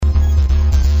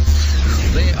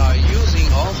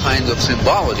kind of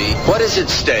symbology. What is at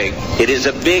stake? It is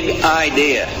a big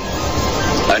idea,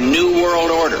 a new world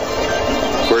order,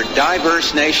 where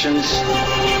diverse nations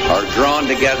are drawn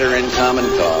together in common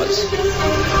cause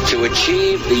to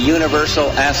achieve the universal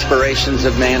aspirations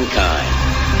of mankind.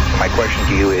 My question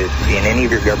to you is, in any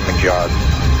of your government jobs,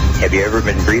 have you ever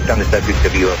been briefed on the subject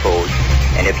of UFOs?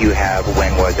 And if you have,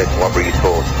 when was it? What were you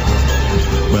told?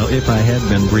 Well, if I had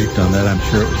been briefed on that, I'm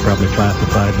sure it was probably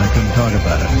classified and I couldn't talk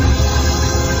about it.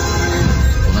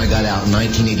 When I got out in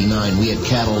 1989, we had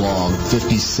cataloged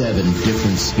 57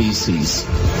 different species.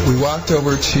 We walked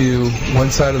over to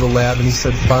one side of the lab and he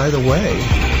said, by the way,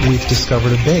 we've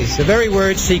discovered a base. The very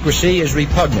word secrecy is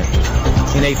repugnant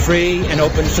in a free and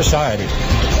open society.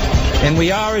 And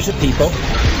we are, as a people,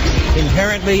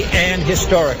 inherently and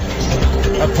historically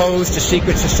opposed to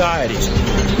secret societies,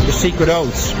 to secret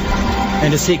oaths,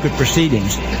 and to secret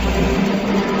proceedings.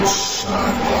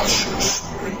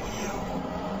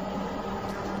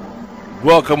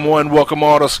 Welcome one, welcome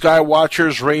all to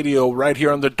Skywatchers Radio, right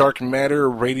here on the Dark Matter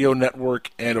Radio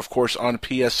Network, and of course on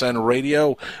PSN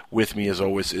Radio. With me, as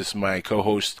always, is my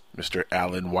co-host, Mr.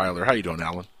 Alan Weiler. How you doing,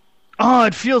 Alan? Oh,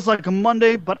 it feels like a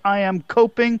Monday, but I am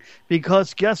coping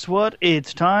because guess what?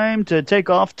 It's time to take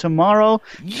off tomorrow.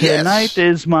 Yes. Tonight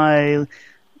is my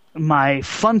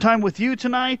fun time with you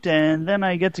tonight, and then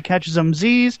I get to catch some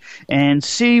Z's and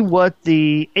see what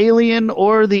the alien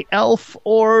or the elf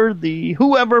or the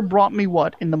whoever brought me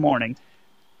what in the morning.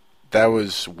 That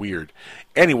was weird.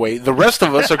 Anyway, the rest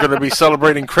of us are going to be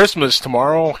celebrating Christmas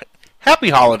tomorrow. Happy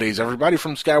holidays, everybody,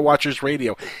 from Skywatchers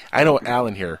Radio. I know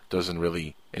Alan here doesn't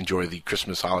really enjoy the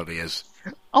Christmas holiday as...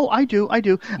 Oh, I do.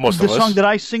 Most of us. The song that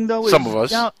I sing, though, is... Some of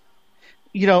us.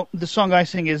 You know, the song I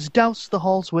sing is "Douse the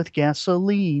halls with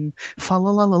gasoline, fa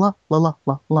la la la la la la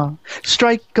la la.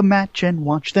 Strike a match and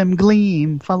watch them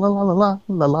gleam, fa la la la la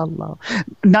la la la."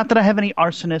 Not that I have any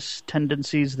arsonist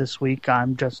tendencies this week.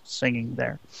 I'm just singing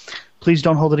there. Please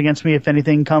don't hold it against me if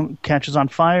anything catches on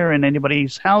fire in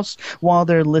anybody's house while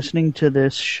they're listening to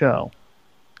this show.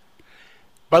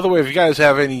 By the way, if you guys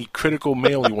have any critical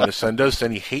mail you want to send us,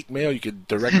 any hate mail, you can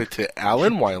direct it to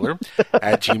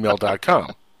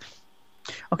alanweiler@gmail.com.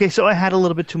 Okay, so I had a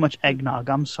little bit too much eggnog.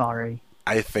 I'm sorry.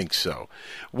 I think so.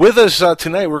 With us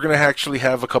tonight, we're going to actually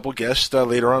have a couple guests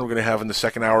later on. We're going to have in the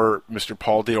second hour, Mr.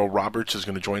 Paul Dale Roberts is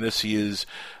going to join us. He is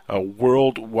a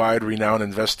worldwide renowned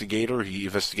investigator. He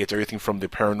investigates everything from the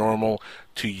paranormal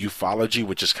to ufology,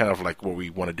 which is kind of like what we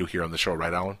want to do here on the show,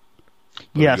 right, Alan?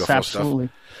 Yes, absolutely.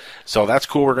 Stuff. So that's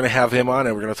cool. We're going to have him on,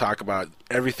 and we're going to talk about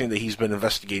everything that he's been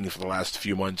investigating for the last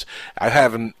few months. I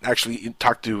haven't actually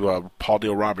talked to Paul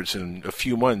Dale Roberts in a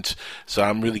few months, so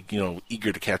I'm really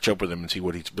eager to catch up with him and see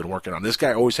what he's been working on. This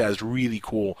guy always has really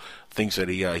cool things that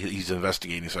he's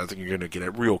investigating, so I think you're going to get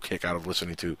a real kick out of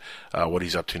listening to what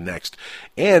he's up to next.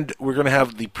 And we're going to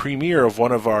have the premiere of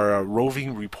one of our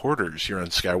roving reporters here on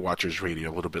Skywatchers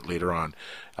Radio a little bit later on.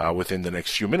 Within the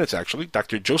next few minutes, actually,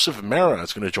 Dr. Joseph Mara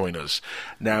is going to join us.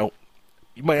 Now,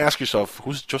 you might ask yourself,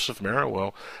 who's Joseph Mara?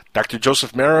 Well, Dr.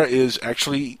 Joseph Mara is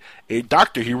actually a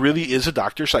doctor. He really is a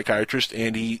doctor, psychiatrist,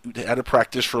 and he had a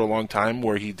practice for a long time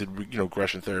where he did,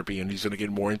 regression therapy, and he's going to get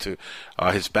more into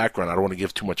his background. I don't want to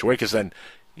give too much away because then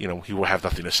he will have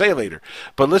nothing to say later.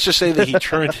 But let's just say that he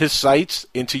turned his sights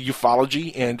into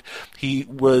ufology, and he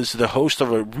was the host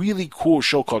of a really cool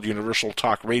show called Universal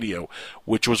Talk Radio,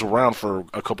 which was around for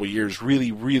a couple of years.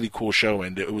 Really, really cool show,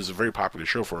 and it was a very popular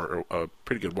show for a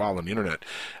pretty good while on the internet.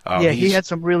 He had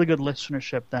some really good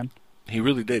listenership then. He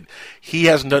really did. He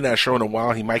hasn't done that show in a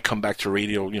while. He might come back to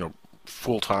radio,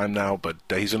 full-time now, but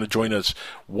he's going to join us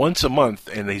once a month,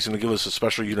 and he's going to give us a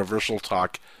special Universal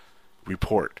Talk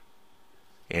report.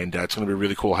 And it's going to be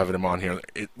really cool having him on here,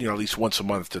 at least once a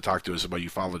month to talk to us about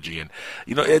ufology. And,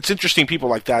 it's interesting people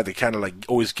like that kind of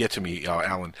always get to me,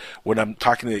 Alan, when I'm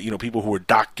talking to, people who are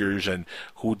doctors and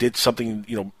who did something,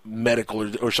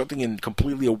 medical or something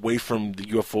completely away from the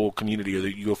UFO community or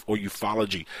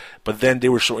ufology. But then they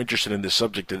were so interested in this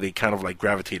subject that they kind of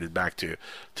gravitated back to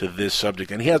this subject.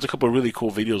 And he has a couple of really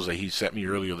cool videos that he sent me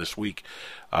earlier this week.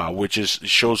 Which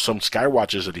shows some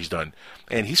skywatches that he's done.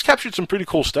 And he's captured some pretty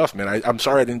cool stuff, man. I'm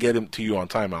sorry I didn't get him to you on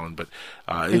time, Alan, but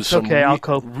it was some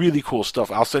really cool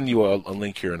stuff. I'll send you a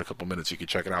link here in a couple minutes. You can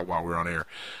check it out while we're on air.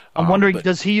 I'm wondering,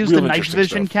 does he use the night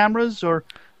vision cameras, or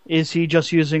is he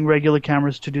just using regular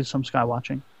cameras to do some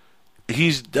skywatching?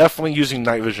 He's definitely using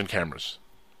night vision cameras.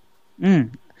 Yeah,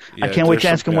 I can't wait to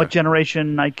ask him what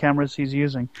generation night cameras he's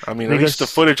using. I mean, at least the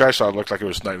footage I saw looked like it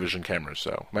was night vision cameras,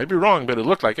 so might be wrong, but it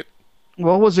looked like it.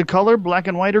 What was it, color, black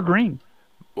and white or green?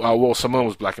 Well, some of them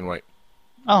was black and white.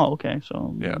 Oh, okay.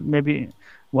 So maybe.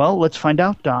 Well, let's find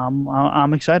out.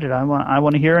 I'm excited. I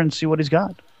want to hear and see what he's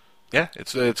got. Yeah,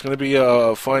 it's going to be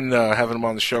fun having him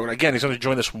on the show. And again, he's going to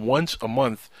join us once a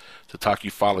month to talk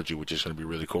ufology, which is going to be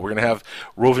really cool. We're going to have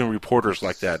roving reporters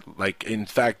like that. Like, in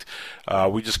fact,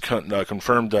 we just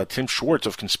confirmed Tim Schwartz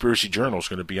of Conspiracy Journal is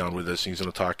going to be on with us. He's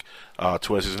going to talk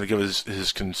to us. He's going to give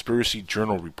his Conspiracy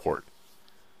Journal report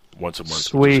once a month.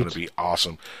 Sweet. Which is going to be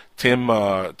awesome. Tim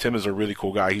is a really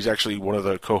cool guy. He's actually one of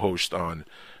the co-hosts on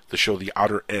the show The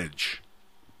Outer Edge,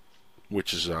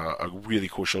 which is a really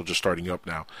cool show just starting up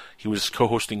now. He was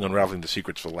co-hosting Unraveling the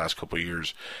Secrets for the last couple of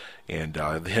years. And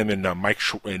him and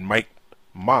Mike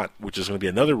Mott, which is going to be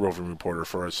another roving reporter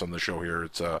for us on the show here,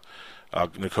 it's going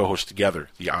to co-host together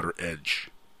The Outer Edge.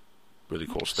 Really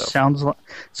cool stuff.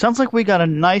 Sounds like we got a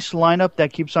nice lineup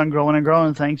that keeps on growing and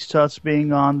growing thanks to us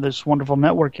being on this wonderful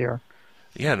network here.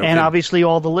 Yeah, and obviously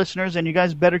all the listeners, and you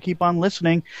guys better keep on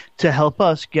listening to help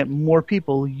us get more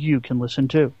people you can listen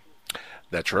to.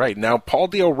 That's right. Now, Paul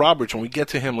Dale Roberts, when we get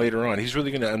to him later on, he's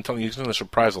really going to, I'm telling you, he's going to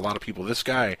surprise a lot of people. This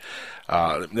guy,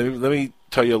 let me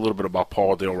tell you a little bit about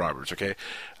Paul Dale Roberts, okay?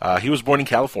 He was born in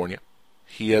California.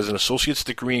 He has an associate's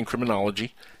degree in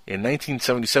criminology. In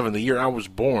 1977, the year I was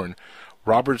born,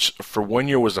 Roberts, for 1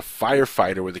 year, was a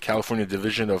firefighter with the California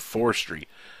Division of Forestry.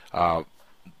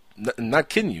 Not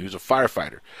kidding you, he was a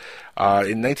firefighter.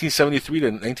 In 1973 to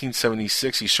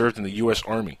 1976, he served in the U.S.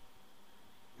 Army.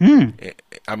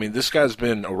 I mean, this guy's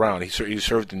been around. He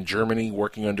served in Germany,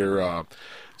 working under, it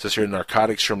says here,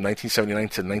 narcotics from 1979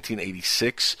 to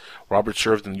 1986. Robert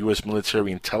served in U.S.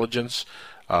 military intelligence,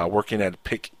 working at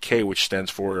PIC-K, which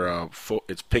stands for,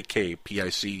 it's PIC-K,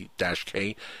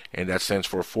 P-I-C-K, and that stands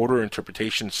for Photo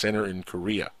Interpretation Center in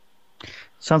Korea.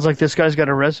 Sounds like this guy's got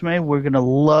a resume. We're going to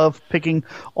love picking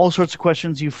all sorts of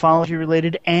questions,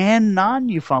 ufology-related and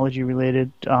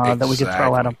non-ufology-related, that we can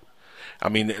throw at him. I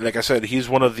mean, like I said, he's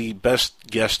one of the best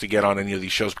guests to get on any of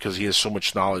these shows because he has so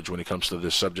much knowledge when it comes to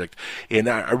this subject. And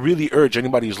I really urge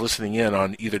anybody who's listening in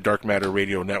on either Dark Matter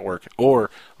Radio Network or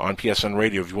on PSN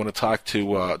Radio, if you want to talk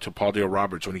to Paul Dale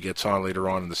Roberts when he gets on later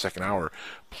on in the second hour,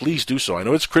 please do so. I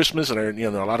know it's Christmas, and a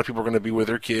lot of people are going to be with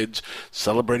their kids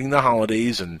celebrating the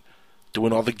holidays and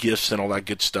doing all the gifts and all that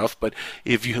good stuff. But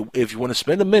if you want to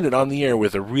spend a minute on the air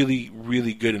with a really,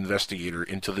 really good investigator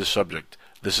into this subject,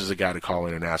 this is a guy to call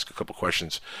in and ask a couple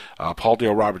questions. Paul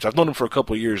Dale Roberts, I've known him for a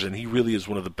couple of years, and he really is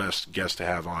one of the best guests to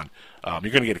have on.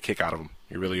 You're going to get a kick out of him.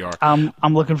 You really are. I'm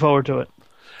looking forward to it.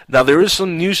 Now, there is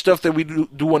some new stuff that we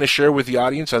do want to share with the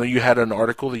audience. I know you had an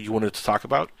article that you wanted to talk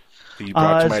about that you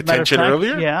brought to my attention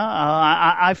earlier. Yeah,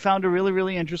 I found it really,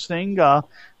 really interesting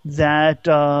that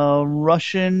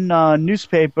Russian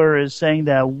newspaper is saying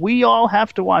that we all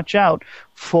have to watch out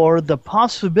for the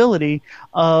possibility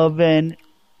of an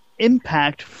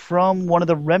impact from one of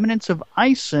the remnants of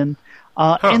Ison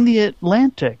in the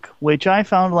Atlantic, which I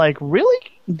found like,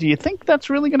 really? Do you think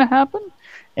that's really going to happen?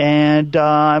 And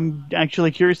I'm actually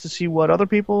curious to see what other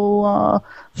people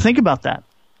think about that.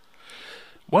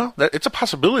 Well, it's a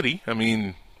possibility. I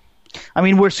mean,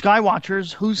 we're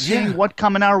Skywatchers. Who's seeing what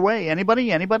coming our way? Anybody?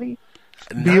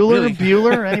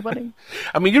 Bueller? Anybody?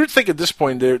 I mean, you would think at this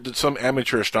point that some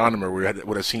amateur astronomer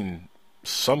would have seen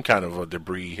some kind of a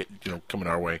debris, coming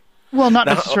our way. Well, not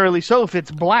necessarily so. If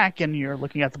it's black and you're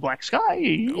looking at the black sky,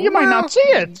 you might not see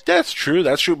it. That's true.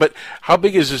 But how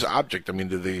big is this object? I mean,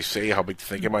 did they say how big they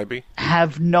think it might be?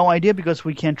 Have no idea because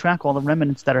we can't track all the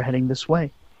remnants that are heading this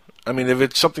way. I mean, if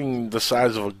it's something the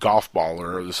size of a golf ball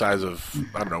or the size of,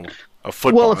 I don't know, a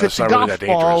football, well, if it's not a really golf that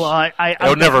ball, dangerous.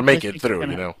 It'll never make it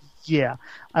through, Yeah,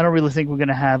 I don't really think we're going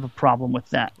to have a problem with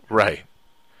that. Right.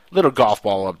 Little golf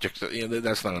ball object,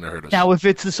 that's not going to hurt us. Now, if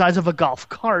it's the size of a golf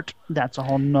cart, that's a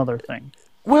whole nother thing.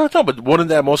 Well, no, but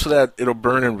most of that, it'll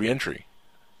burn in re-entry.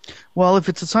 Well, if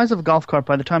it's the size of a golf cart,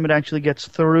 by the time it actually gets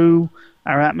through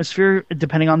our atmosphere,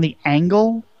 depending on the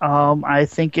angle, I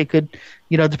think it could,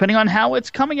 depending on how it's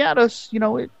coming at us,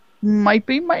 it might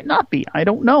be, might not be. I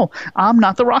don't know. I'm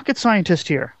not the rocket scientist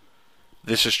here.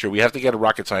 This is true. We have to get a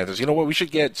rocket scientist. You know what? We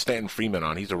should get Stanton Freeman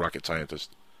on. He's a rocket scientist.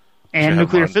 And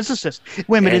nuclear physicist.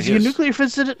 Wait a minute, is he a nuclear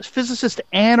physicist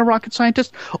and a rocket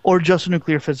scientist, or just a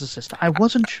nuclear physicist? I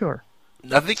wasn't sure.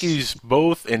 I think he's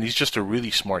both, and he's just a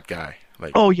really smart guy.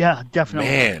 Oh yeah, definitely.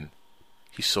 Man,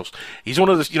 he's one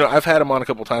of the. I've had him on a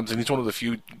couple times, and he's one of the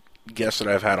few guests that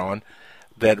I've had on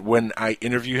that when I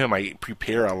interview him, I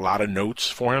prepare a lot of notes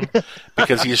for him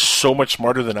because he is so much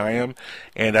smarter than I am,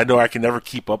 and I know I can never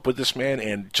keep up with this man.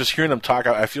 And just hearing him talk,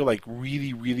 I feel like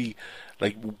really, really.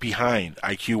 Like behind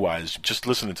IQ-wise, just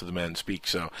listening to the man speak.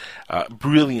 So,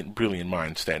 brilliant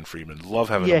mind, Stanton Freeman. Love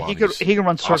having him on. Yeah, he can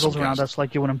run circles around us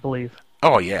like you wouldn't believe.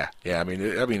 Oh yeah. I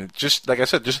mean, just like I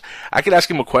said, I could ask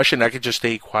him a question. I could just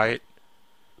stay quiet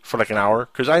for like an hour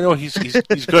because I know he's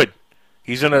good.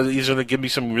 He's gonna give me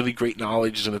some really great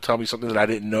knowledge. He's gonna tell me something that I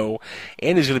didn't know,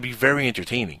 and he's gonna be very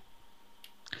entertaining.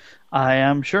 I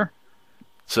am sure.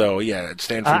 So yeah,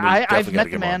 Stanford. I've met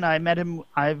the man.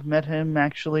 I've met him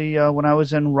actually when I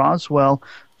was in Roswell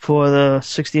for the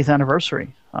 60th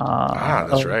anniversary.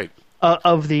 That's right.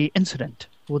 Of the incident.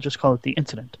 We'll just call it the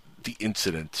incident. The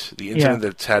incident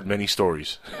that's had many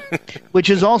stories.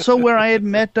 Which is also where I had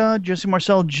met Jesse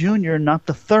Marcel Jr., not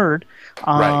the third,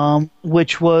 right.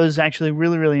 Which was actually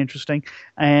really, really interesting.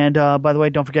 And by the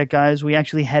way, don't forget, guys, we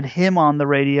actually had him on the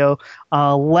radio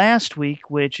last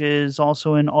week, which is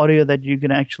also an audio that you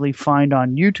can actually find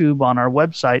on YouTube on our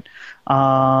website.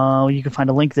 You can find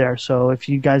a link there. So if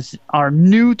you guys are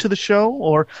new to the show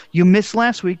or you missed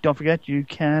last week, don't forget you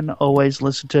can always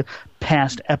listen to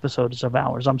past episodes of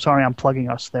ours. I'm sorry I'm plugging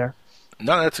us there.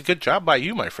 No, that's a good job by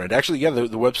you, my friend. Actually, yeah, the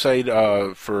website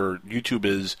for YouTube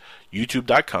is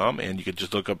youtube.com, and you can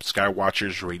just look up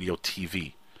Skywatchers Radio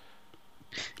TV.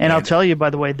 And I'll tell you, by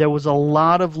the way, there was a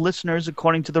lot of listeners,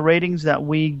 according to the ratings that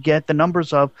we get the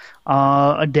numbers of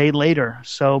a day later.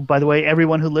 So, by the way,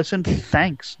 everyone who listened,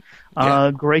 thanks.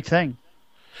 Great thing.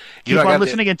 Keep on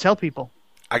listening and tell people.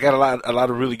 I got a lot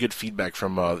of really good feedback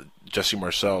from Jesse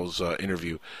Marcel's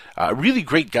interview. Really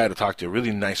great guy to talk to.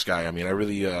 Really nice guy. I mean, I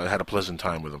really had a pleasant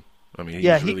time with him. I mean,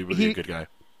 he's really a good guy.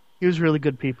 He was really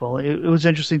good people. It was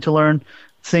interesting to learn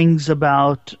things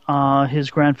about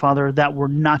his grandfather that were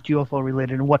not UFO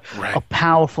related, and what a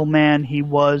powerful man he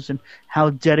was, and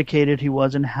how dedicated he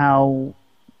was, and how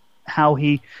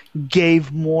he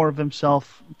gave more of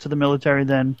himself to the military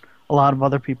than a lot of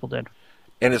other people did.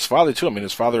 And his father too. I mean,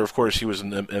 his father, of course, he was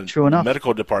in the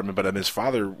medical department, but his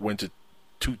father went to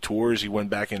 2 tours. He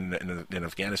went back in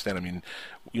Afghanistan. I mean,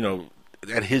 you know,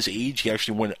 at his age, he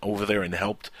actually went over there and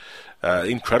helped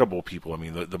incredible people. I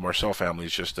mean, the Marcel family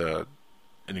is just an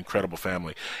incredible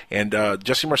family. And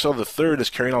Jesse Marcel III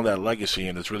is carrying on that legacy,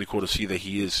 and it's really cool to see that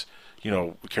he is, you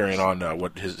know, carrying on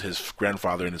what his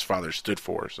grandfather and his father stood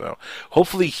for. So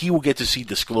hopefully he will get to see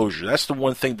disclosure. That's the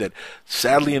one thing that,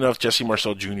 sadly enough, Jesse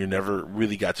Marcel Jr. never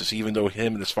really got to see, even though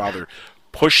him and his father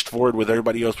pushed forward with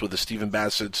everybody else, with the Stephen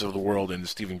Bassett's of the world and the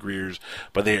Stephen Greers,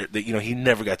 but he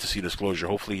never got to see disclosure.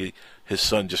 Hopefully his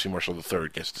son, Jesse Marcel III,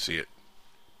 gets to see it.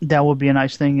 That would be a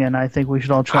nice thing, and I think we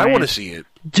should all try. I want to see it.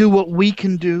 Do what we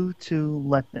can do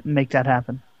to make that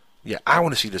happen. Yeah, I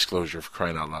want to see disclosure, for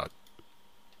crying out loud.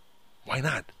 Why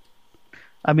not?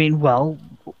 I mean, well,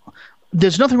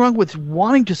 there's nothing wrong with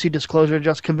wanting to see disclosure,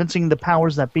 just convincing the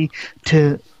powers that be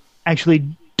to actually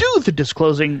do the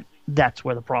disclosing. That's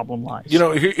where the problem lies. You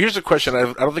know, here's a question.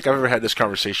 I don't think I've ever had this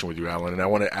conversation with you, Alan, and I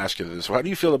want to ask you this. How do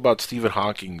you feel about Stephen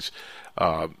Hawking's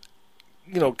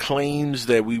claims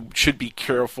that we should be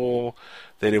careful,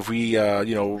 that if we,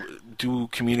 do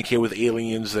communicate with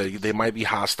aliens, that they might be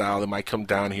hostile, they might come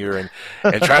down here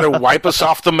and try to wipe us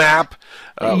off the map?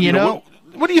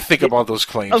 What do you think about those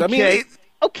claims? Okay. I mean,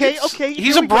 Okay.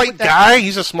 He's a bright guy.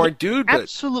 He's a smart dude. But...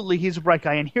 Absolutely, he's a bright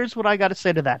guy. And here's what I got to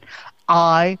say to that.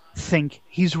 I think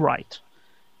he's right.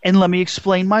 And let me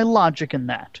explain my logic in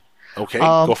that. Okay,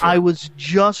 go for it. I was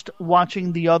just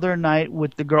watching the other night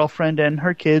with the girlfriend and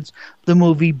her kids the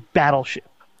movie Battleship.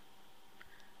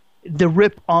 The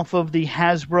rip off of the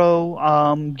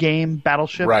Hasbro game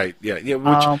Battleship. Right, yeah.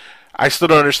 Which I still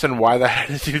don't understand why that had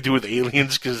anything to do with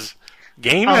aliens, because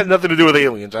game had nothing to do with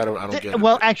aliens. I don't get it.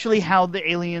 Well, actually, how the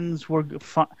aliens were,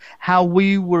 how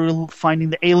we were finding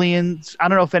the aliens. I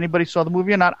don't know if anybody saw the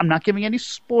movie or not. I'm not giving any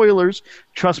spoilers.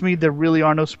 Trust me, there really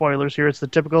are no spoilers here. It's the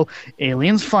typical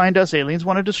aliens find us, aliens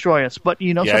want to destroy us. But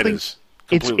you know something?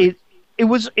 It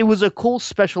is. It was a cool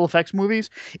special effects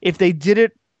movies. If they did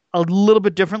it a little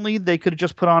bit differently, they could have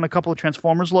just put on a couple of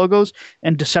Transformers logos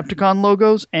and Decepticon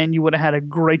logos, and you would have had a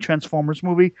great Transformers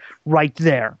movie right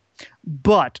there.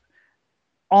 But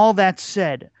all that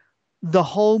said, the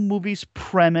whole movie's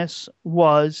premise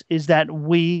is that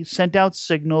we sent out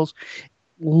signals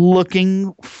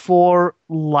looking for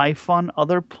life on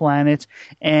other planets,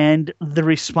 and the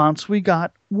response we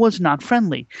got was not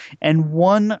friendly. And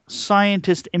one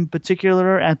scientist in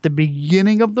particular at the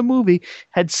beginning of the movie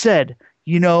had said,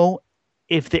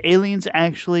 if the aliens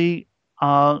actually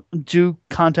do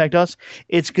contact us,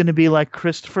 it's going to be like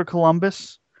Christopher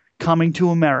Columbus coming to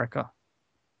America.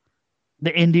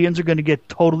 The Indians are going to get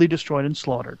totally destroyed and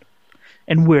slaughtered.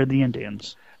 And we're the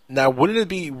Indians. Now, wouldn't it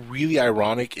be really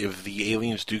ironic if the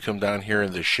aliens do come down here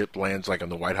and the ship lands like on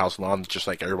the White House lawn, just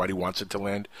like everybody wants it to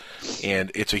land,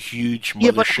 and it's a huge mothership?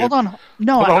 Yeah, but hold on.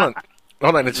 No,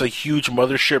 Hold on, it's a huge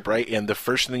mothership, right? And the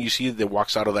first thing you see that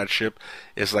walks out of that ship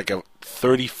is like a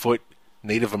 30-foot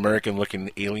Native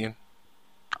American-looking alien.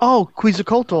 Oh,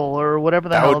 Quetzalcoatl or whatever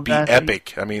the That hell would be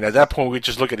epic. I mean, at that point, we'd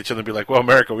just look at each other and be like, well,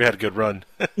 America, we had a good run.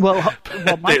 Well,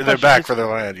 my they're back for their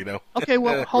land, Okay,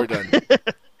 well, we're done.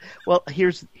 Well,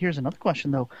 here's another question,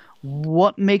 though.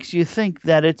 What makes you think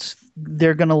that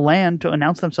they're going to land to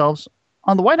announce themselves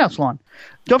on the White House lawn?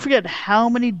 Don't forget how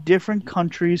many different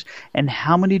countries and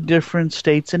how many different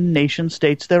states and nation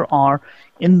states there are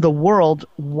in the world.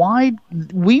 Why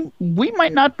we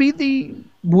might not be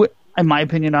in my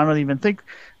opinion, I don't even think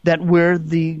that we're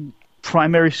the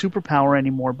primary superpower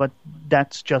anymore, but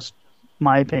that's just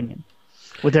my opinion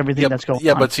with everything that's going on.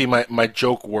 Yeah, but see, my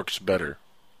joke works better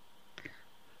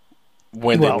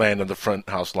when they land on the front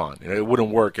house lawn. It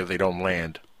wouldn't work if they don't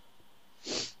land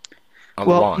on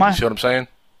the lawn. You see what I'm saying?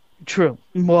 True.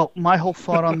 Well, my whole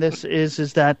thought on this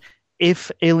is that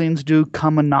if aliens do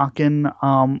come a knocking,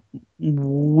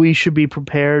 we should be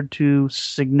prepared to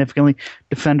significantly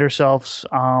defend ourselves.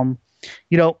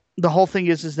 The whole thing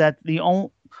is that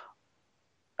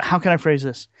how can I phrase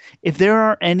this? If there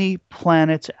are any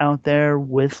planets out there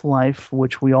with life,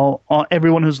 which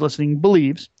everyone who's listening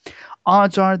believes,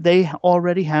 odds are they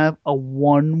already have a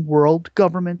one world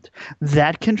government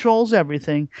that controls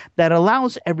everything, that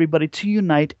allows everybody to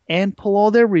unite and pull all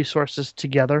their resources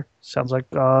together. Sounds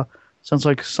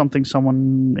like something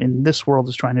someone in this world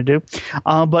is trying to do.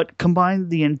 But combine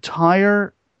the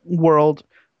entire world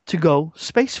to go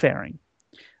spacefaring.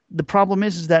 The problem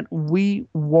is that we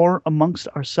war amongst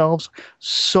ourselves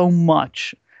so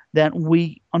much that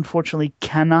we unfortunately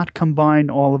cannot combine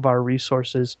all of our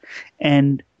resources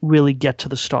and really get to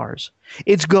the stars.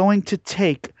 It's going to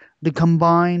take the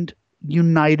combined,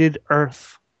 united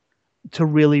Earth to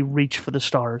really reach for the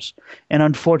stars. And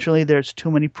unfortunately, there's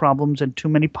too many problems and too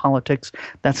many politics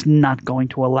that's not going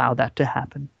to allow that to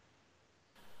happen.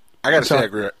 I got to say,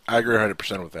 I agree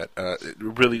 100% with that. It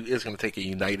really is going to take a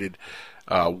united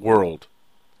world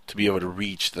to be able to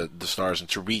reach the stars, and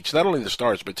to reach not only the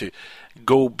stars, but to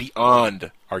go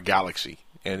beyond our galaxy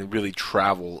and really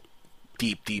travel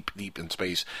deep, deep, deep in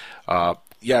space.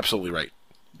 You're absolutely right.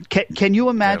 Can you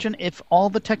imagine if all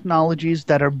the technologies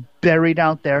that are buried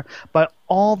out there by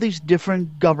all these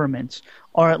different governments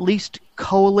are at least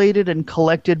collated and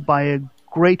collected by a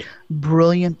great,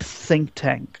 brilliant think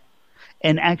tank,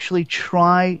 and actually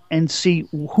try and see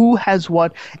who has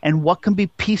what and what can be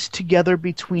pieced together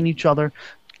between each other?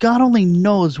 God only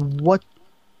knows what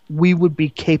we would be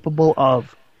capable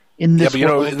of in this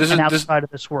world and outside of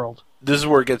this world. This is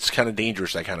where it gets kind of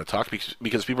dangerous, that kind of talk,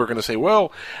 because people are going to say,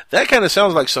 well, that kind of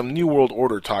sounds like some New World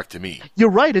Order talk to me.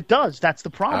 You're right, it does. That's the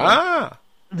problem.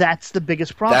 That's the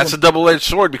biggest problem. That's a double-edged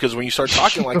sword, because when you start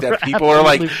talking like that, people are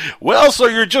like, well, so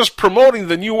you're just promoting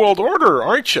the New World Order,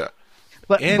 aren't you?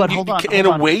 But hold on. In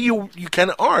a way, you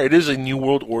kind of are. It is a New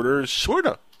World Order, sort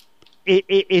of.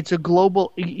 It's a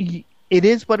global... It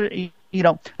is, but the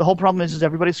whole problem is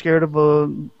everybody's scared of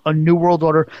a New World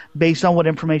Order based on what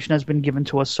information has been given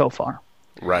to us so far.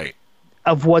 Right.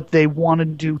 Of what they want to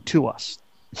do to us.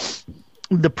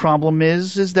 The problem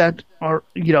is that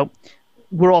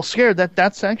we're all scared that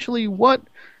that's actually what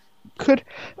could...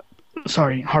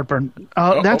 Sorry, heartburn.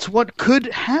 That's what could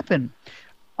happen.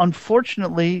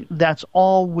 Unfortunately, that's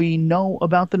all we know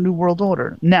about the New World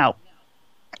Order. Now,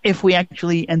 if we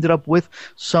actually ended up with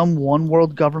some one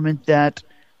world government that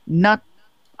I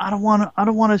don't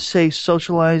want to say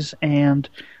socialize and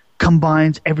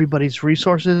combines everybody's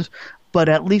resources, but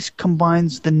at least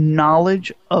combines the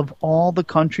knowledge of all the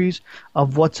countries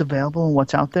of what's available and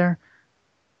what's out there,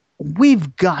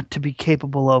 we've got to be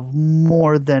capable of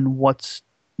more than what's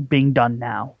being done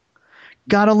now.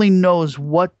 God only knows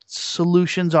what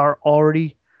solutions are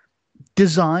already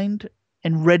designed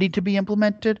and ready to be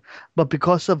implemented, but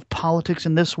because of politics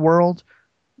in this world,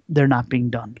 they're not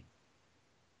being done.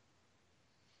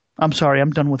 I'm sorry,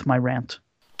 I'm done with my rant.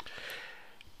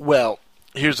 Well,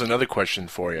 here's another question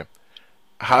for you.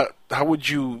 How would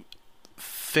you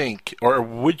think, or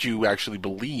would you actually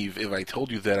believe if I told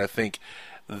you that I think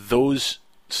those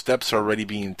steps are already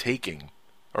being taken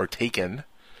by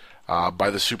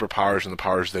the superpowers and the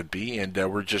powers that be, and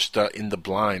we're just in the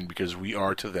blind because we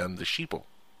are to them the sheeple?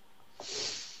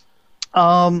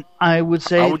 I would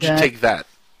say. How would you take that?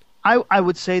 I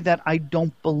would say that I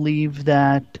don't believe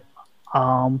that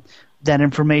that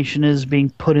information is being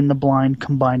put in the blind,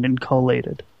 combined, and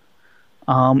collated.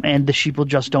 And the sheeple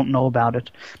just don't know about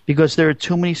it because there are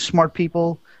too many smart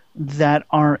people that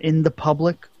are in the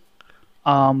public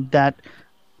that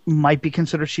might be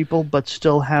considered sheeple, but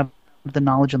still have the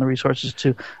knowledge and the resources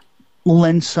to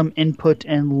lend some input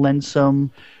and lend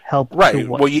some help. Right.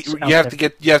 Well, you have to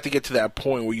get to that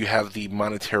point where you have the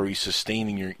monetary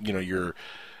sustaining your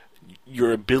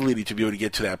your ability to be able to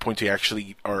get to that point to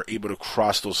actually are able to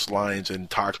cross those lines and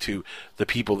talk to the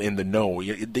people in the know.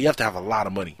 You have to have a lot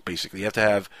of money, basically. You have to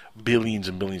have billions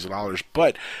and billions of dollars.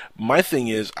 But my thing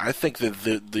is, I think that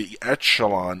the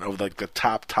echelon of like the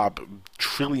top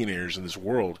trillionaires in this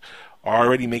world are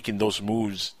already making those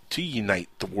moves to unite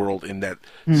the world in that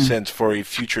sense for a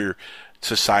future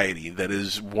society that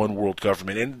is one world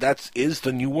government, and that is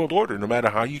the New World Order. No matter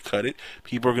how you cut it,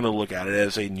 people are going to look at it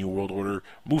as a New World Order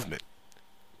movement.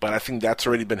 But I think that's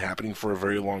already been happening for a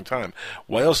very long time.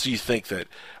 Why else do you think that,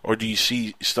 or do you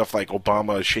see stuff like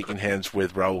Obama shaking hands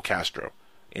with Raul Castro?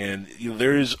 And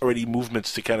there is already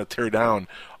movements to kind of tear down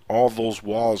all those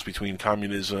walls between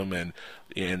communism and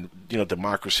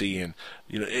democracy, and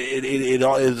it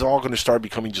is all going to start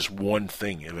becoming just one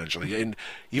thing eventually. And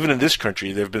even in this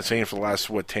country, they've been saying for the last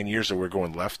 10 years that we're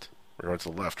going left. We're going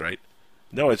to the left, right?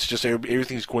 No, it's just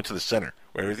everything's going to the center,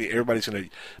 where everybody's going to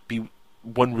be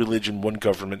one religion, one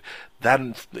government. That,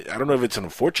 I don't know if it's an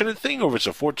unfortunate thing or if it's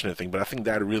a fortunate thing, but I think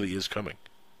that really is coming.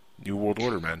 New World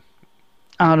Order, man.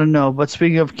 I don't know, but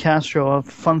speaking of Castro, a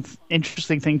fun,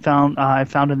 interesting thing I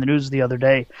found in the news the other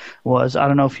day was, I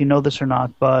don't know if you know this or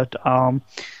not, but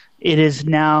it is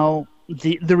now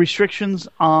the restrictions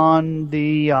on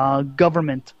the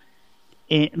government,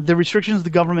 the restrictions the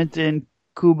government in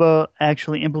Cuba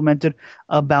actually implemented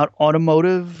about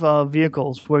automotive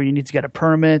vehicles, where you need to get a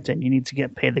permit and you need to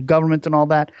pay the government and all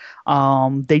that.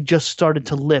 They just started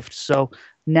to lift, so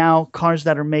now cars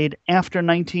that are made after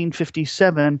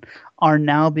 1957 are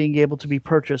now being able to be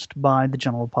purchased by the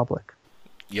general public.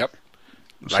 Yep.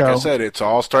 Like I said, it's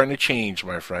all starting to change,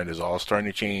 my friend. It's all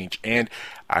starting to change. And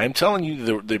I'm telling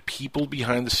you, the people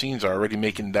behind the scenes are already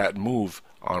making that move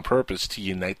on purpose to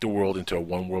unite the world into a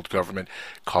one-world government.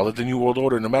 Call it the New World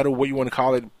Order. No matter what you want to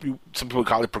call it, some people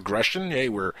call it progression. Hey,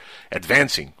 we're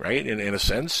advancing, right, in a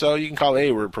sense. So you can call it,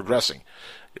 hey, we're progressing.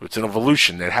 It's an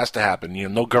evolution. It has to happen.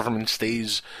 No government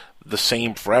stays the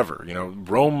same forever.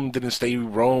 Rome didn't stay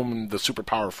Rome, the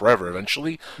superpower, forever.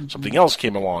 Eventually, something else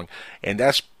came along, and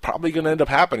that's probably going to end up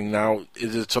happening. Now,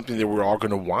 is it something that we're all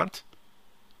going to want?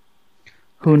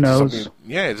 Who knows? Is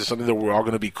it something that we're all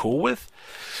going to be cool with?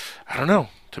 I don't know.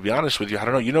 To be honest with you, I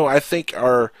don't know. I think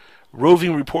our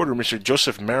roving reporter, Mr.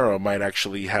 Joseph Maro, might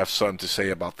actually have something to say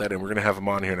about that, and we're going to have him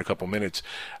on here in a couple minutes.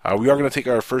 We are going to take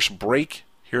our first break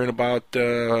here in about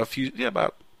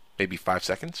about maybe 5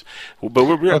 seconds. But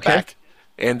we're right back.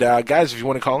 And guys, if you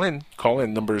want to call in,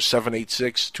 number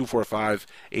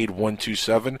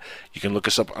 786-245-8127. You can look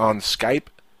us up on Skype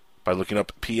by looking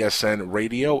up PSN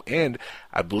Radio, and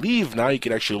I believe now you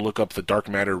can actually look up the Dark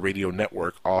Matter Radio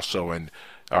Network also, and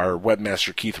our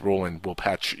webmaster Keith Rowland will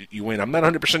patch you in. I'm not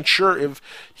 100% sure if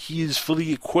he is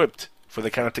fully equipped for the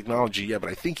kind of technology yet, but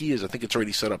I think he is. I think it's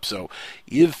already set up. So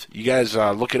if you guys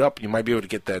look it up, you might be able to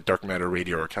get that Dark Matter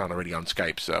Radio account already on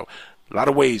Skype. So a lot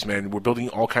of ways, man. We're building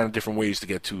all kind of different ways to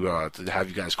get to have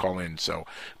you guys call in. So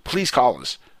please call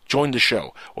us. Join the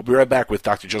show. We'll be right back with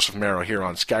Dr. Joseph Maro here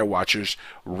on Skywatchers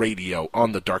Radio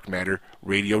on the Dark Matter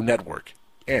Radio Network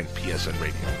and PSN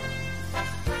Radio.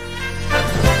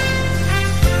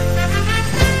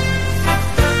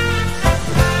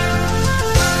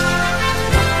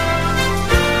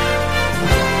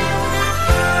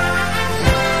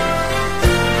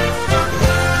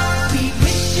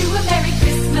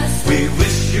 We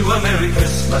wish you a Merry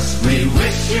Christmas. We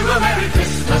wish you a Merry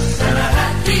Christmas and a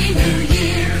Happy New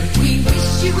Year. We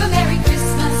wish you a Merry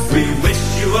Christmas. We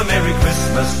wish you a Merry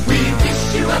Christmas. We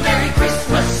wish you a Merry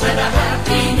Christmas and a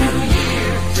Happy New Year.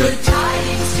 Good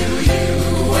tidings to you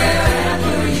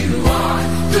wherever you are.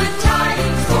 Good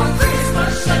tidings for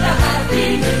Christmas and a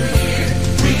Happy New Year.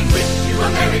 We wish you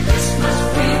a Merry Christmas.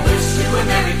 We wish you a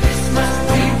Merry Christmas.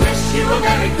 We wish you a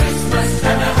Merry Christmas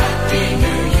and a Happy New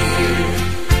Year.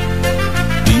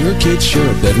 Do your kids share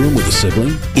a bedroom with a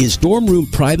sibling? Is dorm room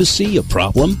privacy a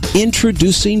problem?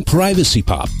 Introducing Privacy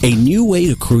Pop, a new way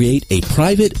to create a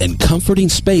private and comforting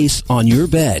space on your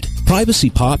bed.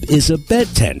 Privacy Pop is a bed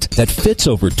tent that fits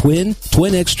over twin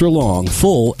extra long,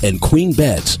 full, and queen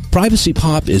beds. Privacy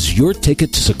Pop is your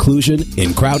ticket to seclusion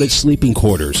in crowded sleeping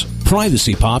quarters.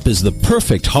 Privacy Pop is the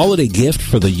perfect holiday gift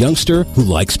for the youngster who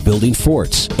likes building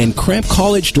forts in cramped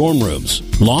college dorm rooms.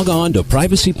 Log on to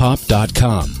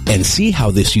privacypop.com and see how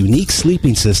this unique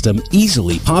sleeping system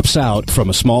easily pops out from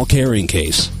a small carrying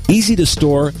case. Easy to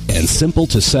store and simple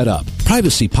to set up.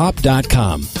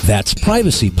 Privacypop.com. That's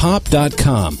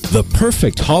privacypop.com. The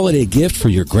perfect holiday gift for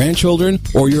your grandchildren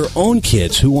or your own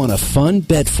kids who want a fun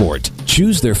bed fort.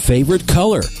 Choose their favorite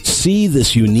color, See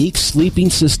this unique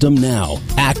sleeping system now.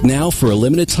 Act now for a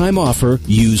limited time offer.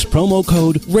 Use promo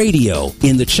code RADIO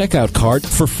in the checkout cart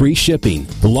for free shipping.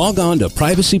 Log on to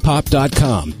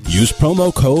privacypop.com. Use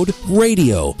promo code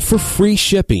RADIO for free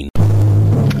shipping.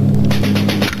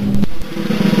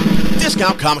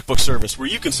 Discount Comic Book Service, where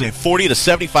you can save 40 to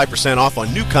 75% off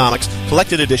on new comics,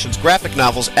 collected editions, graphic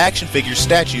novels, action figures,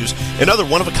 statues, and other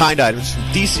one-of-a-kind items from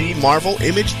DC, Marvel,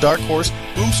 Image, Dark Horse,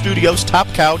 Boom Studios, Top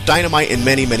Cow, Dynamite, and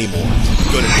many, many more.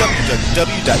 Go to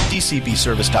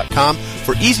www.dcbservice.com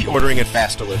for easy ordering and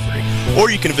fast delivery. Or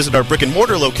you can visit our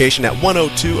brick-and-mortar location at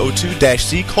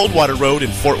 10202-C Coldwater Road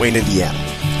in Fort Wayne, Indiana.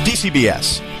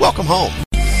 DCBS. Welcome home.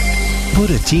 Put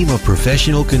a team of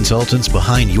professional consultants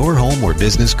behind your home or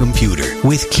business computer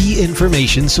with Key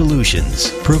Information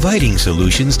Solutions, providing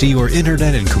solutions to your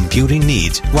internet and computing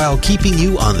needs while keeping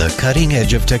you on the cutting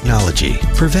edge of technology.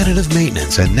 Preventative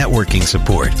maintenance and networking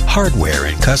support, hardware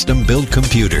and custom-built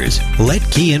computers. Let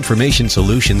Key Information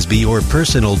Solutions be your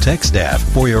personal tech staff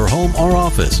for your home or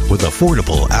office with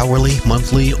affordable hourly,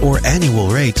 monthly, or annual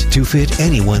rates to fit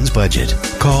anyone's budget.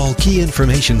 Call Key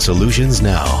Information Solutions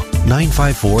now.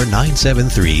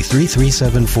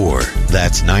 954-973-3374.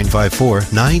 That's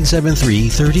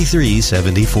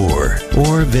 954-973-3374.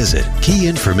 Or visit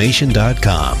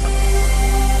keyinformation.com.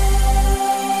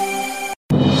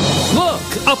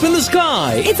 Up in the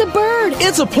sky. It's a bird.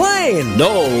 It's a plane.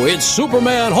 No, it's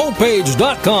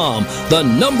SupermanHomepage.com, the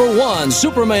 #1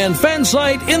 Superman fan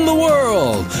site in the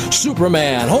world.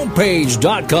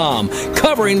 SupermanHomepage.com,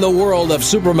 covering the world of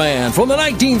Superman from the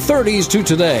 1930s to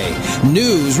today.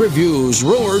 News, reviews,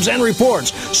 rumors, and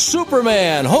reports.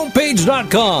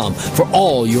 SupermanHomepage.com for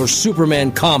all your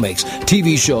Superman comics,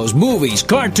 TV shows, movies,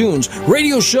 cartoons,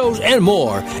 radio shows, and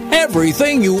more.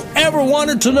 Everything you ever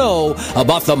wanted to know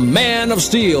about the Man of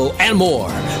Steel and more.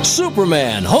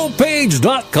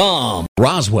 SupermanHomepage.com.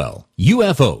 Roswell,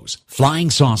 UFOs,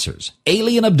 flying saucers,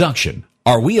 alien abduction.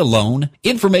 Are we alone?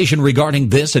 Information regarding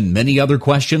this and many other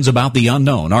questions about the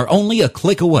unknown are only a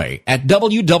click away at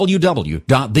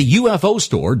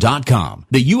www.theufostore.com.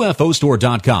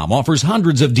 TheUFOstore.com offers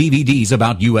hundreds of DVDs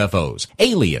about UFOs,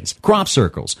 aliens, crop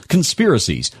circles,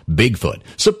 conspiracies, Bigfoot,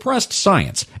 suppressed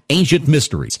science, ancient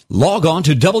mysteries. Log on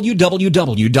to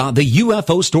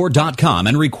www.theufostore.com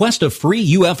and request a free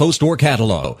UFO Store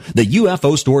catalog.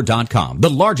 TheUFOstore.com, the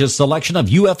largest selection of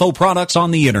UFO products on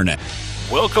the internet.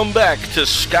 Welcome back to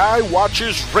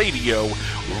Skywatchers Radio,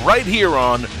 right here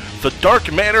on the Dark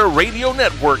Matter Radio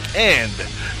Network and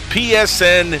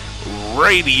PSN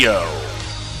Radio.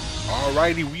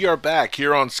 Alrighty, we are back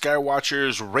here on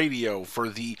Skywatchers Radio. For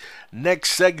the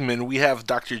next segment, we have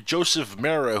Dr. Joseph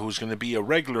Mara, who's going to be a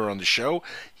regular on the show.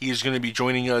 He is going to be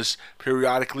joining us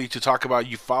periodically to talk about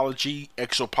ufology,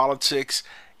 exopolitics,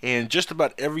 and just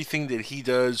about everything that he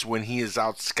does when he is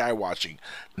out skywatching.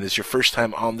 And it's your first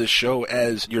time on this show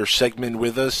as your segment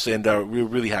with us, and we're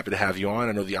really happy to have you on.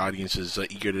 I know the audience is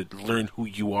eager to learn who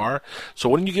you are. So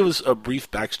why don't you give us a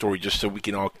brief backstory just so we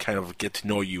can all kind of get to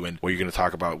know you and what you're going to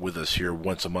talk about with us here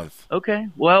once a month. Okay.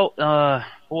 Well,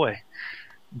 boy,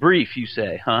 brief you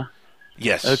say, huh?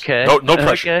 Yes. Okay. No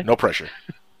pressure. Okay. No pressure.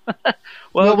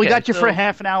 Well, we got you for a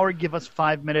half an hour. Give us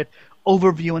 5-minute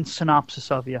overview and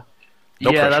synopsis of you. No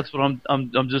pressure. That's what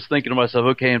I'm just thinking to myself.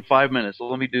 Okay, in 5 minutes,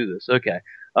 well, let me do this. Okay,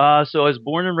 so I was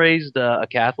born and raised a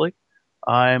Catholic.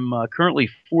 I'm currently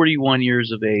 41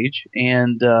 years of age,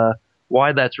 and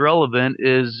why that's relevant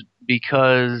is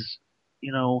because,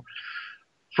 you know,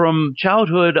 from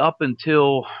childhood up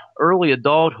until early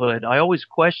adulthood, I always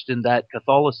questioned that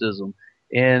Catholicism,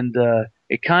 and to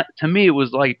me it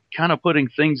was like kind of putting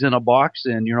things in a box,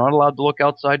 and you're not allowed to look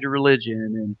outside your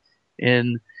religion,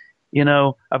 and you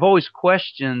know, I've always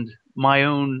questioned my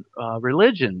own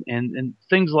religion and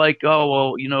things like, oh,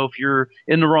 well, you know, if you're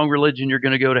in the wrong religion, you're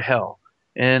going to go to hell.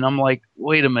 And I'm like,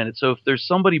 wait a minute. So if there's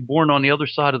somebody born on the other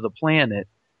side of the planet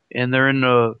and they're in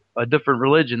a different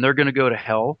religion, they're going to go to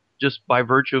hell just by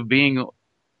virtue of being,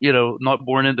 you know, not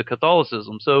born into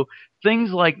Catholicism. So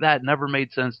things like that never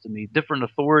made sense to me. Different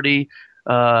authority,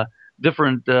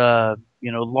 different,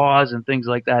 you know, laws and things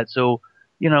like that. So,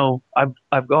 you know,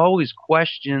 I've always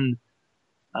questioned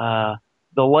the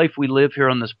life we live here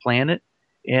on this planet.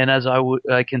 And as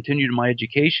I continued my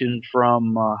education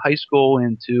from high school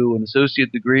into an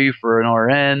associate degree for an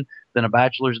RN, then a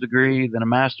bachelor's degree, then a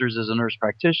master's as a nurse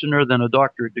practitioner, then a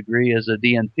doctorate degree as a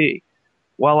DNP.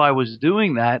 While I was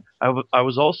doing that, I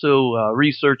was also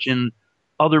researching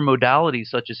other modalities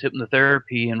such as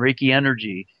hypnotherapy and Reiki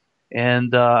energy.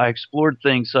 And I explored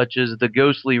things such as the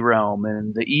ghostly realm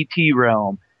and the ET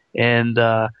realm, and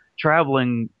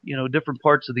traveling, you know, different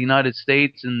parts of the United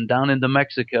States and down into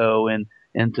Mexico, and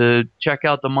and to check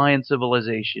out the Mayan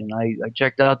civilization. I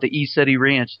checked out the Isetti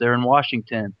Ranch there in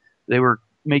Washington. They were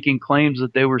making claims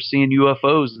that they were seeing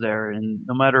UFOs there, and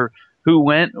no matter who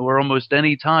went or almost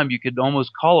any time, you could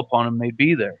almost call upon them, they'd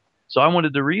be there. So I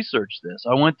wanted to research this.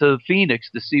 I went to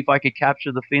Phoenix to see if I could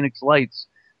capture the Phoenix lights,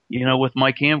 with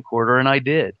my camcorder, and I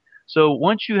did. So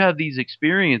once you have these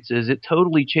experiences, it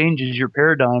totally changes your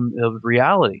paradigm of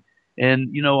reality.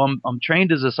 And, I'm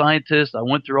trained as a scientist. I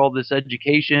went through all this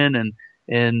education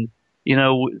and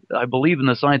I believe in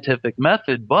the scientific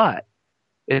method, but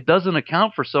it doesn't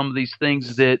account for some of these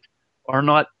things that are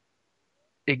not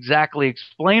exactly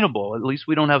explainable. At least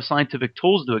we don't have scientific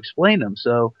tools to explain them.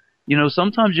 So,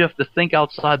 sometimes you have to think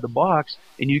outside the box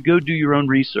and you go do your own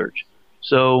research.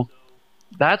 So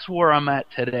that's where I'm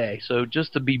at today. So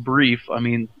just to be brief,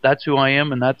 that's who I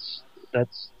am, and that's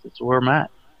where I'm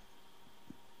at.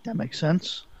 That makes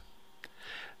sense.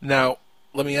 Now,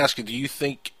 let me ask you, do you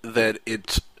think that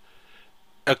it's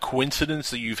a coincidence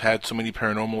that you've had so many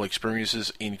paranormal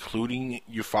experiences, including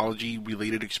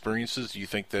ufology-related experiences? Do you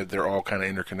think that they're all kind of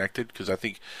interconnected? Because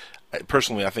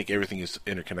personally, I think everything is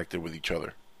interconnected with each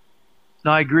other.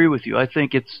 No, I agree with you. I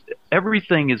think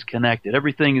everything is connected.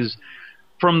 Everything is,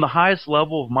 from the highest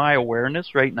level of my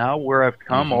awareness right now, where I've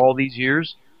come all these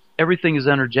years, everything is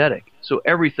energetic. So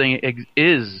everything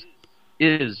is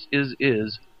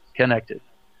connected.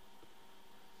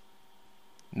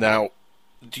 Now,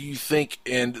 do you think,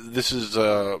 and this is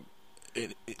an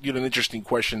interesting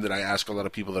question that I ask a lot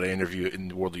of people that I interview in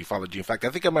the world of ufology. In fact, I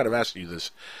think I might have asked you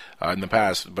this in the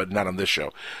past, but not on this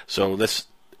show. So let's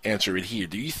answer it here.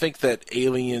 Do you think that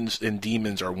aliens and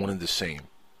demons are one and the same?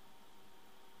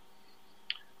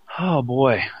 Oh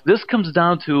boy, this comes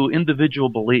down to individual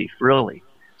belief, really.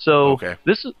 So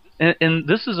this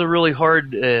is a really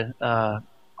hard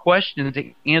question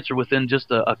to answer within just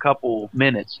a couple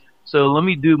minutes. So let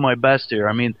me do my best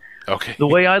here. The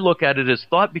way I look at it is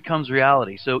thought becomes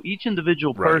reality. So each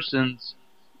individual person's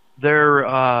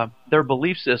their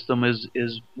belief system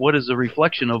is what is a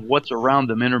reflection of what's around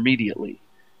them intermediately.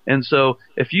 And so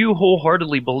if you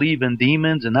wholeheartedly believe in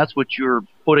demons and that's what you're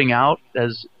putting out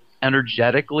as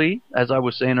energetically, as I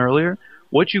was saying earlier,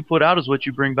 what you put out is what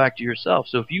you bring back to yourself.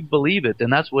 So if you believe it,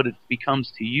 then that's what it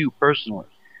becomes to you personally.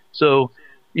 So,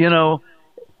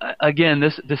 again,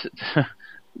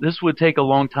 this would take a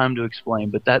long time to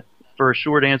explain, but that, for a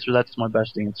short answer, that's my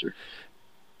best answer.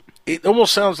 It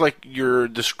almost sounds like you're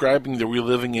describing that we're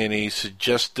living in a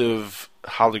suggestive,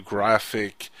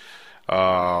 holographic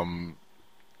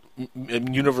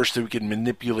universe that we can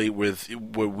manipulate with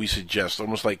what we suggest.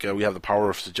 Almost like we have the power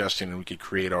of suggestion and we could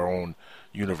create our own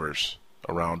universe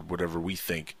around whatever we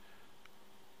think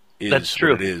is That's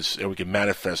true. what it is, and we can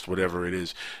manifest whatever it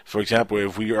is. For example,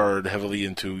 if we are heavily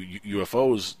into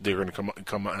UFOs, they're going to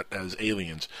come out as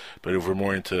aliens. But if we're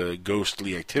more into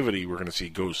ghostly activity, we're going to see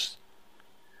ghosts.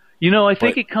 I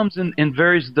think it comes in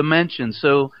various dimensions.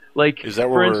 So, like, is that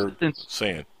what we're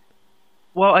saying?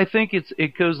 Well, I think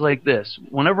it goes like this.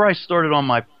 Whenever I started on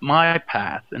my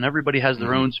path, and everybody has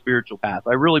their own spiritual path,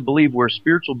 I really believe we're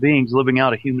spiritual beings living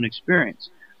out a human experience.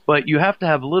 But you have to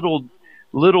have little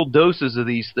doses of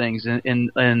these things.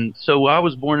 And so I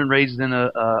was born and raised in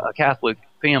a Catholic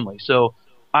family. So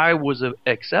I was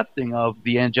accepting of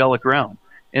the angelic realm.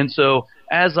 And so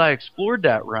as I explored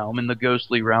that realm, in the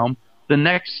ghostly realm, the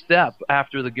next step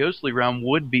after the ghostly realm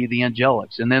would be the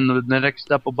angelics. And then the next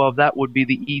step above that would be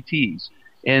the ETs.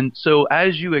 And so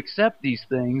as you accept these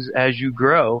things, as you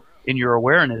grow in your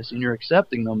awareness and you're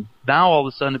accepting them, now all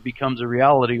of a sudden it becomes a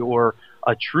reality or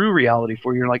a true reality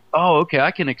for you. You're like, oh, okay,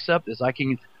 I can accept this.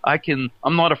 I'm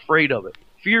not afraid of it.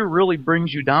 Fear really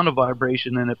brings you down a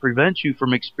vibration and it prevents you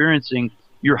from experiencing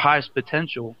your highest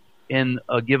potential in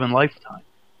a given lifetime.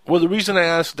 Well, the reason I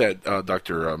asked that,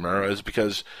 Dr. Mara, is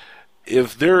because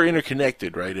if they're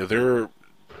interconnected, right, if they're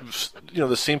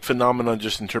the same phenomenon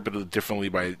just interpreted differently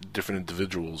by different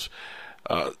individuals.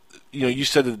 You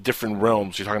said the different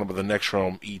realms. You're talking about the next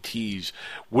realm, ETs.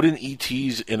 Wouldn't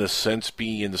ETs, in a sense,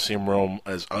 be in the same realm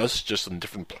as us, just on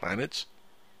different planets?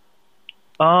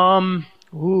 Ooh,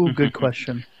 good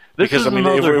question. Because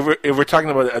if we're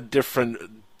talking about a different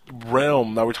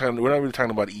realm, now we're not really talking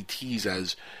about ETs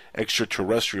as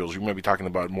extraterrestrials. We might be talking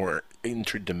about more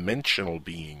interdimensional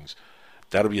beings.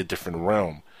 That'll be a different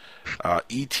realm.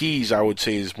 ETs, I would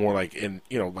say, is more like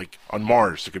like on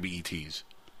Mars, there could be ETs.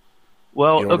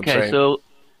 Well, okay, so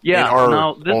yeah, in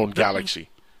our own galaxy.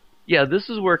 This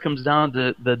is where it comes down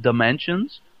to the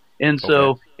dimensions, and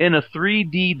so in a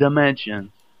 3D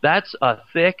dimension, that's a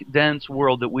thick, dense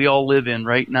world that we all live in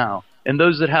right now. And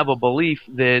those that have a belief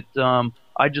that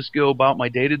I just go about my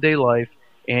day-to-day life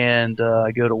and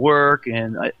I go to work,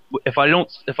 and if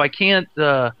I can't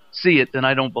see it, then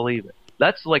I don't believe it.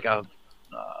 That's like a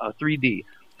 3D.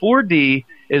 4D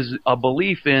is a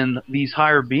belief in these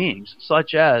higher beings,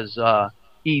 such as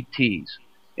ETs.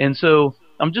 And so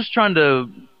I'm just trying to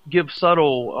give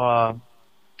subtle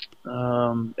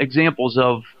examples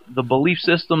of the belief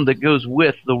system that goes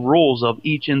with the rules of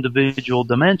each individual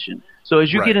dimension. So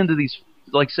as you get into these,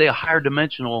 like say a higher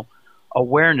dimensional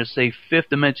awareness, say fifth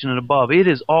dimension and above, it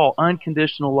is all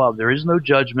unconditional love. There is no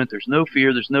judgment, there's no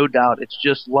fear, there's no doubt. It's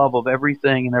just love of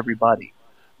everything and everybody.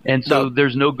 And so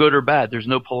there's no good or bad. There's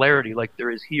no polarity like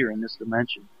there is here in this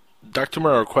dimension. Dr.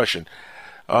 Morrow, question.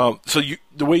 So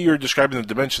the way you're describing the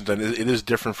dimensions, then, it is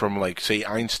different from, like, say,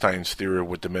 Einstein's theory of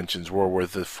what dimensions were, where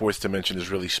the fourth dimension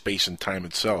is really space and time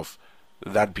itself,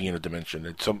 that being a dimension.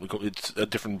 It's a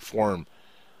different form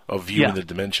of viewing the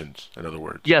dimensions, in other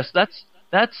words. Yes,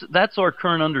 that's our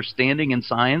current understanding in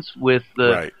science with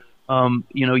the,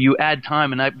 you add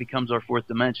time and that becomes our fourth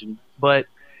dimension. But,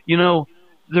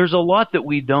 there's a lot that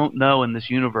we don't know in this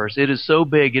universe. It is so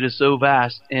big, it is so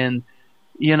vast, and,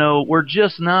 we're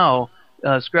just now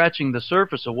scratching the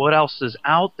surface of what else is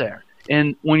out there.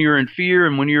 And when you're in fear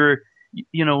and when you're,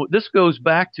 this goes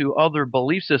back to other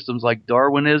belief systems like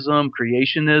Darwinism,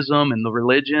 creationism, and the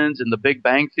religions and the Big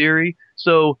Bang Theory.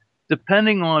 So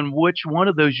depending on which one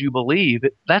of those you believe,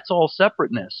 that's all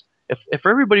separateness. If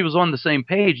everybody was on the same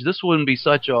page, this wouldn't be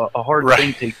such a hard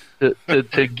thing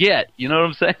to get. You know what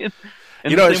I'm saying?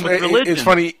 And it's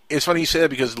funny you say that,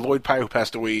 because Lloyd Pye, who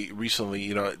passed away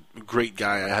recently, a great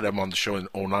guy. I had him on the show in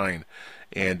 2009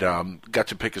 and got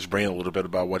to pick his brain a little bit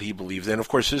about what he believed. And of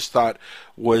course, his thought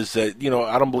was that, he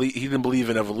didn't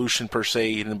believe in evolution per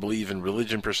se. He didn't believe in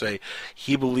religion per se.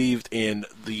 He believed in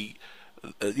the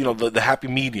happy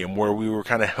medium, where we were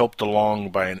kind of helped along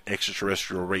by an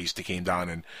extraterrestrial race that came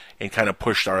down and kind of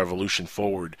pushed our evolution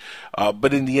forward.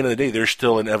 But in the end of the day, there's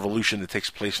still an evolution that takes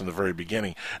place from the very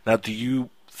beginning. Now, the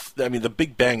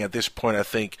Big Bang at this point, I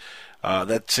think,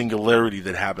 that singularity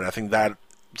that happened, I think that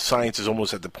science is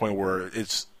almost at the point where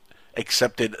it's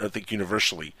accepted, I think,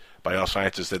 universly by all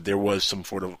scientists, that there was some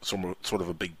sort of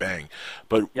a Big Bang.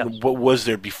 But what was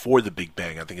there before the Big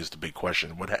Bang, I think, is the big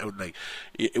question.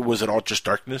 Was it all just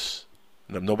darkness?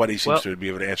 Nobody seems to be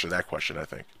able to answer that question, I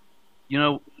think.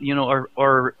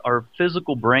 Our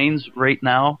physical brains right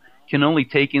now can only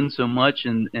take in so much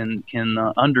and can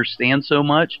understand so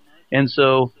much. And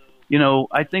so,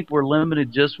 I think we're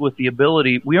limited just with the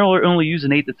ability. We are only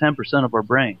using 8 to 10% of our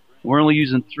brain. We're only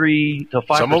using 3 to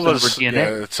 5% of our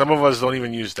DNA. Yeah, some of us don't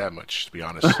even use that much, to be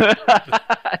honest.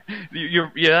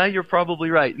 You're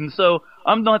probably right. And so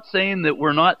I'm not saying that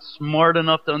we're not smart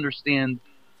enough to understand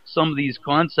some of these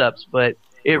concepts, but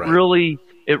it really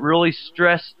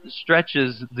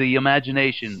stretches the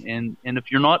imagination. And if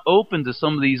you're not open to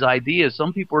some of these ideas,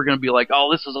 some people are going to be like,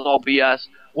 oh, this is all BS.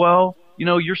 Well,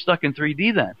 you're stuck in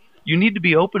 3D then. You need to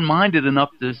be open-minded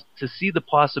enough to see the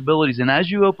possibilities, and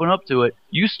as you open up to it,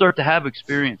 you start to have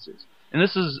experiences. And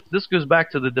this goes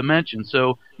back to the dimension.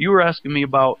 So you were asking me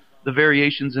about the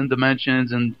variations in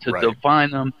dimensions and to define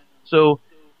them. So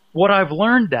what I've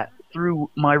learned that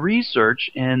through my research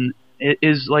and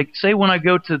is, like, say when I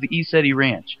go to the ECETI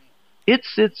Ranch, it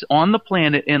sits on the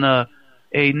planet in a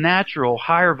natural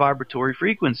higher vibratory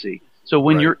frequency. So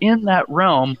when you're in that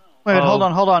realm. Wait, hold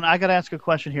on. I got to ask a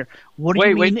question here. What do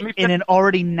you mean in an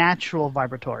already natural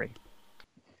vibratory?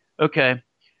 Okay.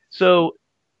 So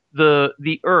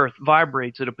the Earth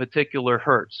vibrates at a particular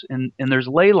hertz, and there's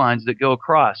ley lines that go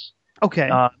across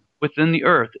within the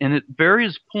Earth. And at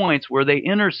various points where they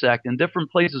intersect in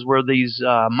different places where these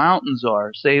mountains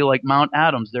are, say like Mount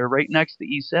Adams, they're right next to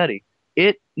ECETI,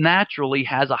 it naturally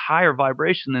has a higher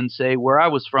vibration than, say, where I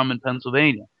was from in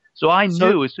Pennsylvania. So I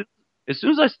knew as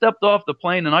soon as I stepped off the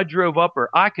plane and I drove up her,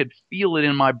 I could feel it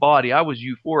in my body. I was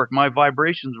euphoric. My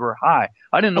vibrations were high.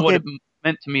 I didn't know what it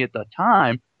meant to me at the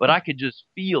time, but I could just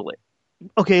feel it.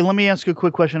 Okay, let me ask you a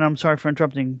quick question. I'm sorry for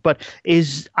interrupting, but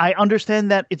I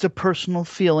understand that it's a personal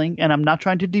feeling, and I'm not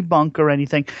trying to debunk or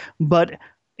anything, but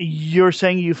you're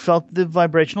saying you felt the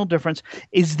vibrational difference.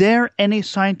 Is there any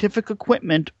scientific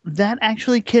equipment that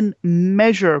actually can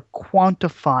measure,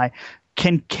 quantify,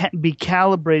 can be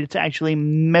calibrated to actually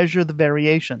measure the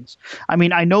variations? I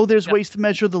mean, I know there's ways to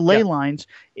measure the ley lines.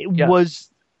 Was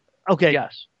okay.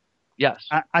 Yes.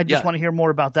 I just want to hear more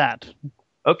about that.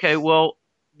 Okay. Well,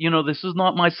 this is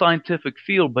not my scientific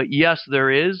field, but yes,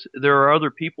 there is. There are other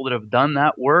people that have done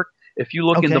that work. If you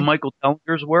look into Michael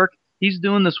Tellinger's work, he's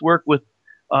doing this work with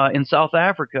in South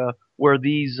Africa, where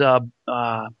these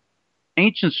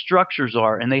ancient structures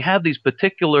are, and they have these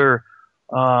particular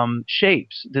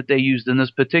shapes that they used in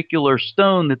this particular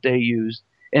stone that they used,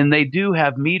 And they do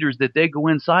have meters that they go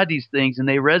inside these things and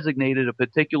they resonate at a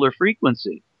particular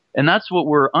frequency. And that's what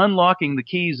we're unlocking the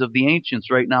keys of the ancients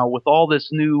right now with all this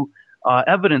new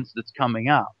evidence that's coming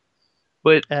out.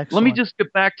 But let me just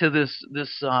get back to this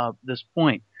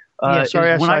point.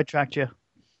 Sorry, I sidetracked you.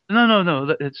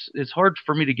 No. It's hard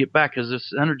for me to get back because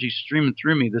this energy's streaming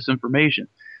through me, this information.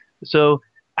 So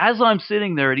as I'm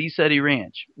sitting there at East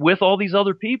Ranch with all these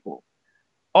other people,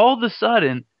 all of a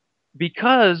sudden,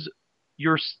 because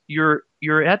you're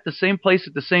at the same place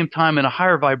at the same time in a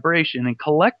higher vibration, and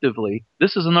collectively,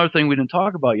 this is another thing we didn't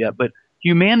talk about yet, but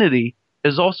humanity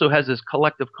also has this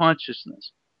collective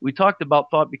consciousness. We talked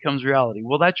about thought becomes reality.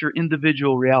 Well, that's your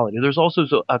individual reality. There's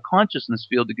also a consciousness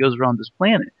field that goes around this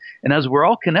planet. And as we're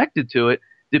all connected to it,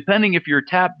 depending if you're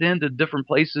tapped into different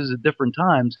places at different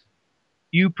times,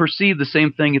 you perceive the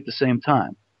same thing at the same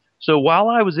time. So while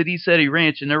I was at East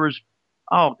Ranch, and there was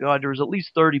at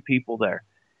least 30 people there.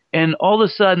 And all of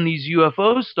a sudden, these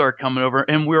UFOs start coming over,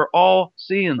 and we're all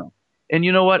seeing them. And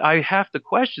you know what? I have to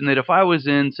question that if I was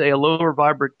in, say, a lower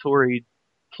vibratory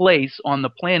place on the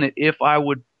planet, if I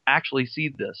would actually see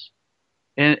this.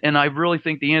 And I really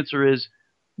think the answer is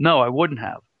no, I wouldn't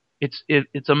have.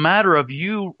 It's a matter of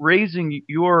you raising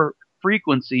your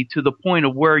frequency to the point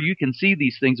of where you can see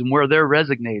these things and where they're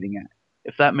resonating at,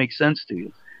 if that makes sense to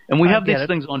you. And we have these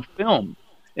things on film.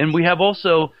 And we have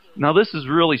also, now this is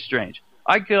really strange.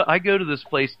 I go to this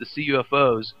place to see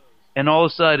UFOs, and all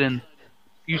of a sudden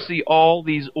you see all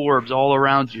these orbs all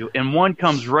around you, and one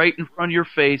comes right in front of your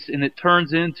face, and it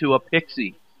turns into a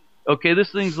pixie. Okay,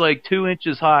 this thing's like 2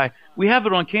 inches high. We have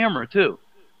it on camera too.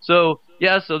 So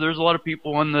so there's a lot of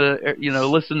people on the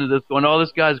listening to this going, "Oh,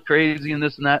 this guy's crazy," and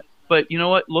this and that. But you know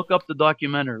what? Look up the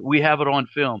documentary. We have it on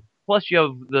film. Plus, you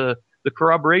have the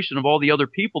corroboration of all the other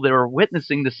people that are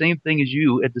witnessing the same thing as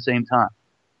you at the same time.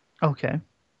 Okay.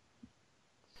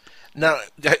 Now,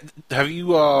 have you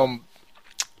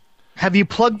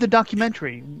plugged the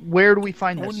documentary? Where do we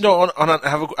find this? No, I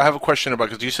have a question about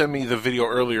it, because you sent me the video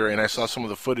earlier, and I saw some of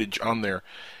the footage on there,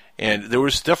 and there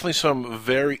was definitely some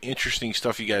very interesting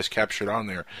stuff you guys captured on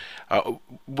there.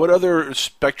 What other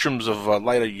spectrums of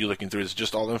light are you looking through? Is it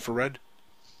just all infrared?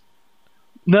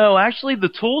 No, actually, the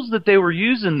tools that they were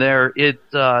using there at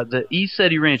the East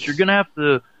Ranch, you're going to have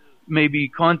to maybe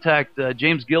contact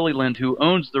James Gilliland, who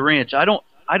owns the ranch. I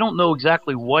don't know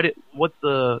exactly what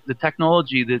the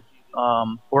technology that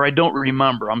or I don't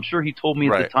remember. I'm sure he told me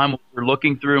at the time what we're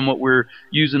looking through and what we're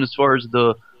using as far as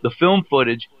the film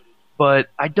footage, but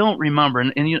I don't remember.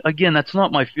 And again, that's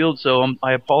not my field, so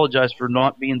I apologize for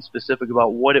not being specific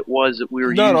about what it was that we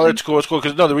were using. No, it's cool. It's cool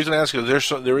because the reason I ask is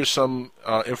there is some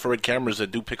infrared cameras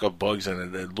that do pick up bugs,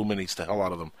 and it illuminates the hell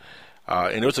out of them.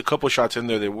 And there was a couple shots in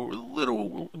there that were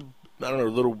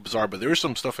a little bizarre, but there was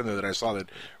some stuff in there that I saw that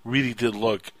really did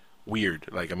look weird.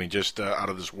 Like, I mean, just out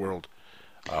of this world.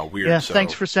 Weird. Yeah, so.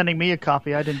 Thanks for sending me a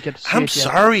copy. I didn't get to see I'm it yet.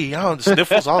 sorry. The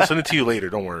sniffles. I'll send it to you later.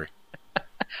 Don't worry.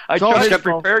 I tried to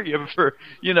prepare you for,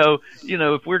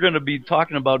 if we're going to be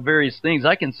talking about various things,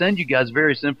 I can send you guys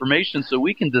various information so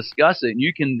we can discuss it, and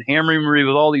you can hammer me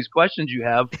with all these questions you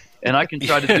have, and I can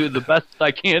try to do the best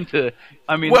I can to.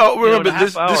 I mean, well, remember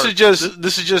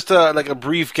this is just like a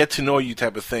brief get to know you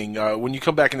type of thing. When you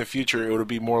come back in the future, it would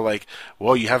be more like,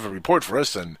 well, you have a report for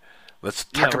us, then let's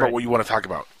talk about what you want to talk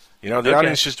about. The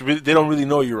audience they don't really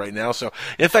know you right now. So,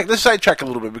 in fact, let's sidetrack a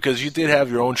little bit because you did have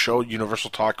your own show,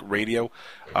 Universal Talk Radio.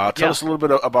 Tell us a little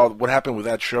bit about what happened with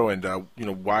that show and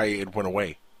why it went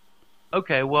away.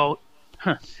 Okay, well,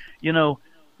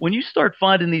 when you start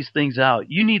finding these things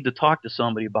out, you need to talk to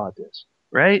somebody about this,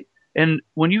 right? And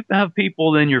when you have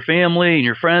people in your family and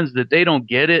your friends that they don't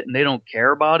get it and they don't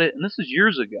care about it, and this is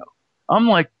years ago, I'm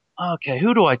like, okay,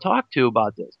 who do I talk to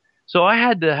about this? So I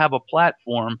had to have a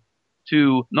platform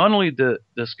to not only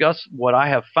discuss what I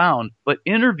have found, but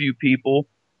interview people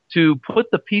to put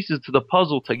the pieces to the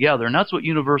puzzle together. And that's what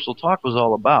Universal Talk was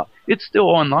all about. It's still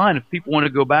online if people want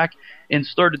to go back and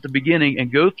start at the beginning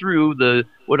and go through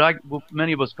what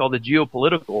many of us call the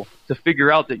geopolitical to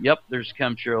figure out that, yep, there's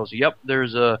chemtrails. Yep,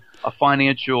 there's a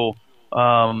financial,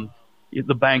 the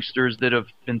banksters that have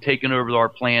been taking over our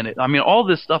planet. I mean, all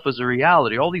this stuff is a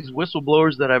reality. All these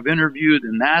whistleblowers that I've interviewed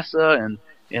in NASA and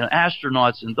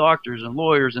astronauts and doctors and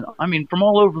lawyers, and I mean, from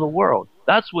all over the world.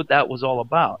 That's what that was all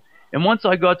about. And once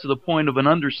I got to the point of an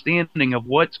understanding of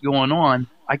what's going on,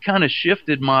 I kind of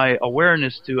shifted my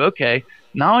awareness to, okay,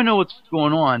 now I know what's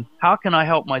going on. How can I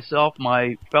help myself,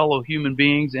 my fellow human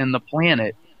beings, and the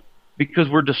planet? Because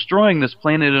we're destroying this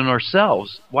planet and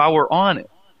ourselves while we're on it.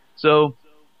 So,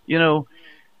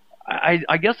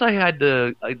 I guess I had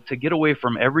to get away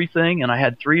from everything, and I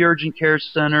had 3 urgent care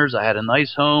centers. I had a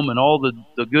nice home and all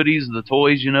the goodies, the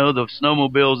toys, you know, the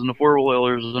snowmobiles and the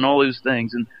 4-wheelers and all those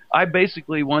things. And I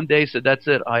basically one day said, that's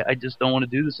it. I just don't want to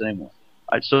do this anymore.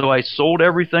 So I sold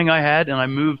everything I had, and I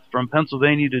moved from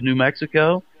Pennsylvania to New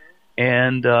Mexico.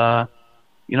 And,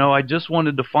 you know, I just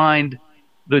wanted to find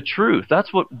the truth.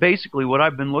 That's basically what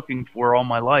I've been looking for all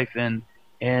my life.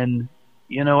 And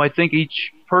you know, I think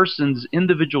each person's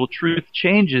individual truth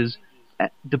changes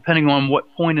depending on what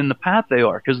point in the path they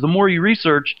are. Because the more you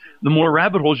research, the more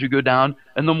rabbit holes you go down,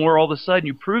 and the more all of a sudden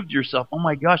you prove to yourself, oh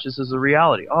my gosh, this is a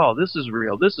reality. Oh, this is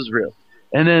real. This is real.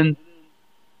 And then,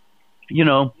 you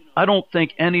know, I don't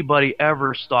think anybody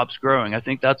ever stops growing. I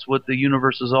think that's what the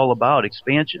universe is all about,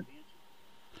 expansion.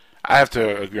 I have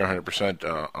to agree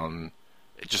 100% on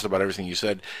just about everything you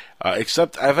said,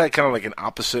 except I've had kind of like an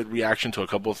opposite reaction to a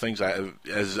couple of things.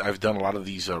 As I've done a lot of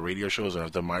these radio shows and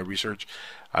I've done my research,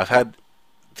 I've had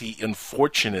the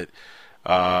unfortunate,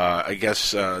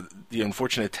 the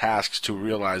unfortunate tasks to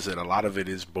realize that a lot of it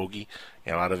is bogey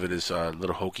and a lot of it is a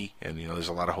little hokey, and you know there's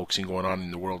a lot of hoaxing going on in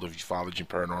the world of ufology and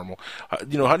paranormal.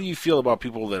 You know, how do you feel about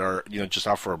people that are, you know, just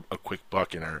out for a quick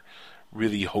buck and are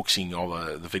really hoaxing all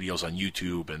the videos on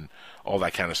YouTube and all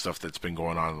that kind of stuff that's been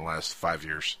going on in the last 5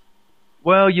 years?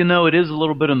 Well, you know, it is a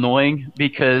little bit annoying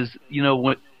because, you know,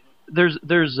 when there's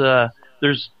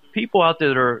people out there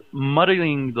that are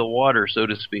muddying the water, so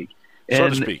to speak. So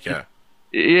to speak, yeah.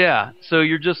 Yeah. So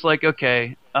you're just like,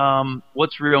 okay,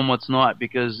 what's real and what's not?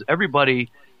 Because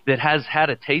everybody that has had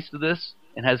a taste of this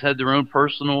and has had their own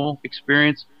personal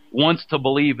experience wants to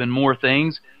believe in more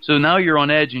things. So now you're on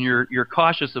edge and you're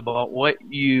cautious about what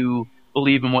you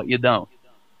believe and what you don't.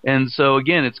 And so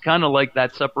again, it's kind of like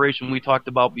that separation we talked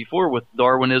about before with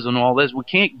Darwinism and all this. We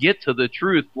can't get to the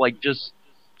truth like just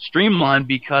streamlined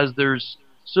because there's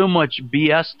so much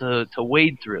BS to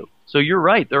wade through. So you're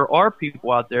right. There are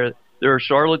people out there. There are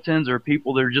charlatans. There are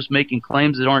people that are just making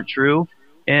claims that aren't true.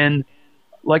 And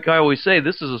like I always say,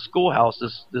 this is a schoolhouse.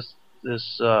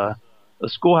 A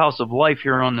schoolhouse of life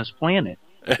here on this planet.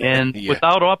 And Yeah.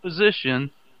 without opposition,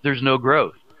 there's no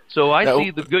growth. So I see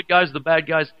the good guys, the bad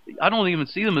guys. I don't even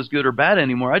see them as good or bad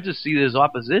anymore. I just see it as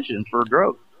opposition for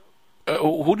growth.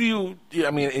 Who do you?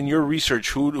 I mean, in your research,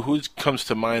 who comes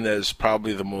to mind as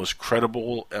probably the most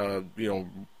credible, you know,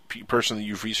 person that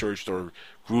you've researched or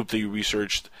group that you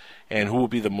researched, and who would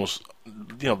be the most,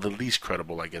 you know, the least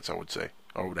credible? I guess I would say.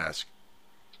 I would ask.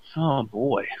 Oh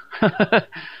boy.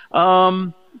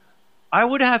 I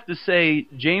would have to say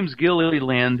James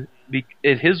Gilliland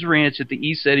at his ranch, at the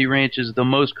ECETI Ranch, is the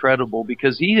most credible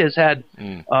because he has had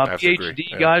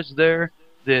PhD guys there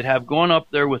that have gone up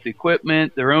there with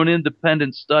equipment, their own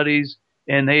independent studies,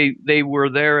 and they were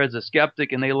there as a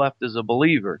skeptic and they left as a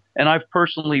believer. And I've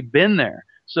personally been there.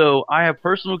 So I have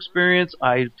personal experience.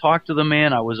 I talked to the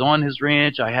man. I was on his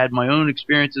ranch. I had my own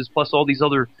experiences, plus all these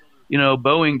other, you know,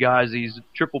 Boeing guys, these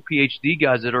triple PhD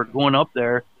guys that are going up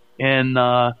there and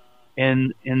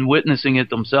witnessing it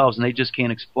themselves, and they just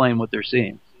can't explain what they're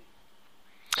seeing.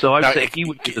 So I'd say he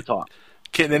would be the top.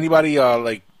 Can anybody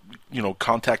like, you know,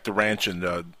 contact the ranch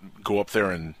and go up there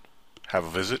and have a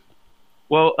visit?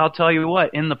 Well, I'll tell you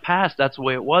what. In the past, that's the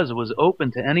way it was. It was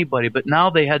open to anybody, but now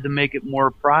they had to make it more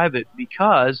private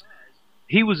because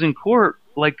he was in court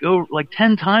like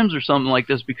 10 times or something like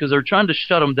this because they're trying to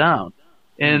shut him down.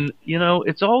 And, you know,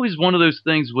 it's always one of those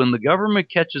things when the government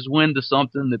catches wind of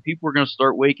something that people are going to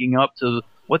start waking up to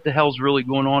what the hell's really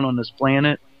going on this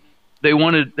planet. They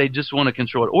just want to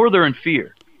control it, or they're in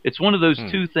fear. It's one of those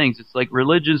two things. It's like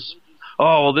religious.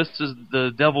 Oh, this is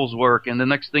the devil's work. And the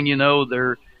next thing you know,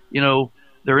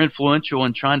 they're influential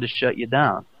and trying to shut you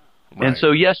down. Right. And so,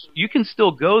 yes, you can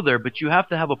still go there, but you have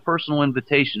to have a personal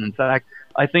invitation. In fact,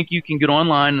 I think you can get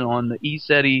online on the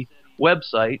ECETI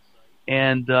website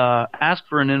and ask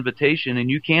for an invitation, and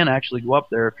you can actually go up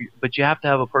there, but you have to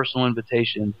have a personal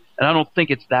invitation. And I don't think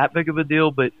it's that big of a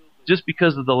deal, but just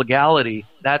because of the legality,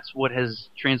 that's what has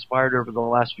transpired over the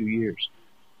last few years.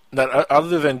 Now,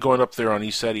 other than going up there on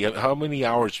ECETI, how many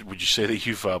hours would you say that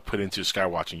you've put into sky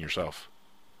watching yourself?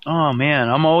 Oh, man,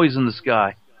 I'm always in the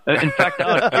sky. In fact,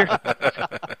 out here,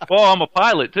 well, I'm a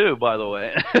pilot, too, by the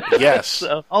way. Yes.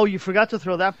 So, oh, you forgot to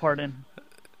throw that part in.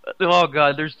 Oh,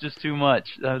 God, there's just too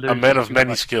much. A man of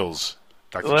many skills,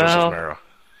 Dr. Joseph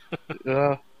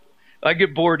Marra. I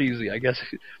get bored easy, I guess.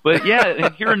 But, yeah,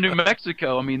 here in New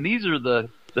Mexico, I mean, these are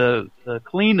the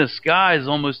cleanest skies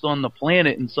almost on the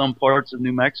planet in some parts of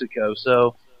New Mexico.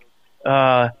 So,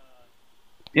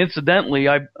 incidentally,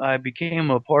 I became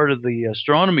a part of the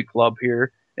astronomy club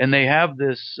here, and they have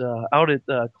this out at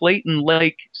Clayton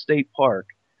Lake State Park.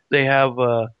 They have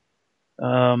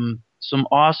some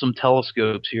awesome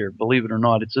telescopes here. Believe it or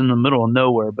not, it's in the middle of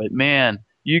nowhere, but man,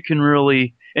 you can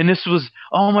really. And this was,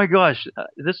 oh my gosh,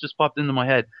 this just popped into my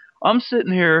head. I'm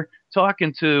sitting here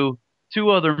talking to 2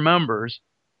 other members,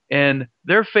 and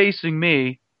they're facing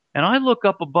me, and I look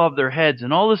up above their heads,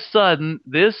 and all of a sudden,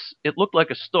 it looked like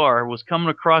a star was coming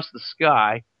across the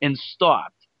sky and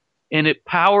stopped. And it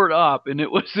powered up, and it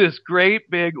was this great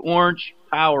big orange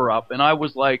power up, and I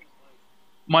was like,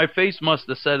 my face must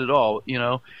have said it all, you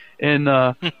know. And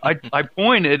I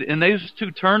pointed, and those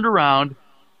 2 turned around,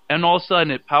 and all of a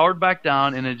sudden it powered back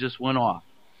down, and it just went off.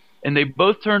 And they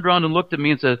both turned around and looked at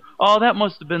me and said, "Oh, that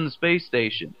must have been the space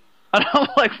station." And I'm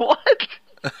like, "What?"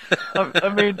 I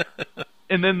mean,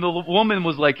 and then the woman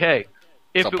was like, "Hey,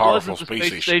 if it wasn't the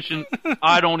space station,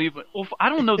 I don't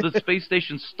know that the space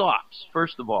station stops,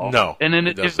 first of all. No. And then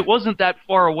if it wasn't that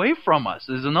far away from us,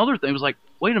 is another thing. It was like,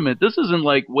 wait a minute, this isn't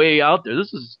like way out there.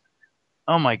 This is,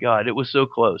 oh my God, it was so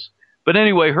close. But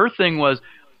anyway, her thing was,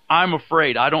 I'm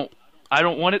afraid. I don't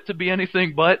want it to be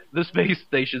anything but the space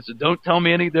station, so don't tell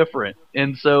me any different.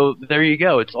 And so there you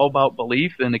go. It's all about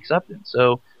belief and acceptance.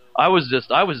 So I was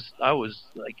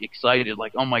like excited,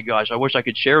 like, oh my gosh, I wish I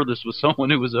could share this with someone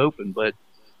who was open, but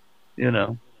you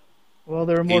know. Well,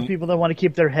 there are more people that want to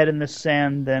keep their head in the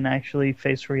sand than actually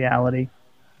face reality.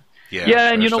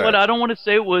 Yeah, and you know what? I don't want to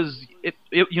say it was.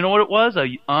 You know what it was?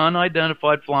 A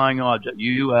unidentified flying object,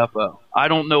 UFO. I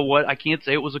don't know what. I can't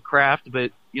say it was a craft,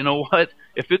 but you know what?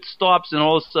 If it stops and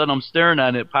all of a sudden I'm staring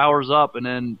at it, powers up, and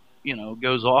then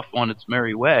goes off on its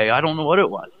merry way, I don't know what it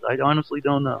was. I honestly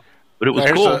don't know. But it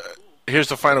was cool. Here's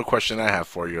the final question I have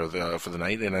for you for the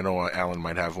night, and I know Alan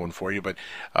might have one for you, but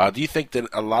do you think that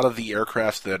a lot of the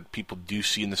aircrafts that people do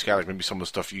see in the sky, like maybe some of the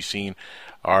stuff you've seen,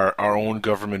 are our own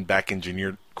government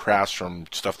back-engineered crafts from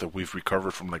stuff that we've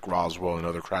recovered from like Roswell and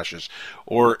other crashes,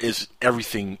 or is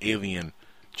everything alien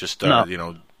just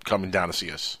coming down to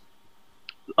see us?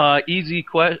 Easy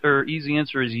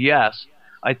answer is yes.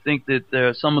 I think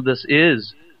that some of this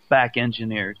is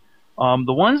back-engineered.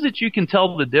 The ones that you can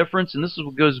tell the difference, and this is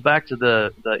what goes back to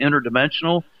the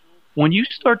interdimensional, when you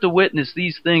start to witness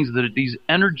these things, that are these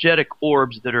energetic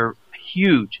orbs that are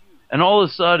huge, and all of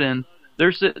a sudden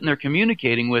they're sitting there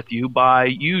communicating with you by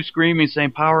you screaming,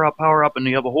 saying, power up, and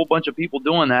you have a whole bunch of people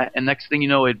doing that, and next thing you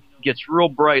know, it gets real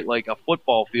bright like a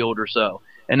football field or so,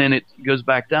 and then it goes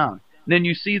back down. And then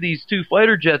you see these 2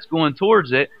 fighter jets going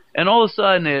towards it, and all of a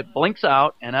sudden it blinks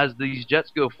out, and as these jets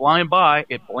go flying by,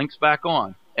 it blinks back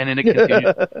on. And then it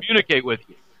continues to communicate with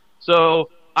you. So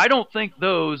I don't think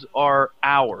those are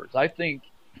ours. I think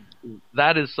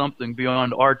that is something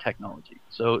beyond our technology.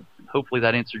 So hopefully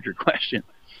that answered your question.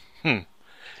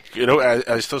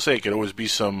 I still say it could always be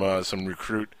some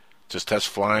recruit just test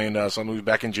flying something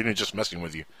back in June just messing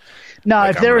with you. No,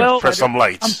 like, if there are press some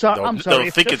lights. I'm sorry.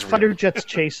 If there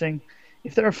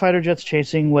are fighter jets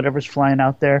chasing, whatever's flying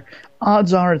out there,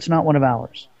 odds are it's not one of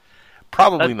ours.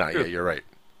 Probably That's not. True. Yeah, you're right.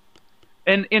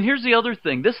 And here's the other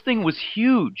thing. This thing was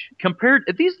huge compared.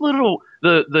 These little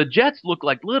the jets look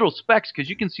like little specks because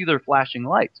you can see their flashing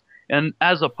lights. And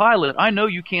as a pilot, I know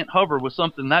you can't hover with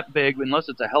something that big unless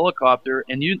it's a helicopter,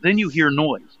 and then you hear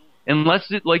noise.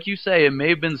 Unless it, like you say, it may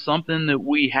have been something that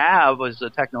we have as a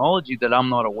technology that I'm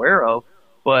not aware of.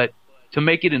 But to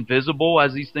make it invisible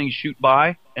as these things shoot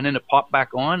by and then it pop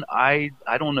back on, I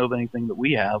don't know of anything that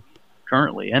we have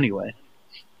currently anyway.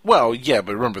 Well, yeah,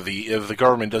 but remember, if the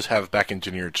government does have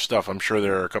back-engineered stuff, I'm sure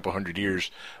they're a couple hundred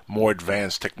years more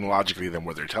advanced technologically than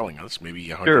what they're telling us, maybe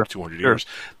 100, 200 years.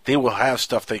 They will have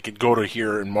stuff they could go to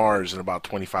here in Mars in about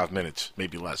 25 minutes,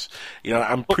 maybe less.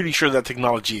 I'm pretty sure that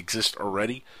technology exists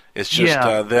already. It's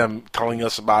just them telling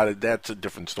us about it. That's a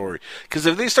different story. Because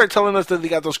if they start telling us that they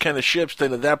got those kind of ships,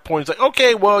 then at that point it's like,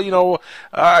 okay, well,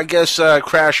 I guess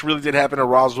crash really did happen at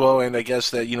Roswell, and I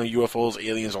guess that UFOs,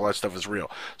 aliens, all that stuff is real.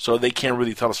 So they can't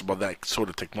really tell us about that sort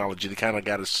of technology. They kind of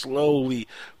got to slowly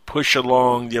push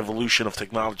along the evolution of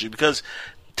technology because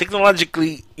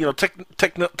technologically,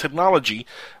 technology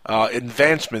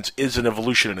advancements is an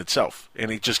evolution in itself,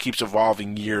 and it just keeps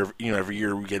evolving every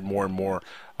year. We get more and more.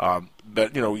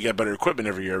 But we get better equipment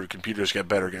every year. Every computers get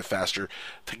better, get faster.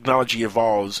 Technology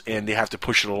evolves, and they have to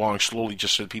push it along slowly,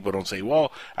 just so people don't say,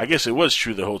 "Well, I guess it was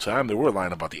true the whole time. They were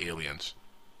lying about the aliens."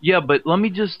 Yeah, but let me.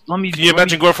 Can you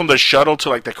imagine going from the shuttle to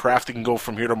like the craft that can go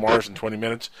from here to Mars in 20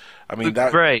 minutes? I mean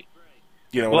that. Right.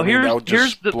 Well,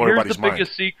 here's the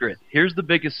biggest secret. Here's the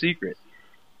biggest secret.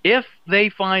 If they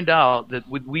find out that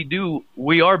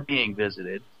we are being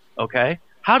visited, okay?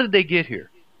 How did they get here?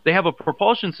 They have a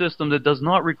propulsion system that does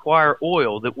not require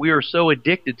oil that we are so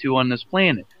addicted to on this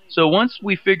planet. So once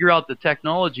we figure out the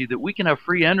technology that we can have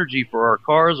free energy for our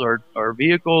cars, our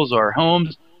vehicles, our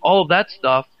homes, all of that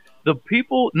stuff. The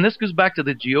people, and this goes back to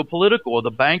the geopolitical,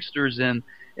 the banksters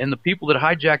and the people that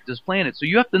hijacked this planet. So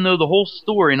you have to know the whole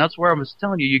story, and that's where I was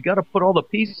telling you, you got to put all the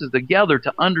pieces together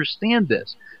to understand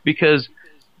this, because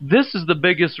this is the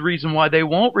biggest reason why they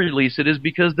won't release it, is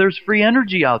because there's free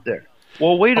energy out there.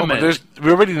 Well, wait a minute.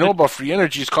 We already know about free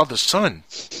energy. It's called the sun.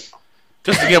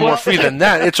 Just to get more free than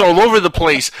that, it's all over the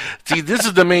place. See, this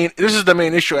is the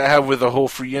main issue I have with the whole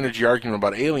free energy argument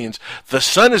about aliens. The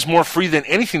sun is more free than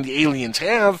anything the aliens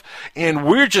have, and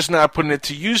we're just not putting it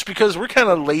to use because we're kind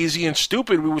of lazy and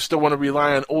stupid. We still want to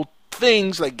rely on old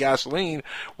things like gasoline,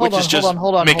 which is just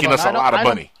making us a lot of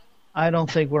money. I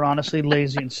don't think we're honestly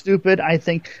lazy and stupid. I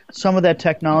think some of that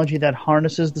technology that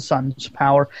harnesses the sun's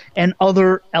power and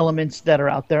other elements that are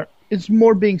out there is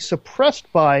more being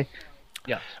suppressed by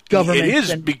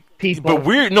governments and people. But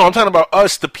I'm talking about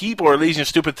us, the people, are lazy and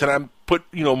stupid to put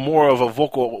more of a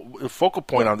focal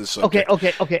point on this subject.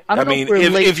 Okay. I mean,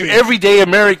 if your everyday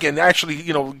American actually,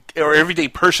 or everyday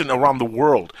person around the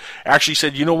world actually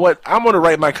said, you know what, I'm going to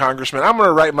write my congressman, I'm going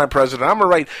to write my president, I'm going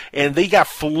to write, and they got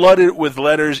flooded with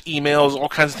letters, emails, all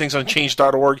kinds of things on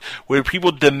change.org, where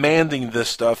people demanding this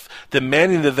stuff,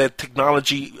 demanding that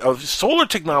technology, of solar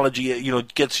technology,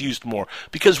 gets used more,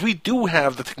 because we do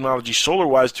have the technology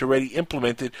solar-wise to already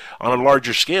implement it on a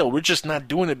larger scale. We're just not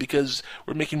doing it because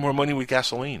we're making more money with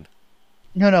gasoline.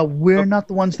 No, we're not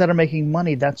the ones that are making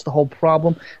money. That's the whole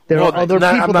problem. There are other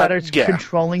people that are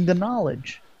controlling the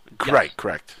knowledge.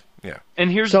 Correct. Yeah. And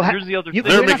here's the other thing.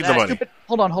 They're making the money.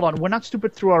 Hold on. We're not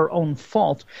stupid through our own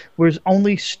fault. We're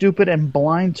only stupid and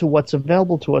blind to what's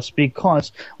available to us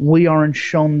because we aren't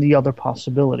shown the other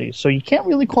possibilities. So you can't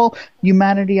really call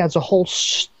humanity as a whole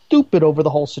stupid over the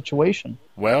whole situation.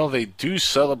 Well, they do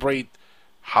celebrate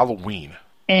Halloween.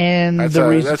 And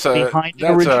that's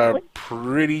a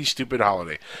pretty stupid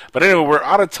holiday. But anyway, we're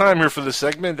out of time here for this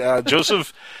segment.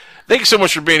 Joseph, thank you so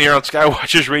much for being here on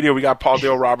Skywatchers Radio. We got Paul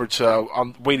Dale Roberts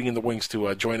waiting in the wings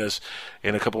to join us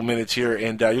in a couple minutes here.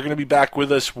 And you're going to be back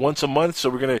with us once a month, so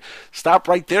we're going to stop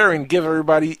right there and give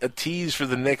everybody a tease for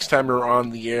the next time we're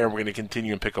on the air. And we're going to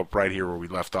continue and pick up right here where we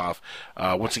left off.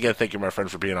 Once again, thank you, my friend,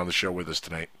 for being on the show with us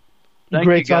tonight. Thank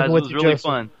you, guys. It was really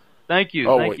fun. Thank you.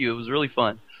 It was really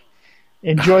fun.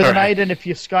 Enjoy the night, and if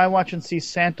you skywatch and see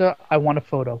Santa, I want a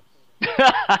photo.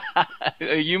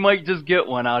 You might just get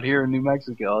one out here in New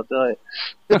Mexico, I'll tell you.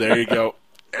 There you go.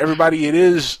 Everybody, it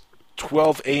is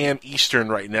 12 a.m. Eastern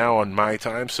right now on my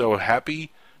time, so happy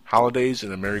holidays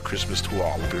and a Merry Christmas to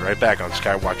all. We'll be right back on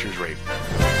Skywatchers Radio.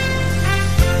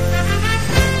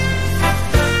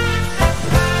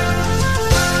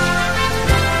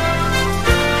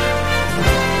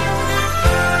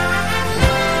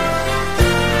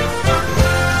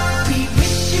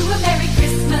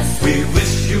 We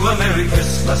wish you a Merry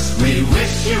Christmas. We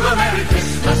wish you a Merry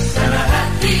Christmas and a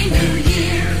Happy New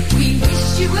Year. We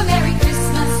wish you a Merry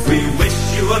Christmas. We wish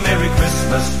you a Merry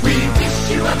Christmas. We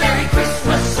wish you a Merry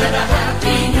Christmas and a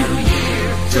Happy New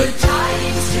Year. Good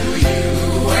tidings to you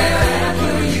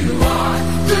wherever you are.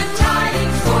 Good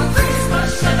tidings for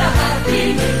Christmas and a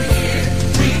Happy New Year.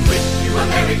 We wish you a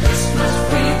Merry Christmas.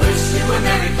 We wish you a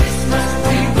Merry Christmas.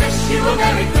 We wish you a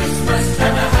Merry Christmas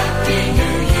and a Happy New Year.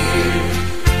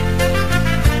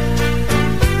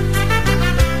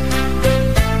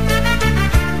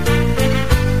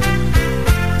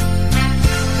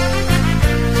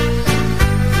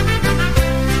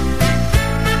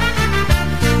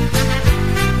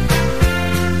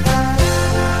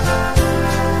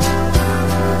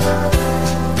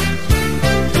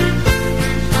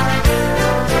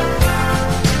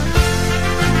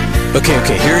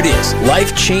 Okay, here it is.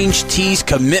 Life Change Tea's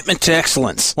commitment to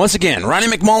excellence. Once again, Ronnie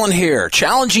McMullen here,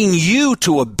 challenging you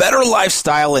to a better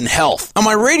lifestyle and health. On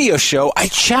my radio show, I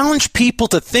challenge people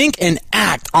to think and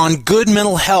act on good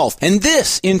mental health, and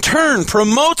this, in turn,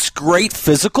 promotes great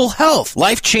physical health.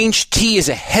 Life Change Tea is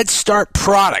a Head Start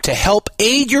product to help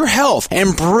aid your health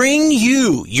and bring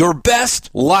you your best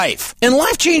life. And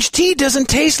Life Change Tea doesn't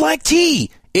taste like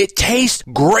tea. It tastes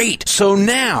great. So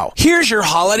now, here's your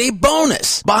holiday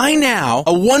bonus. Buy now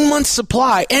a 1-month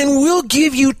supply and we'll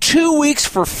give you 2 weeks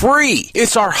for free.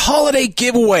 It's our holiday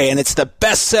giveaway and it's the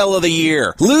best sale of the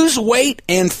year. Lose weight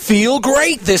and feel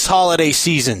great this holiday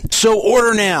season. So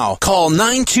order now. Call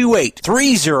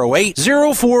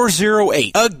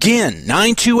 928-308-0408. Again,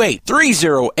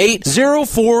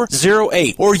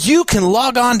 928-308-0408. Or you can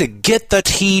log on to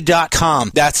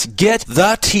getthetea.com. That's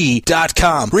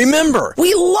getthetea.com. Remember,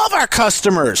 we love our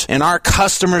customers, and our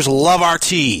customers love our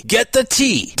tea.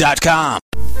 GetThetea.com.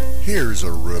 Here's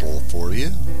a riddle for you.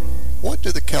 What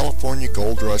do the California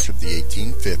gold rush of the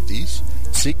 1850s,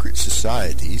 secret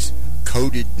societies,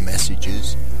 coded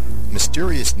messages,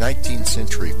 mysterious 19th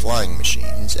century flying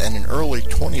machines, and an early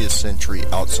 20th century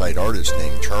outside artist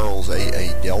named Charles A.A.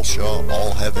 Delshaw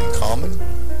all have in common?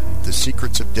 The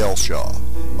Secrets of Delshaw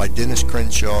by Dennis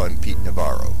Crenshaw and Pete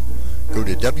Navarro. Go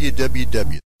to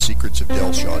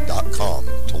www.secretsofdelshaw.com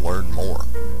to learn more.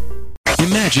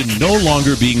 Imagine no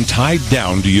longer being tied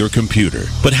down to your computer,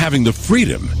 but having the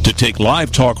freedom to take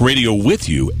live talk radio with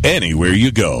you anywhere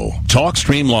you go.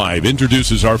 TalkStream Live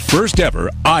introduces our first ever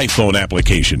iPhone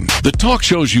application. The talk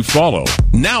shows you follow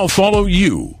now follow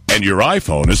you. And your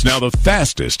iPhone is now the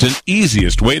fastest and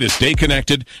easiest way to stay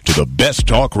connected to the best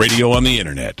talk radio on the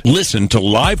internet. Listen to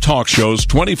live talk shows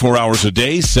 24 hours a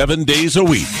day, 7 days a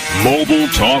week. Mobile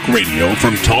talk radio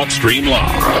from TalkStream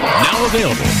Live. Now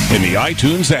available in the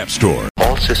iTunes App Store.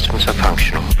 All systems are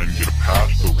functional. And get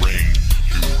past the reins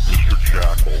to Mr.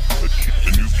 Jackal,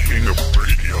 the new king of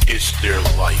radio. Is there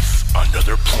life on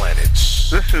other planets?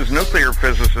 This is nuclear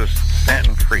physicist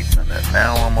Stanton Friedman, and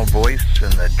now I'm a voice in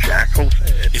the Jackal's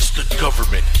head. Is the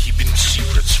government keeping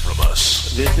secrets from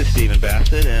us? This is Stephen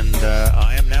Bassett, and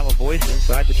I am now a voice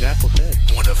inside the Jackal's head.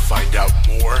 Want to find out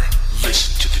more?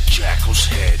 Listen to the Jackal's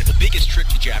head. The biggest trick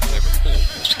the Jackal ever pulled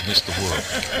was to convince the world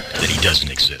that he doesn't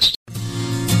exist.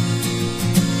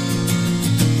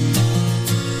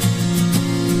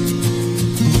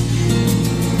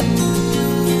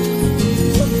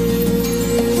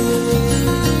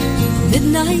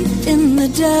 Midnight in the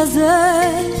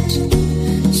desert,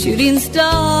 shooting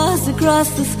stars across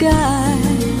the sky.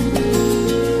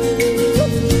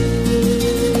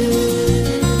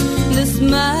 This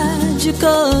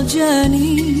magical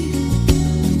journey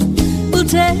will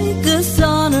take us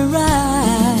on a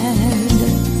ride,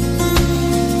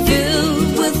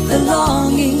 filled with the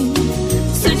longing,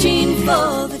 searching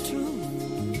for the truth.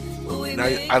 And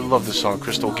I love this song,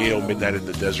 Crystal Gale, Midnight in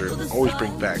the Desert. Always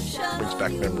brings back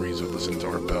memories of listening to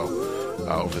Art Bell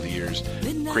over the years.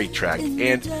 Great track.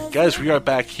 And guys, we are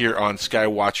back here on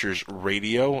Skywatchers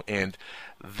Radio, and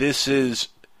this is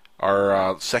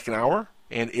our second hour,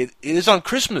 and it is on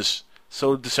Christmas.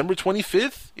 So December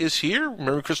 25th is here.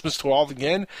 Merry Christmas to all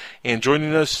again. And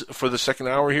joining us for the second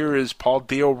hour here is Paul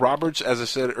Dale Roberts. As I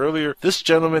said earlier, this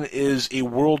gentleman is a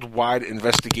worldwide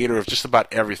investigator of just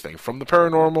about everything, from the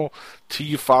paranormal to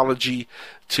ufology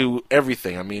to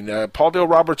everything. I mean, Paul Dale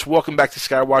Roberts, welcome back to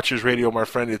Skywatchers Radio, my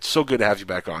friend. It's so good to have you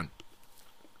back on.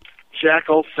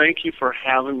 Jackal, thank you for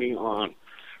having me on.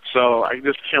 So I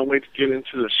just can't wait to get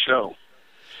into the show.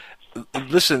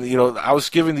 Listen, I was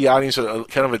giving the audience a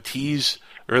kind of a tease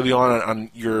early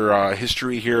on your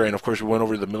history here, and of course we went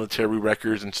over the military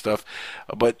records and stuff.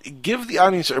 But give the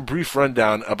audience a brief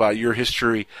rundown about your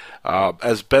history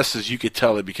as best as you could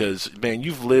tell it, because man,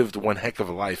 you've lived one heck of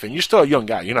a life, and you're still a young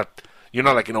guy. You're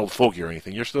not like an old fogey or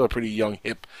anything. You're still a pretty young,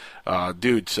 hip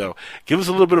dude. So give us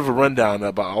a little bit of a rundown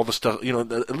about all the stuff, a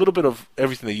little bit of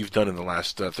everything that you've done in the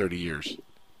last 30 years.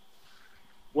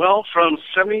 Well, from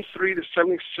 73 to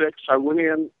 76, I went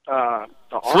in the Army.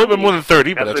 It's a little bit more than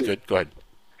 30, but that's good. Go ahead.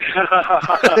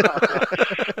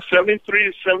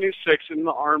 73 to 76 in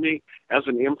the Army as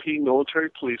an MP military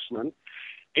policeman.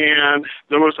 And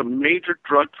there was a major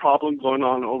drug problem going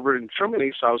on over in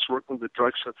Germany, so I was working with the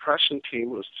drug suppression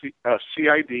team. It was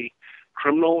CID,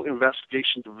 Criminal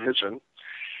Investigation Division.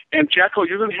 And, Jackal,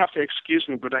 you're going to have to excuse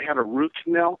me, but I had a root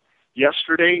canal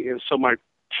yesterday, and so my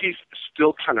teeth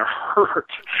still kind of hurt.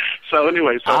 So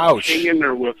anyway, hang in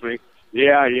there with me.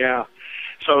 Yeah.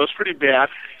 So it was pretty bad.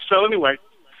 So anyway,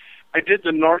 I did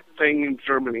the North thing in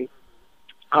Germany.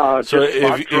 So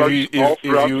if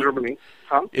you Germany.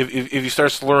 Huh? If you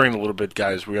start slurring a little bit,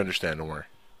 guys, we understand. Don't worry.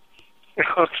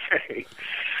 Okay.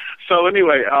 So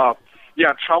anyway,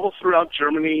 traveled throughout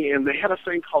Germany, and they had a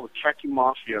thing called the Khaki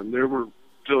Mafia, and they were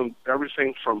doing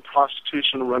everything from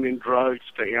prostitution, running drugs,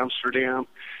 to Amsterdam,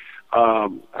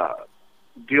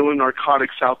 dealing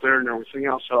narcotics out there and everything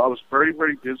else. So I was very,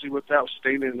 very busy with that. I was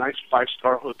staying in nice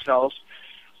 5-star hotels,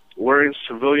 wearing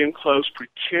civilian clothes,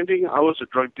 pretending I was a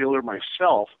drug dealer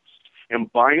myself,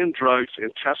 and buying drugs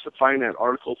and testifying at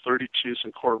Article 32s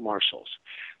and court-martials.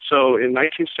 So in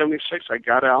 1976, I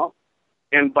got out,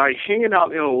 and by hanging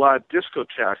out in a lot of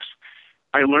discotheques,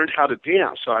 I learned how to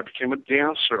dance. So I became a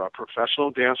dancer, a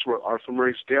professional dancer with Arthur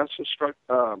Murray's dance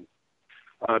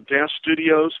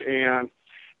studios, and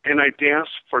I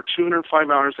danced for 205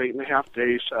 hours, 8.5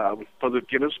 days for the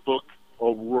Guinness Book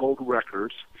of World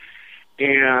Records.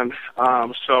 And so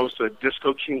I was a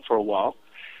disco king for a while.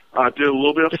 Did a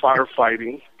little bit of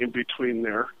firefighting in between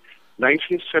there.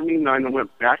 1979, I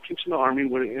went back into the Army,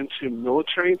 went into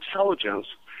military intelligence,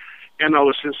 and I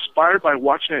was inspired by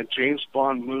watching a James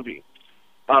Bond movie.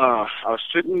 I was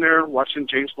sitting there watching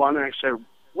James Bond, and I said,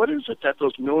 what is it that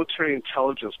those military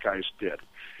intelligence guys did?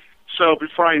 So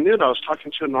before I knew it, I was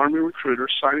talking to an Army recruiter,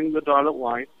 signing the dotted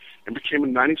line, and became a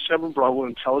 97 Bravo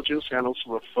intelligence analyst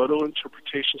of a photo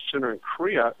interpretation center in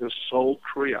Korea, in Seoul,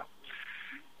 Korea.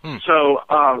 So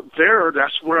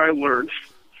that's where I learned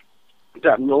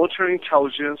that military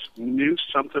intelligence knew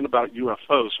something about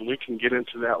UFOs, and we can get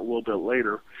into that a little bit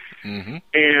later. Mm-hmm.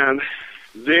 And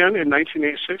then in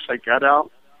 1986, I got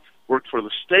out, worked for the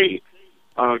state,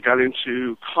 got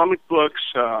into comic books,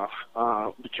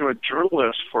 became a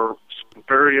journalist for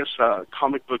various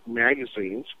comic book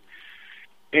magazines.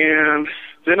 And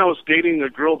then I was dating a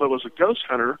girl that was a ghost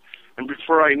hunter, and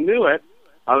before I knew it,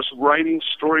 I was writing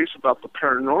stories about the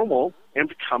paranormal and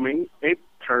becoming a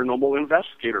paranormal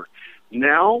investigator.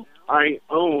 Now I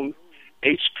own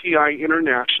HPI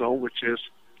International, which is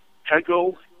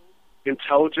Hegel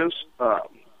Intelligence,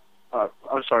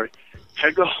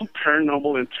 Hegel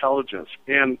Paranormal Intelligence.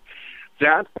 And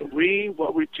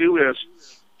what we do is,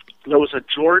 there was a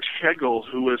George Hegel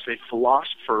who was a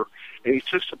philosopher, and he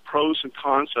took the pros and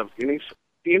cons of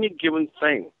any given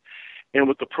thing, and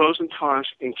with the pros and cons,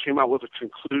 and came out with a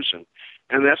conclusion.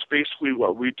 And that's basically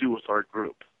what we do with our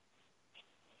group.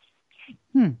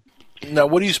 Now,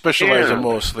 what do you specialize in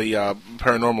mostly,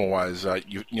 paranormal-wise?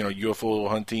 UFO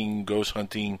hunting, ghost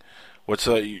hunting. What's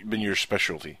been your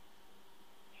specialty?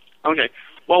 Okay.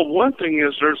 Well, one thing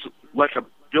is there's like a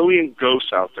billion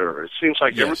ghosts out there. It seems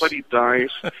like everybody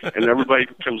dies and everybody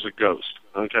becomes a ghost.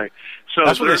 Okay. So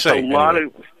that's what there's they say, a lot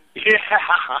of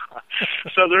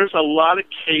So there's a lot of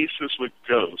cases with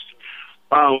ghosts.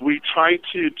 We try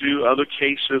to do other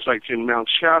cases like in Mount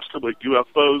Shasta with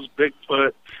UFOs,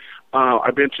 Bigfoot.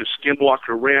 I've been to Skinwalker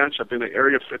Ranch. I've been to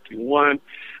Area 51.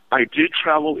 I do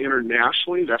travel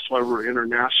internationally. That's why we're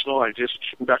international. I just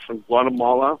came back from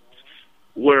Guatemala,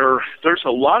 where there's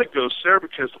a lot of ghosts there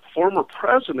because the former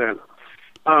president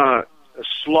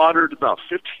slaughtered about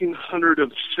 1,500 of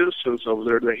the citizens over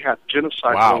there. They had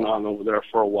genocide going on over there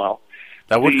for a while.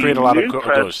 That would create a lot of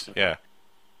ghosts, yeah.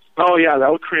 Oh, yeah,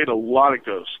 that would create a lot of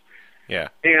ghosts. Yeah.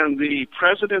 And the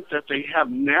president that they have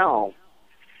now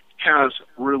has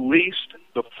released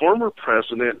the former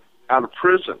president out of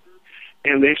prison.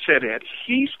 And they said that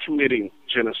he's committing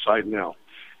genocide now.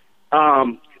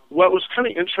 What was kind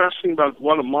of interesting about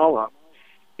Guatemala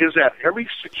is that every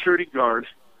security guard,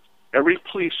 every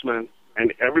policeman,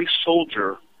 and every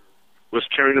soldier was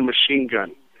carrying a machine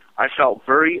gun. I felt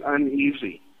very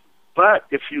uneasy. But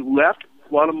if you left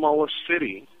Guatemala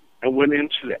City and went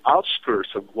into the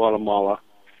outskirts of Guatemala,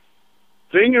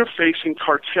 then you're facing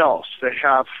cartels. They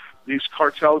have these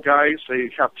cartel guys, they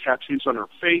have tattoos on their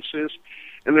faces,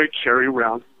 and they carry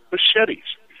around machetes.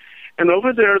 And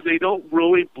over there, they don't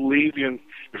really believe in,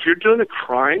 if you're doing a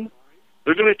crime,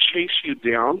 they're going to chase you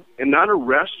down and not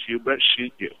arrest you, but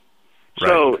shoot you. Right.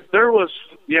 So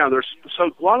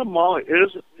Guatemala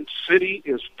city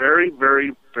is very,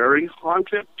 very, very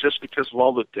haunted just because of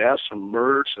all the deaths and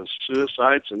murders and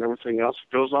suicides and everything else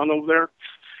that goes on over there.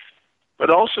 But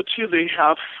also, too, they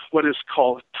have what is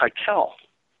called Tikal.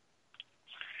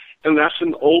 And that's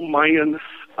an old Mayan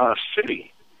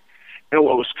city. And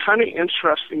what was kind of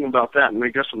interesting about that, and they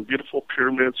got some beautiful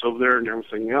pyramids over there and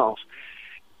everything else,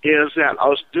 is that I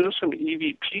was doing some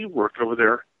EVP work over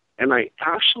there, and I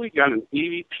actually got an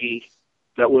EVP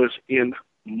that was in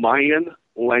Mayan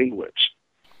language.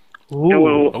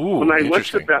 Ooh, and when I went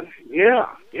to that,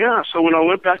 so when I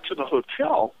went back to the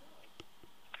hotel,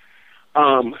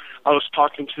 I was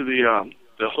talking to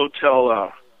the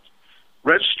hotel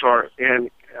registrar, and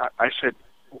I said,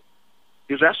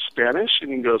 "Is that Spanish?"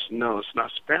 And he goes, "No, it's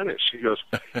not Spanish." He goes,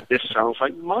 "It sounds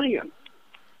like Mayan."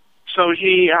 So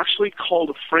he actually called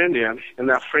a friend in, and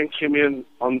that friend came in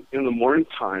in the morning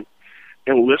time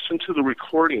and listened to the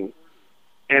recording,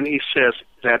 and he says,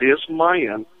 "That is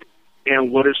Mayan,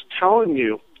 and what it's telling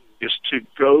you is to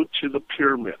go to the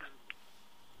pyramid."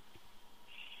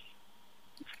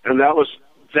 And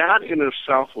that in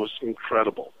itself was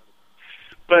incredible.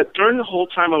 But during the whole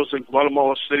time I was in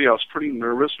Guatemala City, I was pretty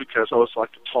nervous because I was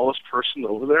like the tallest person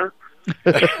over there.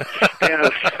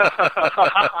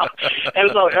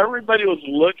 and so everybody was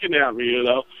looking at me, you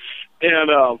know.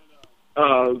 And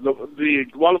the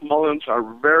Guatemalans are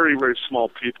very, very small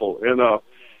people.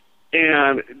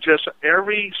 And just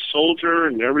every soldier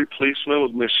and every policeman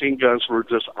with machine guns were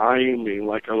just eyeing me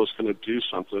like I was going to do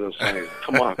something and saying,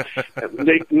 "Come on." And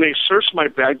they searched my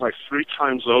bag like 3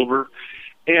 times over.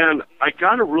 And I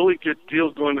got a really good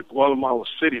deal going to Guatemala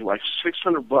City, like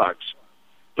 $600.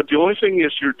 But the only thing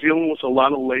is you're dealing with a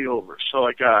lot of layovers. So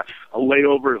I got a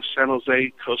layover in San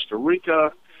Jose, Costa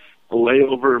Rica, a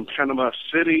layover in Panama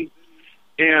City,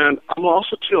 And I'm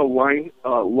also a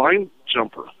line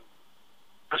jumper.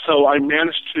 So I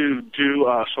managed to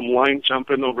do some line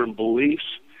jumping over in Belize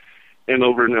and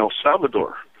over in El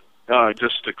Salvador,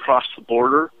 just across the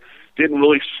border. Didn't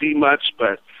really see much,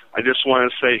 but I just wanted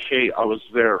to say, hey, I was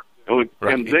there.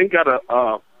 And then got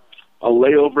a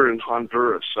layover in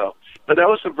Honduras. So, but that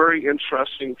was a very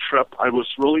interesting trip. I was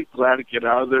really glad to get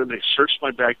out of there. They searched my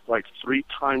bag like 3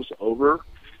 times over.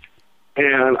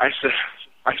 And I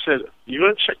said, you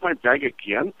going to check my bag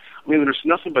again? I mean, there's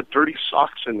nothing but dirty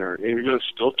socks in there, and you're going to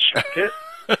still check it?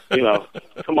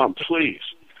 Come on, please.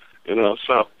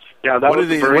 So, yeah, that was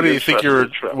a very interesting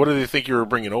trip. What do they think you were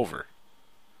bringing over?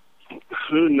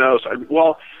 Who knows?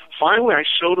 Well, finally I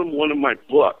showed them one of my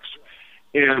books,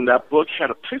 and that book had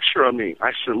a picture of me.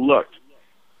 I said, look,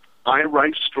 I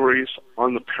write stories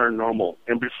on the paranormal.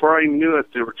 And before I knew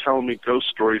it, they were telling me ghost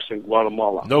stories in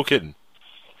Guatemala. No kidding.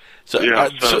 So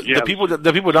the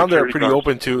people down there are pretty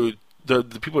open to the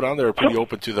people down there are pretty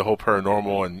open to the whole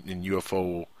paranormal and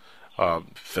UFO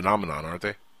phenomenon, aren't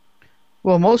they?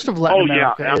 Well, most of Latin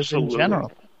America is in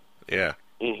general. Yeah.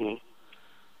 Mm-hmm.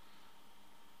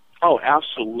 Oh,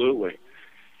 absolutely.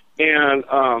 And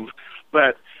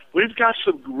but we've got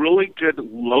some really good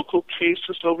local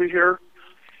cases over here.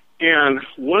 And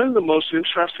one of the most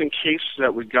interesting cases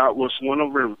that we got was one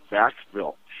over in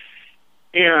Vacaville.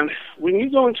 And when you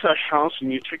go into a house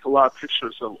and you take a lot of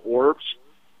pictures of orbs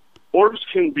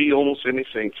can be almost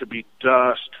anything. It could be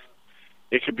dust.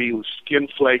 It could be skin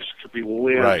flakes. It could be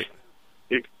wind. Right.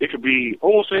 It could be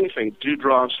almost anything,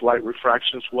 dewdrops, light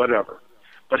refractions, whatever.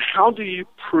 But how do you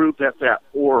prove that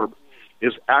orb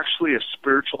is actually a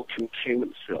spiritual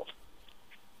containment field?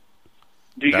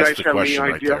 Do you guys have any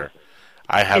idea? Right,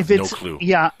 I have no clue.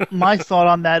 Yeah, my thought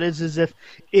on that is if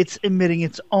it's emitting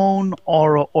its own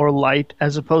aura or light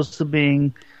as opposed to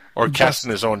being... Or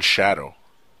casting its own shadow.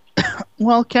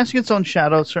 Well, casting its own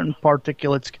shadow, certain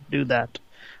particulates can do that,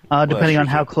 depending on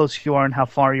how close you are and how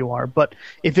far you are. But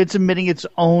if it's emitting its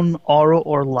own aura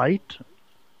or light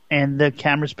and the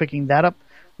camera's picking that up,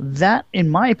 that, in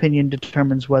my opinion,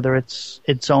 determines whether it's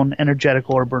its own energetic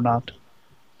orb or not.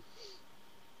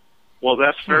 Well,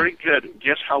 that's very good.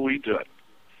 Guess how we do it?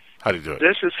 How do you do it?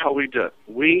 This is how we do it.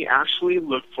 We actually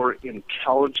look for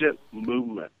intelligent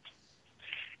movement.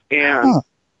 And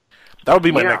that would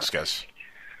be my next guess.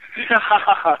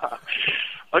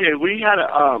 Okay, we had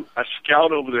a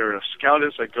scout over there. A scout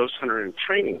is a ghost hunter in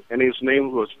training, and his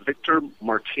name was Victor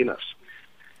Martinez.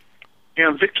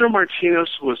 And Victor Martinez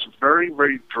was very,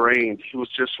 very drained. He was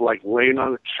just like laying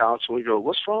on the couch, and we go,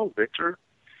 "What's wrong, Victor?"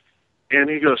 And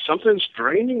he goes, "Something's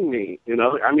draining me."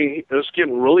 I mean, it was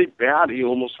getting really bad. He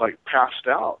almost like passed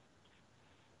out.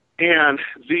 And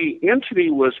the entity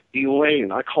was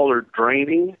Elaine. I call her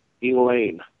Draining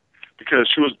Elaine because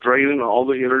she was draining all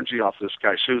the energy off this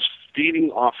guy. She was feeding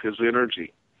off his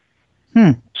energy.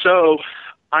 So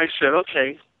I said,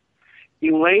 okay,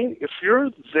 Elaine, if you're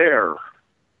there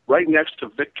right next to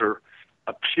Victor,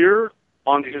 appear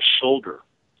on his shoulder.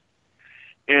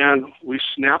 And we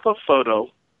snap a photo,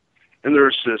 and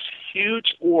there's this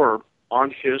huge orb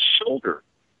on his shoulder.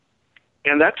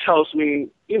 And that tells me,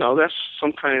 that's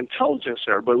some kind of intelligence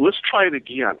there. But let's try it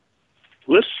again.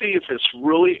 Let's see if it's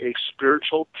really a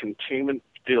spiritual containment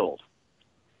field.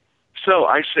 So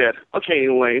I said, okay,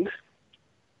 Elaine,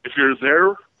 if you're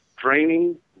there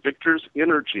draining Victor's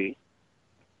energy,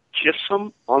 kiss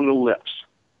him on the lips.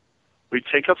 We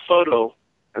take a photo,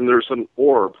 and there's an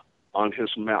orb on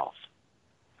his mouth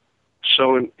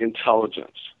showing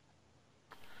intelligence.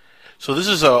 So this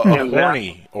is a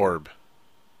horny orb.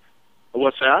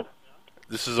 What's that?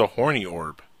 This is a horny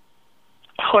orb.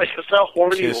 Oh, it's a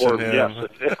horny Kissing orb, him.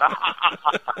 yes.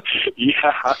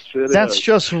 Yes, it That's is.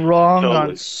 just wrong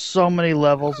Totally. on so many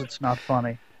levels, it's not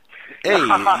funny.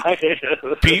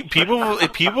 Hey,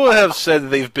 people have said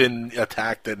they've been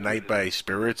attacked at night by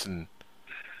spirits and,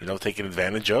 taken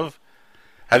advantage of.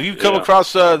 Have you come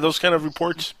across those kind of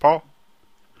reports, Paul?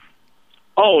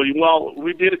 Oh, well,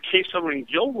 we did a case over in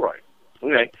Gilroy.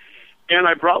 Okay. And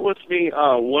I brought with me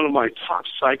one of my top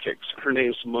psychics. Her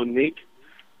name's Monique.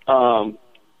 I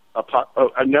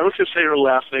never could say her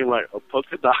last name right.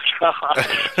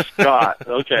 Apokadaka Scott.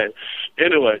 Okay.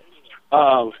 Anyway,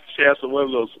 she has one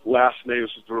of those last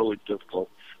names that's really difficult.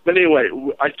 But anyway,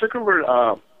 I took her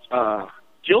over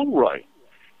Gilroy.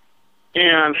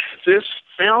 And this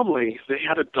family, they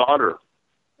had a daughter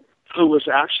who was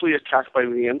actually attacked by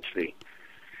the entity.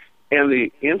 And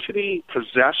the entity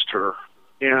possessed her.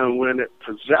 And when it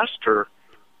possessed her,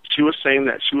 she was saying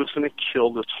that she was going to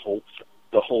kill the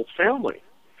whole family.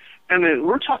 And then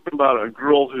we're talking about a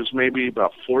girl who's maybe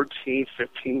about 14,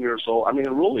 15 years old. I mean,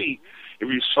 really if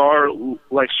you saw her,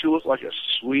 like she looked like a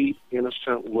sweet,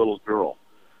 innocent little girl.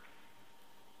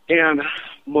 And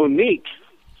Monique,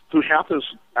 who happens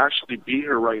to actually be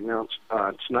here right now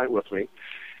tonight with me,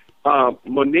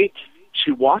 Monique,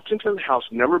 she walked into the house,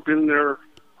 never been there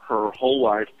her whole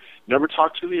life, never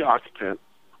talked to the occupant.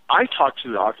 I talked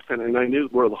to the occupant, and I knew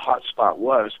where the hot spot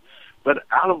was. But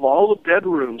out of all the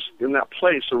bedrooms in that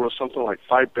place, there was something like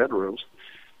 5 bedrooms.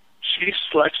 She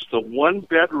selects the one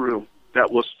bedroom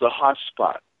that was the hot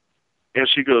spot. And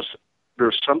she goes,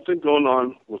 there's something going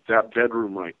on with that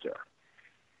bedroom right there.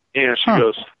 And she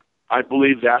goes, I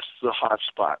believe that's the hot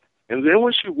spot. And then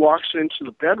when she walks into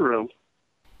the bedroom,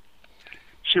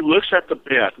 she looks at the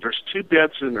bed. There's 2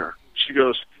 beds in there. She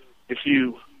goes, if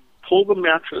you pull the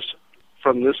mattress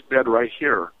from this bed right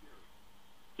here,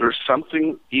 there's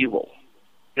something evil.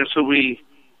 And so we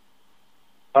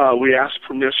asked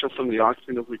permission from the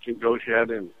occupant if we can go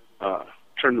ahead and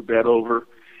turn the bed over.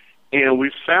 And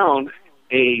we found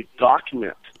a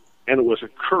document, and it was a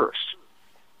curse.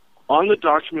 On the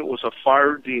document was a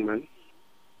fire demon.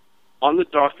 On the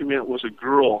document was a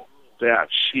girl that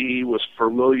she was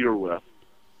familiar with.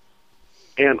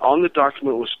 And on the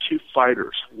document was 2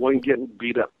 fighters, one getting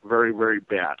beat up very, very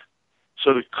bad.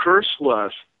 So the curse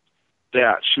was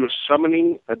that she was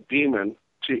summoning a demon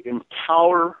to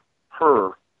empower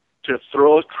her to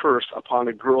throw a curse upon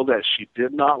a girl that she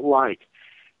did not like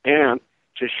and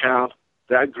to have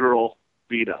that girl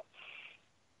beat up.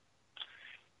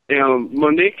 And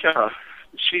Monique,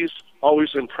 she's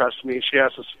always impressed me. She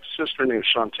has a sister named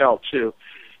Chantel, too,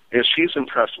 and she's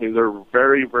impressed me. They're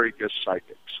very, very good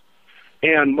psychics.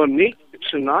 And Monique,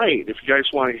 tonight, if you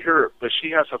guys want to hear it, but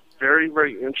she has a very,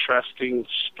 very interesting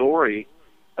story,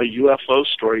 a UFO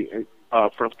story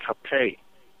from Capay.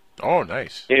 Oh,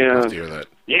 nice. And Love to hear that.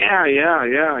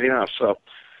 Yeah. So,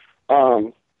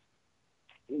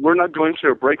 we're not going to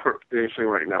a break or anything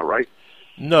right now, right?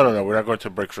 No. We're not going to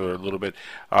break for a little bit.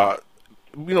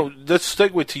 Let's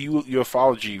segue to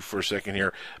ufology for a second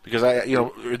here, because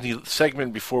in the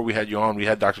segment before we had you on, we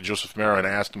had Dr. Joseph Mero, and I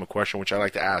asked him a question which I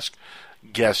like to ask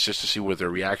guests just to see what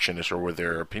their reaction is or what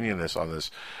their opinion is on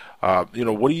this. What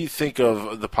do you think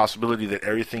of the possibility that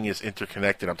everything is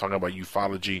interconnected? I'm talking about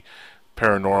ufology,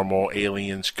 paranormal,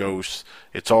 aliens, ghosts.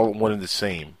 It's all one and the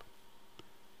same.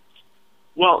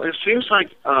 Well, it seems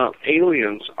like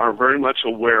aliens are very much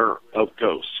aware of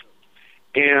ghosts.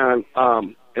 And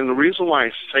the reason why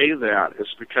I say that is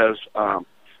because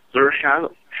there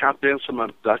have been some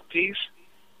abductees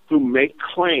who make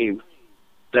claim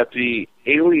that the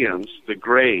aliens, the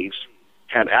Greys,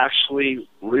 had actually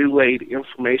relayed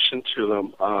information to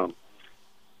them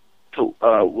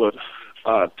with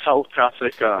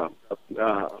telepathic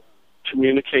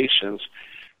communications,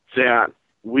 that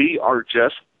we are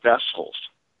just vessels.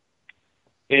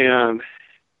 And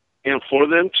for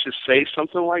them to say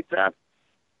something like that,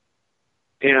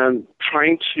 and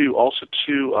trying to also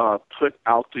put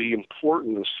out the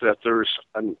importance that there's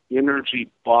an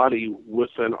energy body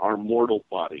within our mortal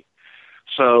body.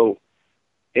 So,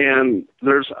 and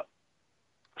there's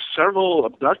several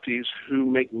abductees who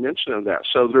make mention of that.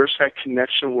 So there's that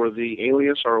connection where the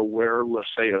aliens are aware, let's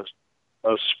say,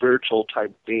 of spiritual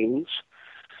type beings.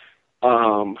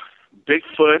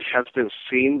 Bigfoot has been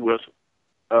seen with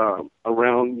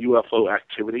around UFO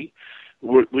activity.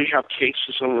 We have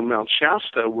cases on Mount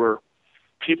Shasta where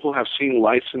people have seen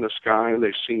lights in the sky and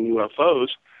they've seen UFOs,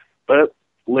 but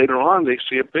later on they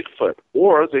see a Bigfoot,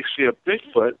 or they see a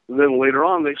Bigfoot, and then later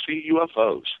on they see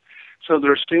UFOs. So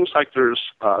there seems like there's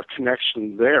a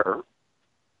connection there.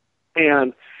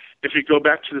 And if you go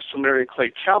back to the Sumerian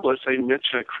clay tablets, they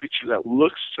mention a creature that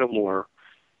looks similar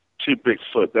to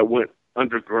Bigfoot that went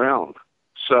underground.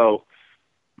 So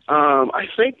I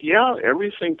think,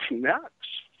 everything connects.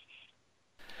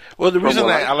 Well, the reason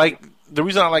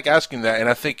I like asking that, and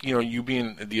I think you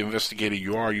being the investigator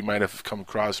you might have come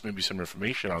across maybe some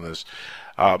information on this.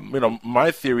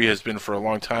 My theory has been for a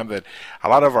long time that a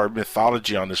lot of our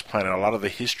mythology on this planet, a lot of the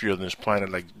history on this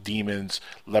planet, like demons,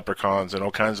 leprechauns, and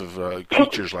all kinds of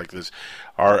creatures like this,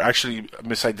 are actually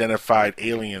misidentified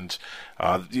aliens.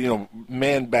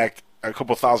 Man back a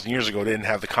couple thousand years ago didn't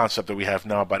have the concept that we have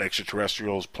now about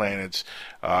extraterrestrials, planets.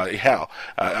 They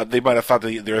might have thought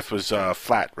the Earth was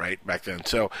flat, right, back then.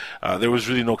 So there was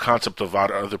really no concept of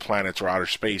other planets or outer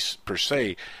space per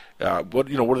se. What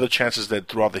are the chances that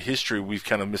throughout the history we've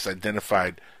kind of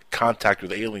misidentified contact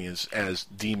with aliens as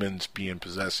demons being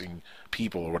possessing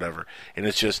people or whatever, and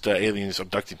it's just aliens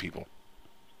abducting people?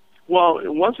 Well,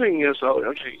 one thing is,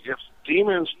 if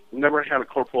demons never had a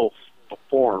corporal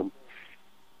form,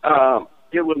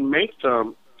 it would make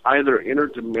them either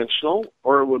interdimensional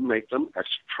or it would make them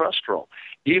extraterrestrial.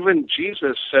 Even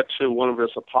Jesus said to one of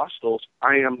his apostles,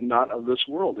 I am not of this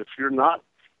world. If you're not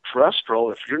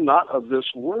terrestrial, if you're not of this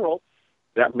world,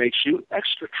 that makes you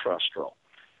extraterrestrial.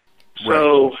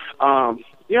 So,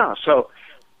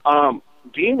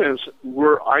 demons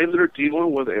were either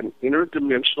dealing with an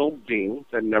interdimensional being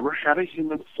that never had a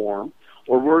human form,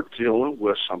 or we're dealing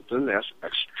with something that's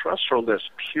extraterrestrial, that's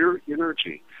pure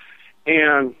energy.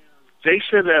 And they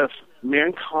said that if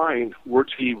mankind were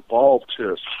to evolve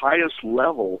to its highest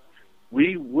level,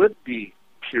 we would be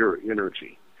pure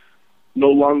energy. No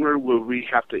longer would we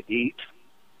have to eat.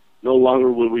 No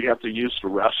longer would we have to use the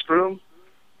restroom.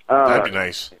 That'd be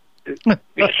nice.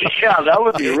 Yeah, that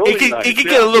would be really nice. It could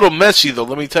get a little messy, though,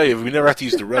 let me tell you. We never have to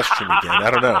use the restroom again.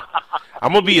 I don't know.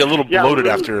 I'm going to be a little bloated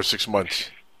after 6 months.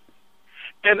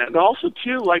 And also,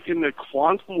 too, like in the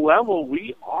quantum level,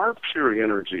 we are pure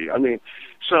energy. I mean,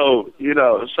 so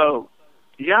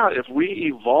if we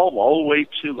evolve all the way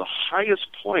to the highest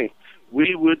point,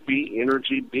 we would be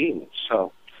energy beings.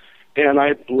 So, and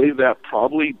I believe that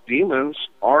probably demons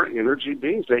are energy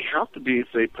beings. They have to be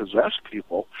if they possess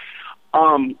people.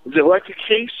 Like the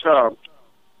case,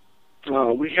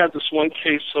 we had this one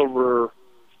case over,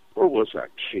 where was that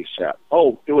case at?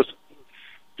 Oh, it was,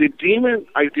 the demon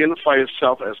identified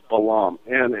itself as Balaam,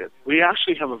 and we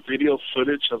actually have a video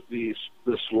footage of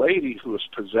this lady who was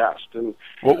possessed. And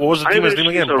what was the demon's name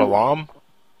again? Balaam?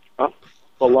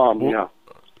 Balaam, yeah.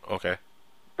 Okay.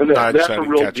 And that's a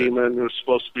real demon. It was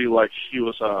supposed to be like he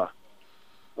was a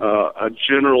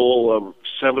general of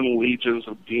 7 legions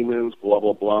of demons, blah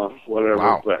blah blah, whatever.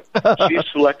 Wow. But she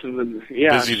selected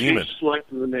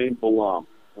selected the name Balaam.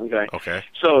 Okay. Okay.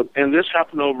 So, and this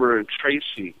happened over in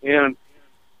Tracy, and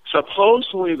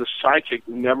supposedly the psychic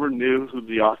never knew who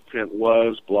the occupant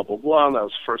was, blah blah blah. That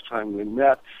was the first time we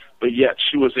met, but yet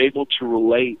she was able to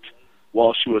relate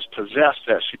while she was possessed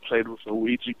that she played with a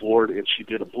Ouija board and she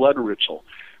did a blood ritual.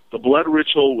 The blood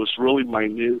ritual was really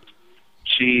minute.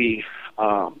 She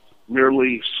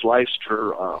merely sliced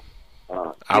her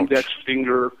index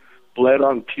finger, bled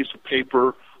on a piece of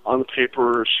paper. On the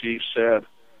paper, she said,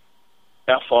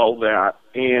 F all that,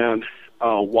 and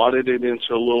wadded it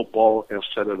into a little ball and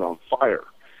set it on fire.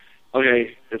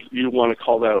 Okay, if you want to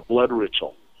call that a blood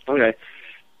ritual. Okay.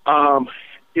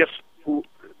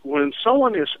 When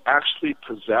someone is actually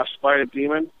possessed by a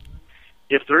demon,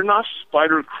 if they're not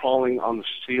spider crawling on the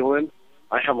ceiling,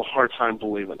 I have a hard time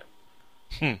believing it.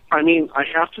 I mean, I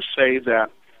have to say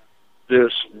that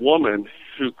this woman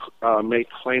who made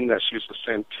claim that she's a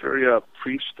Santeria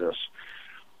priestess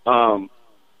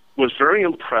was very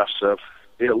impressive.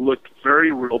 It looked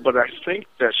very real, but I think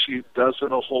that she does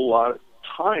it a whole lot of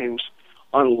times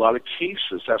on a lot of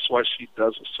cases. That's why she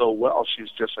does it so well. She's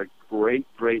just a great,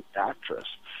 great actress.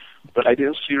 But I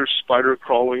didn't see her spider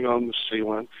crawling on the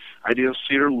ceiling. I didn't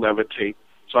see her levitate.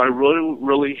 So I really,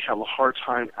 really have a hard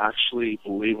time actually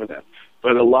believing it.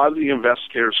 But a lot of the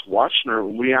investigators watching her,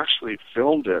 we actually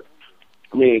filmed it.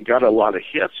 I mean, it got a lot of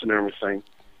hits and everything.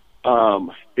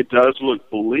 It does look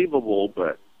believable,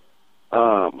 but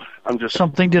I'm just...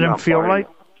 Something didn't feel right?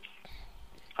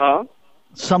 Huh?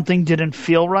 Something didn't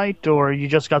feel right, or you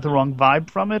just got the wrong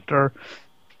vibe from it, or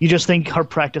you just think her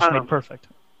practice made perfect?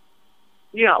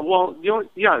 Yeah, well,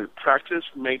 practice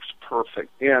makes perfect.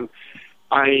 And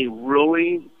I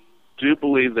really do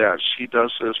believe that she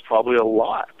does this probably a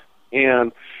lot.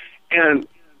 And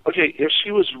okay, if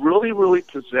she was really, really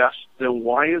possessed, then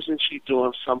why isn't she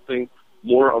doing something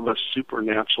more of a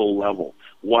supernatural level?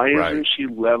 Why isn't she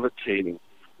levitating?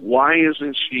 Why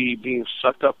isn't she being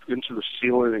sucked up into the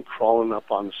ceiling and crawling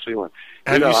up on the ceiling?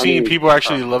 Have you seen people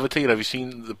actually levitate? Have you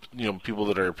seen the people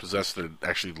that are possessed that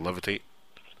actually levitate?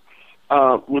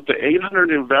 With the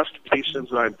 800 investigations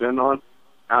that I've been on,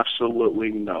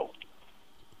 absolutely no.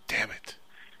 Damn it.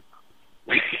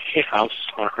 Yeah, I'm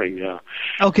sorry, yeah.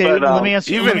 Okay, but, let me ask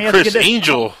you. Even Chris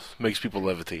Angel makes people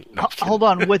levitate. No, hold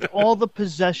on. With all the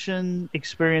possession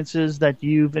experiences that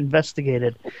you've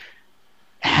investigated,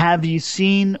 have you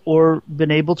seen or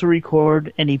been able to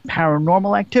record any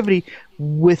paranormal activity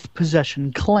with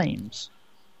possession claims?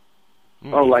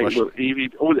 Oh, like with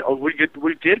EVP.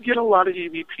 We did get a lot of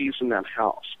EVPs in that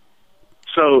house.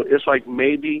 So it's like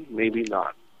maybe, maybe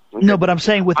not. Okay? No, but I'm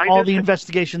saying with all the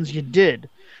investigations you did,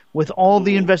 for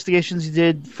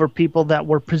people that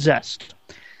were possessed,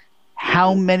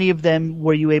 how many of them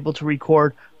were you able to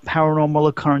record paranormal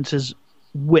occurrences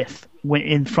with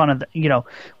in front of them,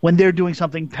 when they're doing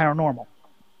something paranormal?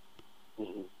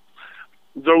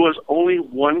 There was only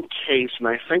one case, and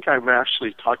I think I've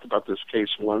actually talked about this case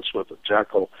once with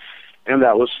Jackal, And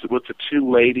that was with the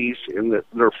two ladies, and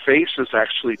their faces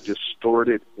actually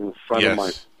distorted in front of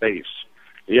my face.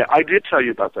 Yeah, I did tell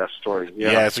you about that story.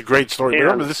 Yeah, it's a great story. But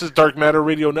remember, this is Dark Matter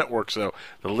Radio Network, so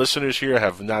the listeners here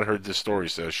have not heard this story,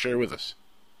 so share with us.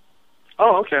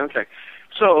 Oh, okay.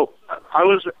 So I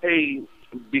was a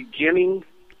beginning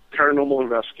paranormal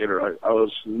investigator. I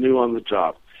was new on the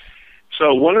job.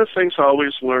 So one of the things I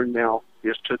always learn now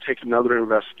is to take another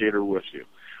investigator with you.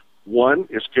 One,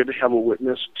 it's good to have a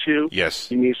witness. Two,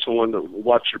 you need someone to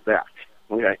watch your back.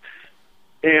 Okay.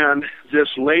 And this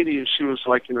lady, she was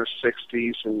like in her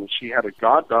 60s, and she had a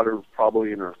goddaughter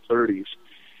probably in her 30s,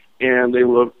 and they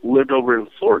lived over in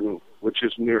Thornton, which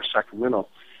is near Sacramento.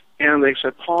 And they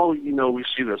said, Paul, you know, we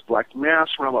see this black mass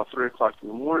around about 3 o'clock in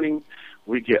the morning.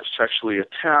 We get sexually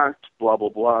attacked, blah, blah,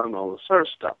 blah, and all this other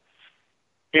stuff.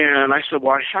 And I said,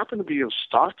 well, I happen to be in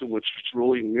Stockton, which is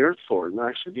really near Thornton. And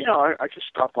I said, yeah, I could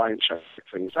stop by and check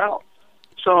things out.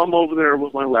 So I'm over there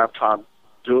with my laptop,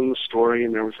 doing the story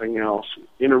and everything else,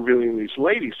 interviewing these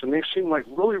ladies. And they seem like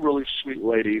really, really sweet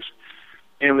ladies.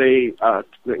 And they,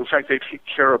 in fact, they take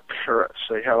care of parrots.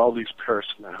 They have all these parrots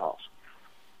in the house.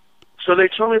 So they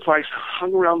told me if I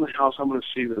hung around the house, I'm going to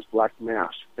see this black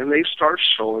mass. And they start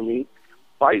showing me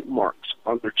bite marks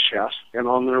on their chest and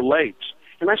on their legs.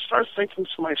 And I started thinking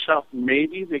to myself,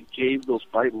 maybe they gave those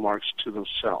bite marks to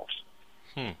themselves.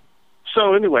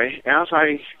 So anyway, as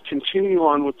I continue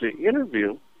on with the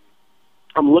interview,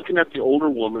 I'm looking at the older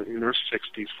woman in her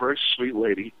 60s, very sweet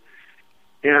lady,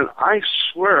 and I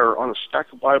swear on a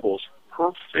stack of Bibles, her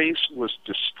face was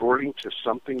distorting to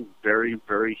something very,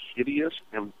 very hideous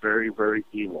and very, very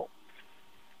evil.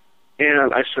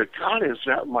 And I said, God, is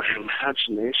that my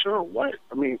imagination or what?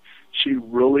 I mean, she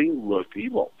really looked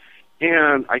evil.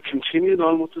 And I continued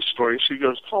on with the story. She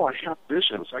goes, Paul, I have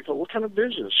visions. I go, what kind of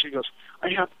visions? She goes, I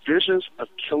have visions of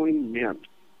killing men.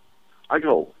 I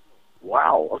go,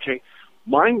 wow, okay.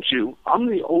 Mind you, I'm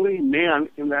the only man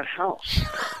in that house.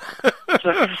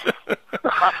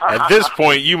 At this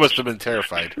point, you must have been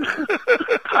terrified.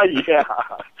 Yeah.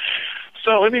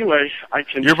 So anyway, I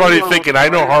can. You're probably thinking, I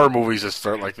know horror movies that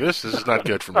start like this. This is not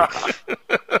good for me.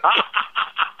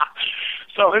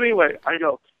 So anyway, I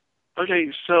go,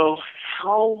 okay, so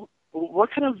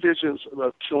what kind of visions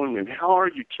about killing men? How are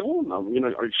you killing them? You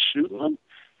know, are you shooting them?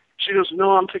 She goes,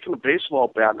 no, I'm taking a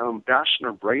baseball bat and I'm bashing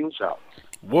her brains out.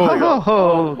 Whoa.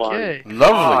 Oh my Lovely.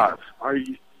 God.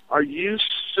 Are you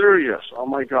serious? Oh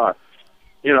my God.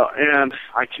 You know, and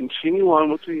I continue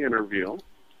on with the interview,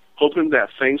 hoping that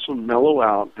things would mellow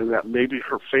out and that maybe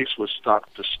her face would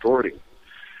stop distorting.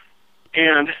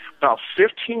 And about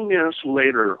 15 minutes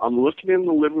later, I'm looking in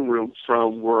the living room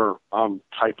from where I'm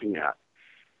typing at,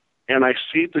 and I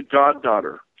see the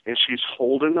goddaughter, and she's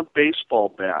holding a baseball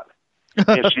bat,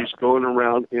 and she's going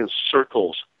around in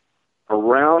circles,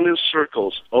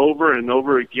 over and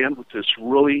over again with this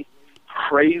really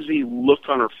crazy look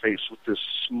on her face, with this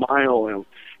smile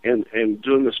and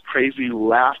doing this crazy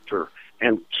laughter,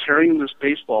 and carrying this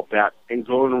baseball bat and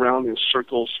going around in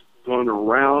circles, going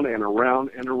around and around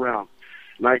and around.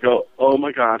 And I go, oh,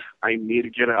 my God, I need to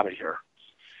get out of here.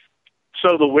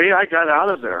 So the way I got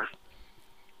out of there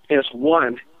is,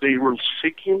 one, they were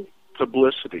seeking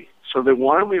publicity. So they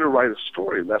wanted me to write a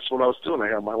story. That's what I was doing. I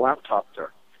had my laptop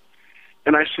there.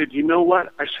 And I said, you know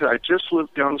what? I said, I just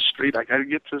live down the street. I got to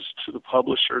get this to the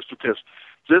publishers because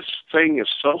this thing is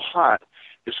so hot,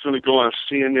 it's going to go on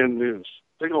CNN News.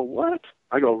 They go, what?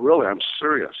 I go, really? I'm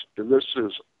serious. This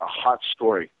is a hot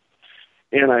story.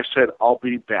 And I said, I'll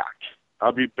be back.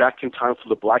 I'll be back in time for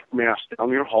the black mass down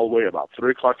your hallway about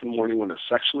 3 o'clock in the morning when it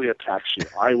sexually attacks you.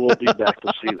 I will be back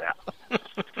to see that.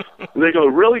 And they go,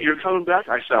 really? You're coming back?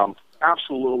 I said, I'm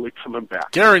absolutely coming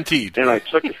back. Guaranteed. And I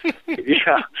took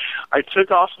I took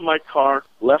off in my car,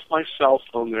 left my cell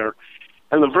phone there,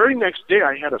 and the very next day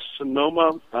I had a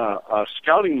Sonoma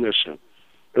scouting mission,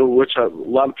 in which a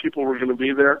lot of people were going to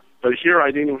be there. But here I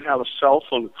didn't even have a cell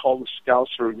phone to call the scouts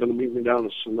who were going to meet me down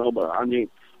in Sonoma. I mean,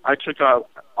 I took out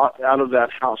of that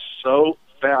house so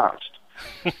fast.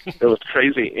 It was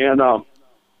crazy. And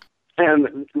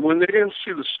when they didn't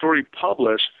see the story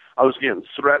published, I was getting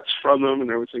threats from them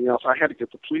and everything else. I had to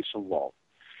get the police involved.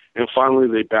 And finally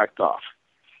they backed off.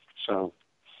 So,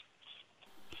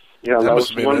 yeah, that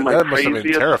was one of my craziest. That must have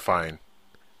been terrifying.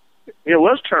 It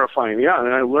was terrifying, yeah.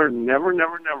 And I learned never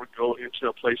go into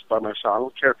a place by myself. I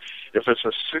don't care if it's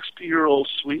a 60-year-old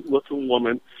sweet-looking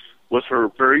woman with her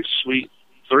very sweet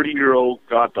 30-year-old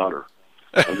goddaughter.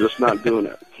 I'm just not doing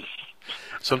it.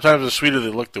 Sometimes the sweeter they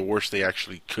look, the worse they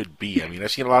actually could be. I mean,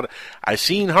 I've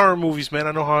seen horror movies, man.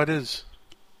 I know how it is.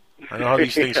 I know how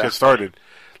these things get started.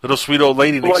 Little sweet old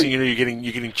lady, next thing you know, you're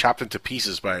getting chopped into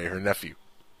pieces by her nephew.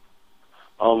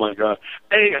 Oh my God.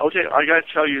 Hey, okay, I got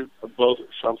to tell you both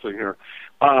something here.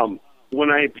 When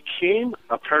I became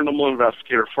a paranormal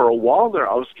investigator, for a while there,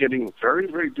 I was getting very,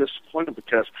 very disappointed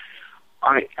because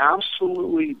I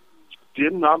absolutely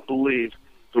did not believe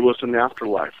there was an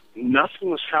afterlife.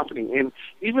 Nothing was happening. And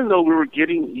even though we were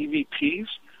getting EVPs,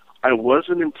 I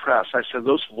wasn't impressed. I said,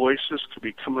 those voices could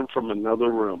be coming from another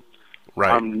room.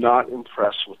 Right. I'm not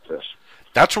impressed with this.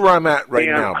 That's where I'm at right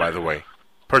now, by the way,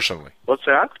 personally. What's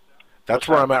that? That's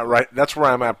where I'm at right. That's where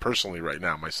I'm at personally right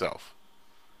now, myself.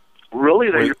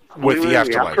 Really? With the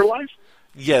afterlife. Afterlife?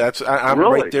 Yeah, I'm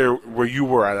Really? right there where you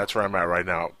were. That's where I'm at right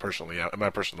now, personally. My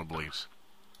personal beliefs.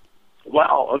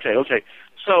 Wow. Okay.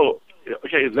 So,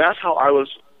 that's how I was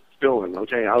feeling.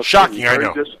 Okay, I was shocking. very I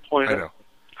know. Disappointed. I know.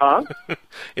 Huh?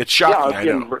 It's shocking. I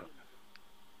know.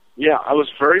 Yeah, I was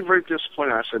very, very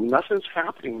disappointed. I said, nothing's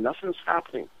happening.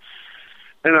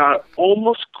 And I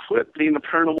almost quit being a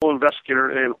paranormal investigator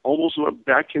and almost went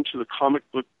back into the comic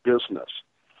book business.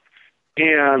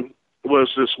 And it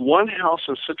was this one house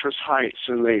in Citrus Heights,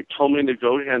 and they told me to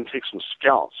go ahead and take some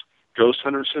scouts, ghost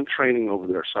hunters in training over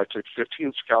there. So I took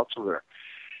 15 scouts over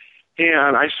there.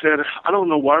 And I said, I don't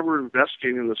know why we're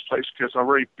investigating this place because I've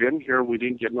already been here. We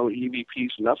didn't get no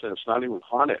EVPs, nothing. It's not even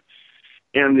haunted.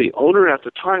 And the owner at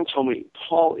the time told me,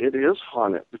 Paul, it is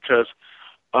haunted because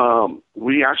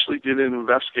we actually did an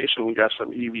investigation. We got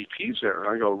some EVPs there. And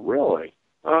I go, really?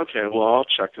 Okay, well, I'll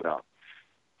check it out.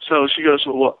 So she goes,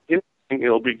 well,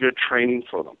 it'll be good training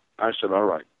for them. I said, all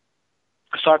right.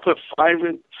 So I put five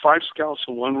scouts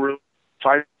in one room,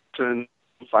 five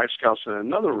scouts in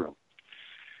another room.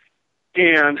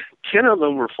 And 10 of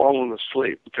them were falling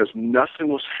asleep because nothing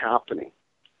was happening.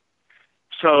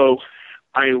 So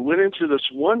I went into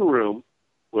this one room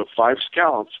with 5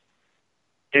 scouts,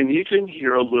 and you can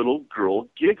hear a little girl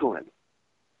giggling.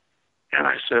 And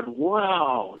I said,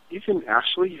 wow, you can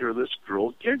actually hear this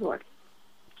girl giggling.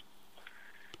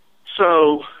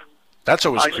 So that's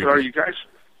always I creepy. said, are you guys,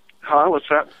 what's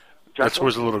that? That's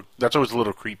always a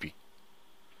little creepy.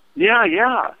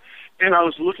 Yeah. And I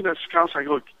was looking at scouts, I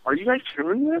go, are you guys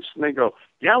hearing this? And they go,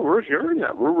 yeah, we're hearing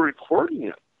it. We're recording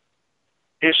it.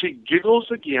 And she giggles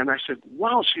again. I said,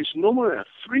 wow, she's no more than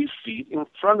 3 feet in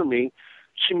front of me.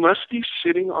 She must be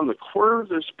sitting on the corner of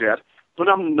this bed, but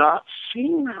I'm not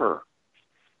seeing her.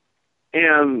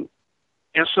 And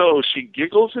so she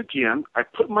giggles again. I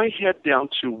put my head down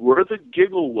to where the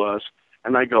giggle was,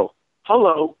 and I go,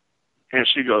 hello. And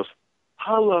she goes,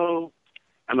 hello.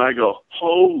 And I go,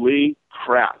 holy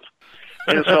crap.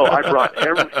 And so I brought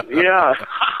yeah.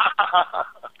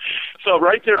 So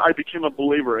right there, I became a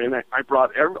believer, and I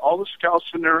brought all the scouts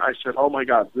in there. I said, oh, my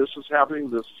God, this is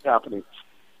happening.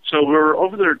 So we were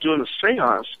over there doing a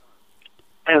seance,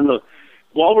 and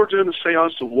while we're doing the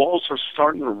seance, the walls are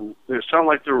starting to, they sound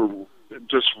like they were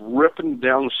just ripping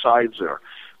down the sides there.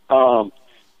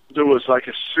 There was like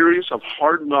a series of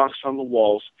hard knocks on the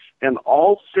walls, and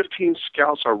all 15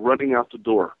 scouts are running out the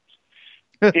door.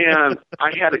 And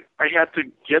I had to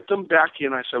get them back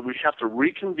in. I said, we have to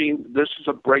reconvene. This is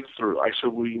a breakthrough. I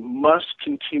said, we must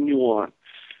continue on.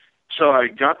 So I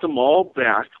got them all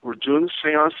back. We're doing the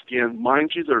seance again.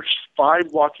 Mind you, there's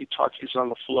 5 walkie-talkies on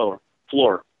the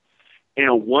floor.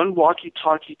 And one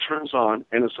walkie-talkie turns on,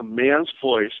 and it's a man's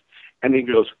voice, and he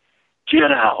goes, get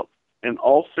out! And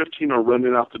all 15 are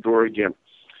running out the door again.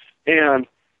 And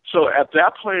so at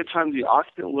that point in time, the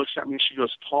occupant looks at me. She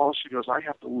goes, Paul, I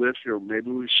have to live here.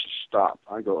 Maybe we should stop.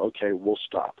 I go, okay, we'll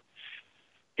stop.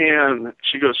 And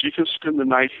she goes, you can spend the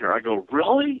night here. I go,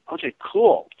 really? Okay,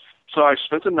 cool. So I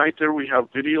spent the night there. We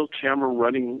have video camera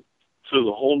running through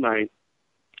the whole night.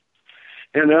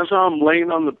 And as I'm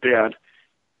laying on the bed,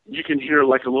 you can hear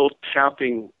like a little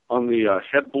tapping on the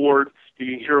headboard.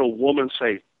 You can hear a woman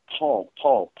say, Paul,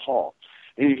 Paul, Paul.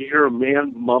 And you can hear a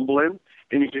man mumbling.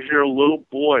 And you can hear a little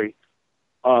boy,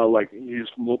 like he's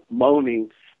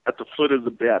moaning at the foot of the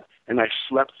bed. And I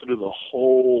slept through the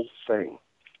whole thing.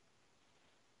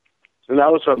 And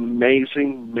that was an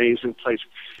amazing, amazing place.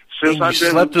 And you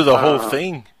slept through the whole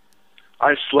thing?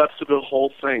 I slept through the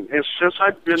whole thing. And since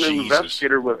I've been an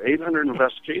investigator with 800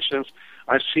 investigations,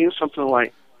 I've seen something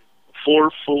like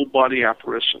 4 full-body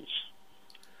apparitions.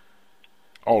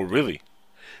 Oh, really?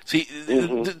 See,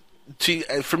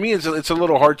 for me, it's a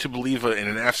little hard to believe in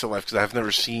an afterlife because I've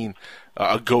never seen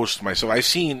a ghost myself. I've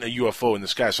seen a UFO in the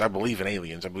sky, so I believe in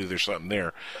aliens. I believe there's something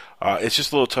there. It's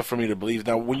just a little tough for me to believe.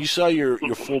 Now, when you saw your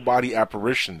full-body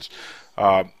apparitions,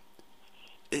 how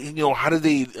did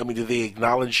they? I mean, did they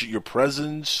acknowledge your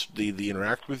presence? Did they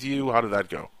interact with you? How did that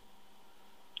go?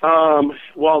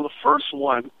 Well, the first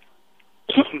one,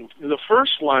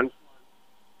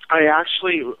 I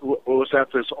actually was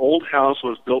at this old house. It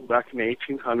was built back in the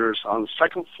 1800s. On the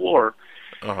second floor,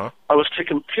 I was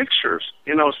taking pictures,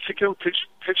 and I was taking a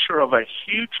picture of a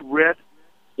huge red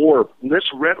orb. And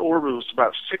this red orb was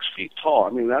about 6 feet tall. I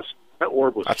mean, that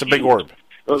orb was That's huge. a big orb.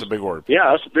 That's a big orb.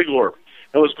 Yeah, that's a big orb.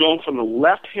 It was going from the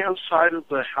left-hand side of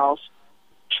the house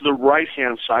to the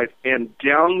right-hand side and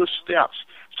down the steps.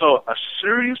 So a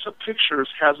series of pictures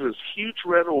has this huge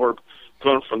red orb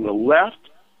going from the left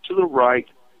to the right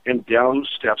and down the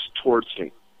steps towards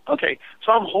me. Okay,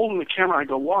 so I'm holding the camera. I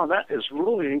go, wow, that is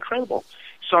really incredible.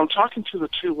 So I'm talking to the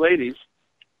two ladies,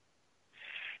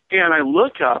 and I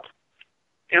look up,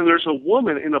 and there's a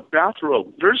woman in a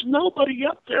bathrobe. There's nobody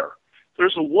up there.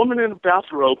 There's a woman in a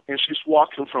bathrobe, and she's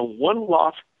walking from one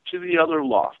loft to the other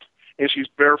loft, and she's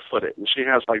barefooted, and she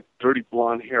has, like, dirty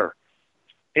blonde hair.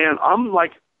 And I'm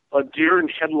like a deer in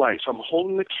headlights. I'm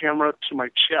holding the camera to my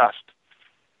chest,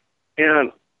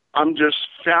 and I'm just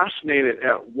fascinated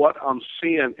at what I'm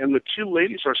seeing. And the two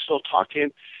ladies are still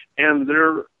talking, and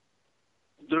they're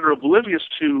oblivious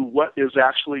to what is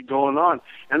actually going on.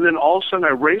 And then all of a sudden I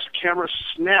raise the camera,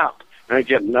 snap, and I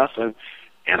get nothing.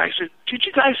 And I said, did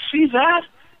you guys see that?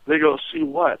 They go, see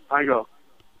what? I go,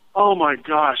 oh my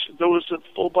gosh, there was a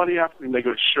full body after me. They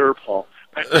go, sure, Paul.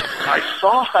 I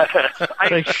saw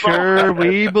it. Sure,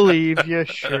 we believe you.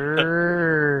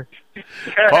 Sure.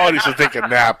 Paul needs to take a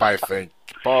nap, I think.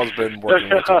 Paul's been working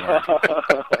way too hard.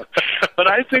 But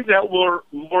I think that more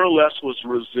or less was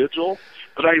residual.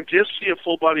 But I did see a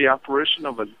full-body apparition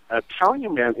of an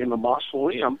Italian man in the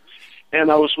mausoleum, and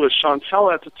I was with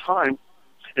Chantel at the time,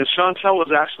 and Chantel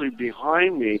was actually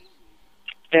behind me,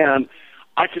 and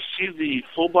I could see the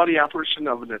full-body apparition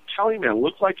of an Italian man,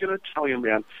 looked like an Italian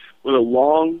man with a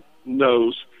long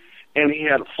nose, and he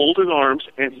had folded arms,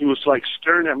 and he was, like,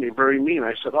 staring at me very mean.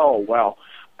 I said, oh, wow.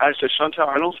 I said, Chantel,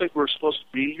 I don't think we're supposed to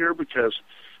be here because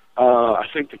I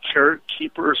think the carrot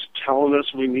keeper is telling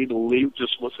us we need to leave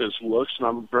just with his looks, and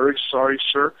I'm very sorry,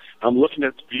 sir. I'm looking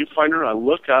at the viewfinder. I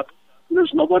look up, and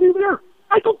there's nobody there.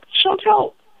 I go,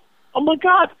 Chantel, oh, my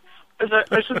God. I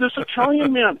said, this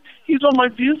Italian man, he's on my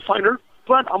viewfinder,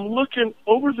 but I'm looking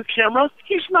over the camera.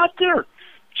 He's not there.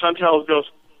 Chantel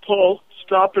goes, Paul,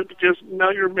 stop it because now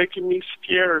you're making me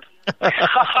scared.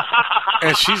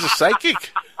 And she's a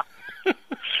psychic?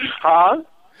 Huh?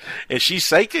 Is she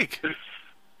psychic?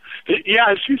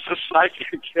 Yeah, she's a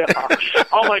psychic. Yeah.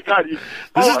 Oh my God!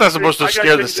 This is not supposed to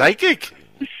scare the psychic.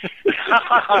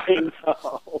 I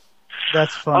know.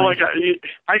 That's funny. Oh my God!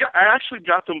 I actually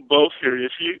got them both here.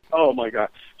 Oh my God,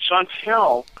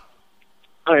 Chantel,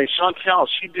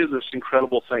 she did this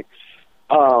incredible thing.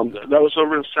 That was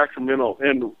over in Sacramento,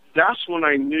 and that's when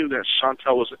I knew that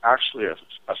Chantel was actually a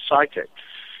psychic.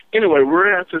 Anyway,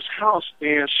 we're at this house,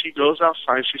 and she goes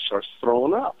outside, and she starts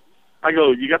throwing up. I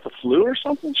go, you got the flu or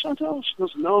something, Chantel? She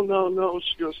goes, no.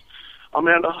 She goes, I'm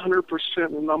at 100%,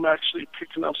 and I'm actually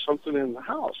picking up something in the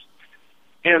house.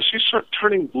 And she starts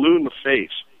turning blue in the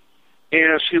face.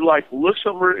 And she, like, looks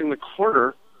over in the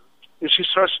corner, and she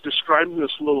starts describing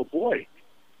this little boy.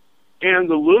 And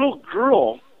the little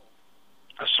girl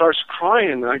starts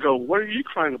crying, and I go, what are you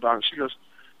crying about? And she goes,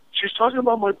 she's talking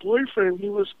about my boyfriend. He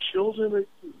was killed in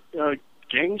a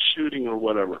gang shooting or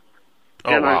whatever.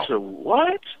 Oh, and wow. I said,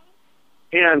 what?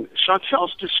 And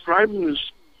Chantel's describing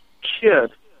this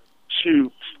kid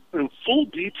in full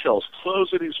details, clothes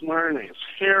that he's wearing, his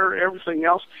hair, everything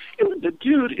else. And the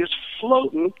dude is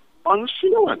floating on the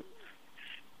ceiling.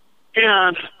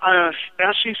 And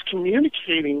as she's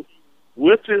communicating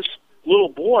with this little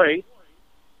boy,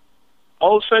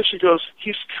 all of a sudden she goes,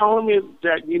 he's telling me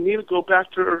that you need to go back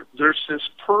there. There's this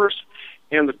purse,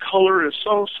 and the color is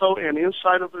so-and-so, and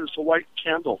inside of it is a white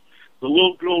candle. The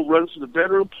little girl runs to the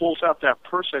bedroom, pulls out that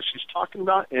purse that she's talking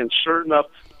about, and sure enough,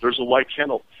 there's a white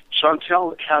candle.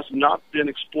 Chantel has not been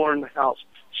exploring the house.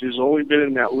 She's only been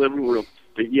in that living room,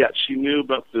 but yet she knew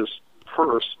about this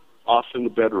purse off in the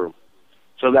bedroom.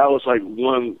 So that was like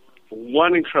one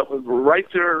incredible, right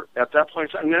there at that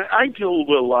point. I mean, I deal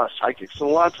with a lot of psychics, and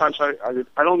a lot of times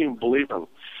I don't even believe them.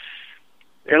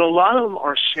 And a lot of them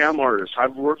are sham artists.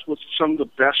 I've worked with some of the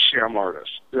best sham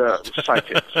artists,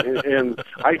 psychics, and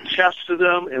I tested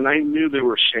them, and I knew they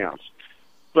were shams.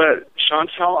 But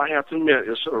Chantel, I have to admit,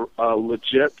 is a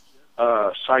legit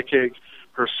psychic.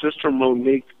 Her sister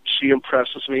Monique, she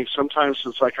impresses me. Sometimes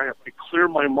it's like I have to clear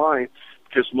my mind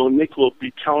because Monique will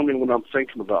be telling me what I'm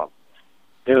thinking about.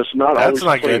 And it's not That's always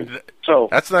not clean. good. So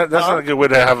that's not a good way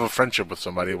to have a friendship with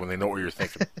somebody when they know what you're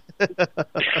thinking. But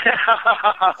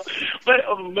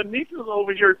Monique is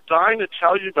over here dying to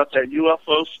tell you about that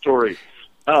UFO story.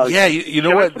 Yeah, you know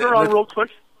can what? I put her on real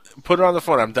quick? Put her on the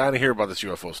phone. I'm dying to hear about this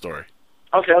UFO story.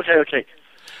 Okay.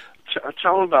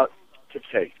 tell them about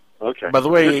today. Okay. By the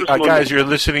way, This is guys, Monique. you're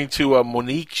listening to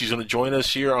Monique. She's going to join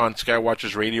us here on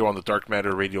Skywatchers Radio on the Dark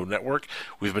Matter Radio Network.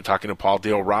 We've been talking to Paul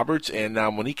Dale Roberts, and now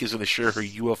Monique is going to share her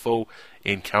UFO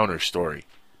encounter story.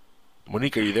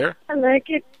 Monique, are you there? Hello,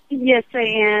 good. Yes, I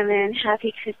am, and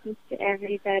happy Christmas to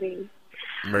everybody.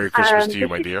 Merry Christmas to you, this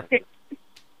my is- dear.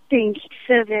 Thank you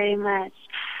so very much.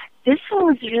 This one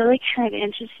was really kind of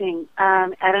interesting.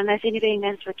 I don't know if anybody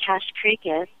knows where Cache Creek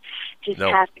is, just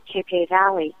No. past the Cape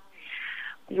Valley.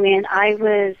 When I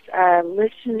was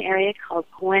lived in an area called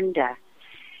Gwenda,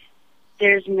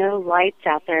 there's no lights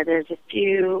out there. There's a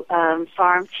few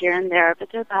farms here and there, but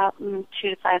they're about 2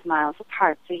 to 5 miles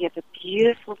apart. So you have a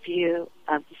beautiful view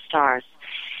of the stars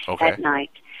at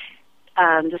night.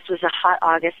 This was a hot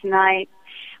August night.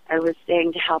 I was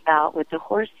staying to help out with the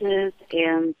horses,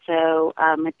 and so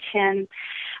a tin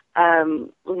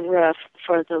roof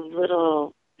for the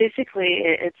little. Basically,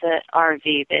 it's an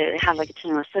RV. They have like a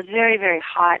tin roof. So very, very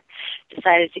hot.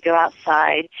 Decided to go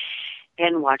outside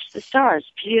and watch the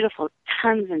stars. Beautiful,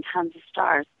 tons and tons of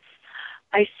stars.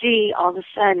 I see all of a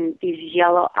sudden these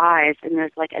yellow eyes, and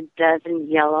there's like a dozen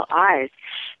yellow eyes.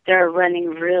 They're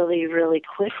running really, really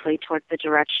quickly towards the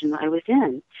direction I was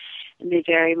in. And they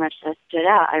very much stood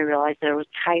out. I realized there was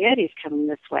coyotes coming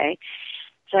this way.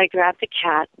 So I grabbed the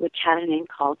cat, which had a name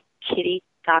called Kitty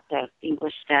Gato,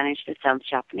 English, Spanish, that sounds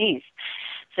Japanese.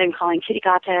 So I'm calling Kitty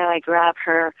Gato. I grab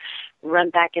her, run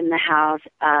back in the house.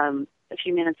 A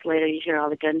few minutes later, you hear all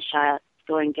the gunshots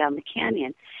going down the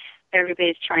canyon.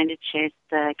 Everybody's trying to chase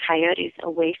the coyotes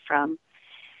away from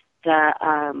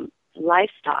the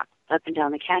livestock up and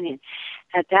down the canyon.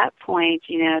 At that point,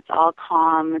 it's all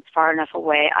calm. It's far enough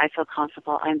away. I feel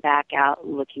comfortable. I'm back out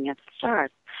looking at the stars.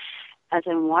 As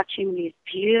I'm watching these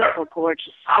beautiful,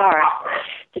 gorgeous stars,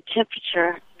 the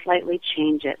temperature slightly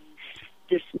changes.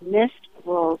 This mist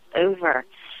rolls over.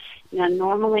 Now,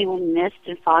 normally when mist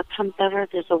and fog comes over,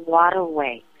 there's a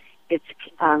waterway. It's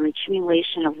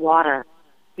accumulation of water.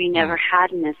 We never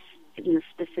had in the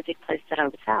specific place that I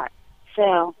was at.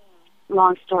 So,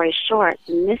 long story short,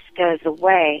 the mist goes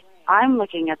away. I'm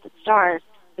looking at the stars,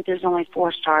 but there's only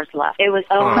 4 stars left. It was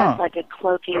almost like a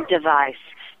cloaking device.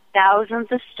 Thousands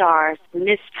of stars,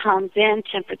 mist comes in,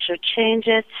 temperature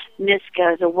changes, mist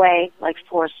goes away, like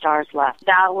 4 stars left.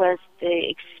 That was the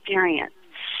experience.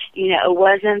 It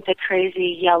wasn't the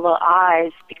crazy yellow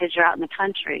eyes because you're out in the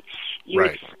country. You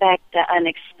expect the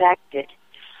unexpected.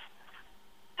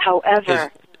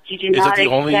 However, you do not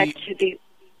expect to be...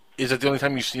 Is that the only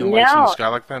time you've seen lights in the sky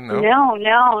like that?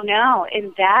 No.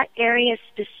 In that area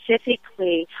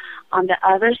specifically, on the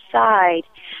other side,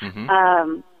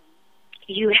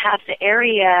 you have the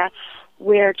area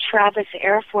where Travis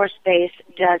Air Force Base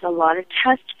does a lot of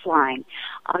test flying.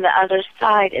 On the other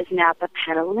side is Napa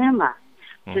Petaluma.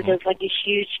 So there's like a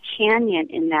huge canyon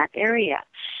in that area.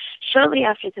 Shortly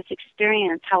after this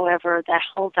experience, however, that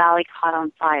whole valley caught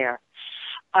on fire.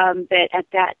 But at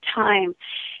that time,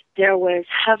 there was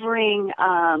hovering,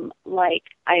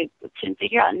 I couldn't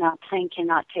figure out, now a plane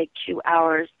cannot take 2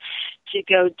 hours to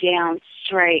go down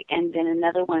straight and then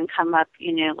another one come up,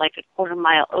 like a quarter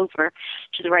mile over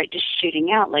to the right, just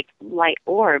shooting out like light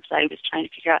orbs. I was trying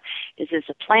to figure out, is this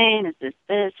a plane? Is this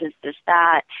this? Is this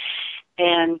that?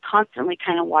 And constantly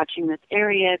kind of watching this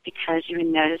area because you would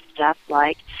notice stuff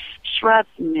like shrubs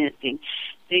moving.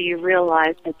 So you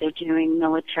realize that they're doing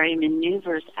military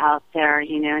maneuvers out there,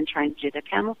 and trying to do the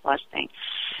camouflage thing.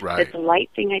 Right. But the light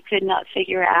thing I could not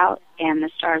figure out, and the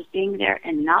stars being there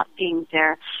and not being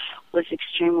there, was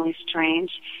extremely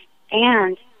strange.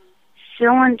 And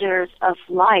cylinders of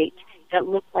light that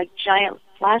looked like giant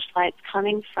flashlights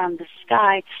coming from the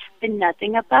sky, but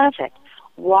nothing above it.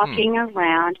 Walking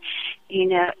around,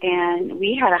 and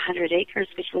we had 100 acres,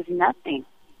 which was nothing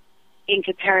in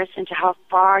comparison to how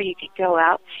far you could go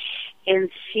out and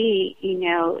see,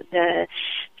 the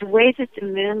way that the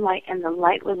moonlight and the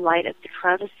light would light up the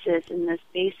crevices in this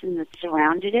basin that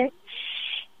surrounded it.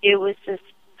 It was this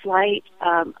slight,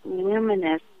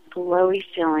 luminous, glowy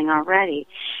feeling already.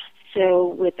 So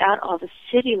without all the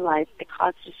city lights that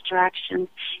cause distractions,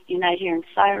 you're not hearing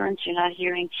sirens, you're not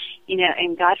hearing,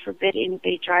 and God forbid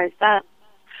anybody drives up.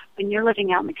 When you're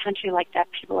living out in the country like that,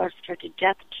 people are scared to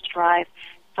death to drive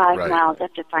 5 miles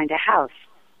up to find a house.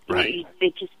 Right.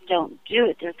 They just don't do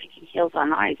it. They're picking heels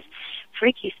on ice,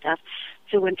 freaky stuff.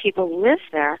 So when people live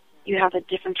there, you have a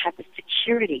different type of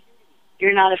security.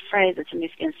 You're not afraid that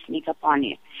somebody's going to sneak up on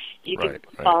you. You can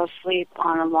fall asleep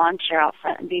on a lawn chair out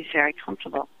front and be very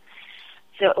comfortable.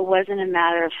 So it wasn't a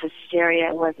matter of hysteria.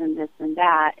 It wasn't this and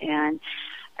that. And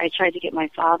I tried to get my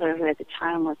father, who at the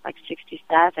time was like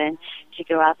 67, to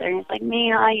go out there. And he's like,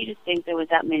 man, you just think there was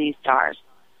that many stars.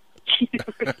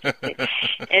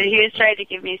 And he was trying to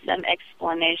give me some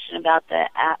explanation about the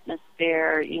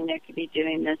atmosphere, could be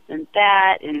doing this and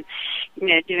that, and,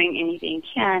 doing anything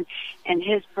he can. And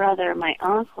his brother, my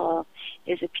uncle,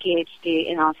 is a PhD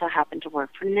and also happened to work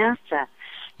for NASA.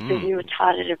 So we were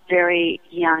taught at a very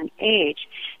young age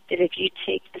that if you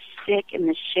take a stick in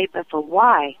the shape of a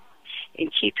Y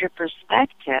and keep your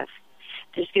perspective,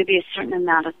 there's going to be a certain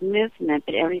amount of movement,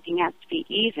 but everything has to be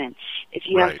even. If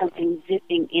you have something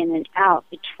zipping in and out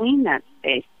between that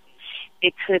space,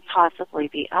 it could possibly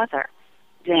be other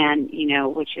than,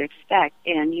 what you expect.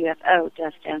 And UFO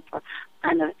does stand for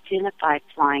unidentified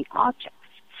flying objects.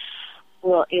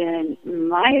 Well, in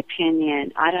my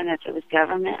opinion, I don't know if it was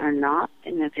government or not,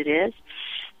 and if it is,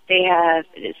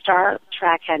 Star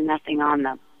Trek had nothing on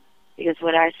them, because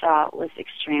what I saw was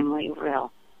extremely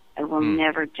real. I will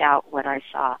never doubt what I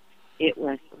saw. It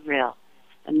was real.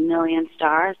 1 million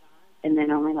stars, and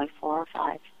then only like 4 or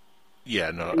 5.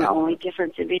 Yeah, no. And the only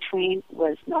difference in between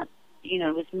was not,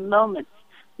 was moments.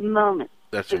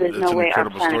 That's so there's no way our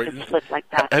planet could flip like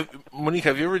that. Monique,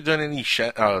 have you ever done any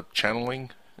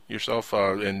channeling yourself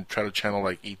and try to channel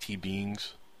like ET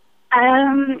beings?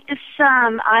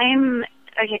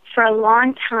 For a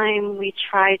long time, we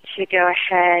tried to go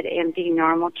ahead and be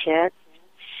normal kids.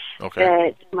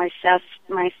 Okay. But myself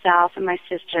and my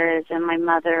sisters and my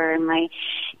mother and my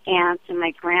aunts and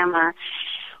my grandma,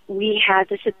 we had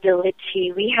this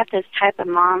ability. We had this type of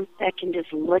mom that can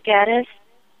just look at us,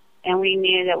 and we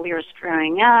knew that we were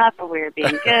screwing up or we were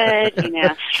being good,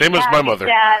 Same as my mother.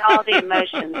 Sad, all the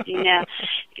emotions,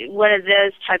 One of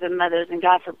those type of mothers, and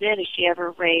God forbid if she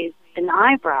ever raised an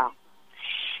eyebrow.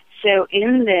 So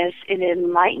in this, it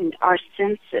enlightened our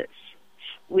senses.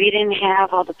 We didn't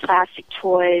have all the plastic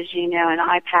toys, and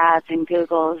iPads and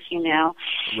Googles,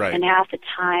 Right. And half the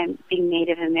time, being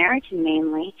Native American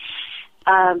mainly,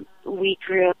 we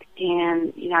grew up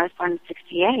in, I was born in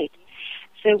 1968.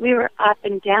 So we were up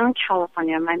and down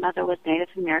California. My mother was Native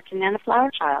American and a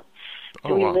flower child.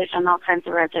 So we lived on all kinds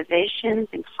of reservations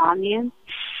and communes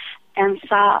and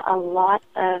saw a lot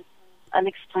of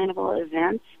unexplainable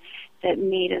events that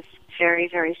made us very,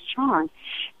 very strong.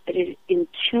 But it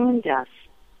intuned us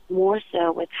more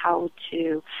so with how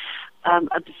to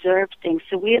observe things.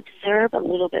 So we observe a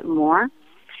little bit more.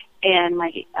 And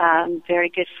my very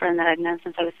good friend that I've known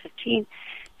since I was 15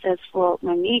 says, well,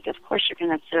 Monique, of course you're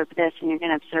going to observe this and you're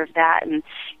going to observe that and,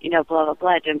 blah, blah,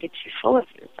 blah. Don't get too full of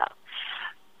yourself.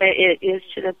 But it is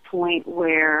to the point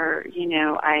where,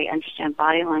 I understand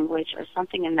body language or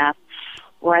something enough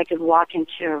where I could walk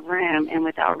into a room and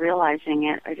without realizing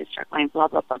it, I just start going blah,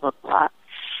 blah, blah, blah, blah.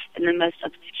 And the most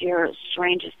obscure,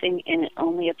 strangest thing, and it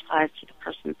only applies to the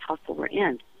person's house that we're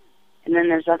in. And then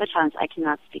there's other times I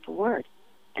cannot speak a word.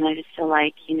 And I just feel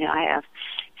like, I have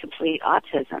complete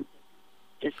autism.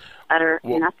 Just utter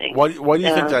nothing. Why do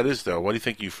you think that is, though? Why do you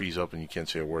think you freeze up and you can't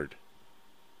say a word?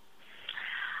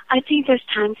 I think there's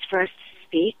times for us to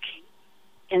speak.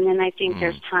 And then I think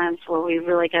there's times where we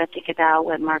really got to think about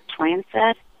what Mark Twain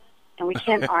said. And we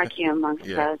can't argue amongst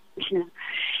those,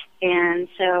 And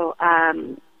so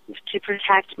to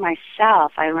protect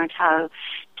myself, I learned how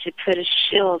to put a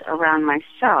shield around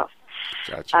myself.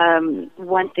 Gotcha.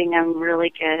 One thing I'm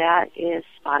really good at is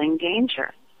spotting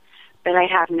danger, but I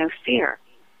have no fear.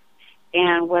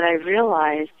 And what I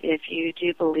realized, if you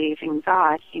do believe in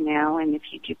God, and if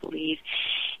you do believe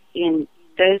in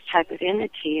those type of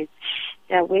entities,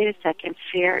 that wait a second,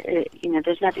 fear,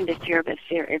 there's nothing to fear but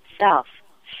fear itself.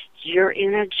 Your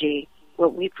energy,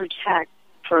 what we project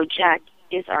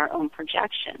is our own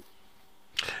projection.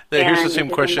 Now, here's the same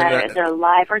question. They're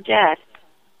alive or dead.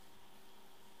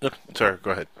 Sorry,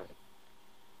 go ahead.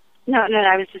 No,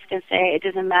 I was just going to say it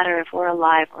doesn't matter if we're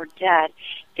alive or dead.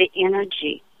 The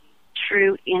energy,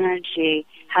 true energy,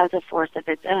 has a force of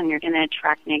its own. You're going to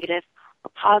attract negative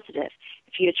or positive.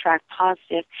 If you attract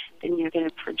positive, then you're going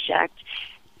to project,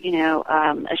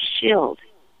 a shield.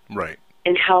 Right.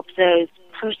 And help those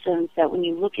persons that when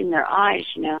you look in their eyes,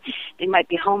 they might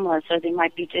be homeless or they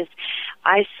might be just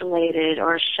isolated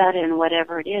or shut in,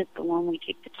 whatever it is. But when we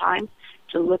take the time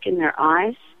to look in their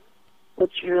eyes,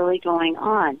 what's really going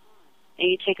on,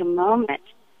 and you take a moment,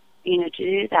 to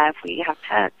do that. If we have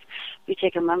pets, we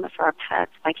take a moment for our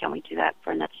pets. Why can't we do that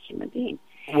for another human being?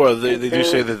 Well, they do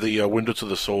say that the window to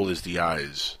the soul is the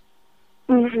eyes.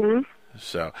 Mm-hmm.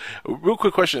 So, real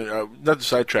quick question, not to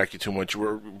sidetrack you too much,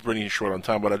 we're running short on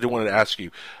time, but I did want to ask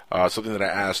you something that I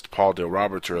asked Paul Dale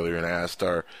Roberts earlier, and I asked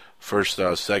our first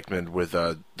segment with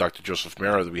Dr. Joseph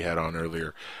Mara that we had on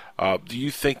earlier. Do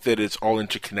you think that it's all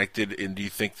interconnected, and do you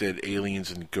think that aliens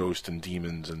and ghosts and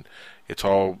demons, and it's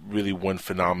all really one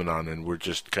phenomenon, and we're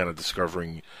just kind of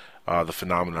discovering the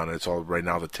phenomenon. It's all right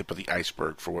now the tip of the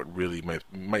iceberg for what really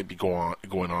might be going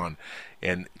on.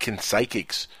 And can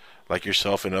psychics like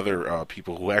yourself and other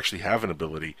people who actually have an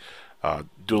ability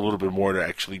do a little bit more to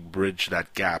actually bridge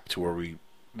that gap to where we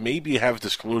maybe have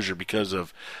disclosure because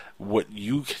of what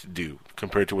you do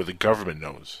compared to what the government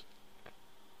knows?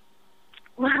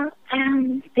 Well,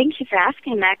 thank you for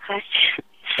asking that question.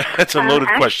 That's a loaded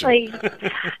actually,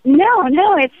 question.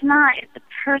 No, it's not. It's a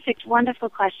perfect, wonderful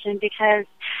question because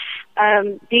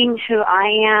being who I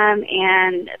am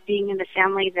and being in the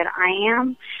family that I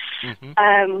am,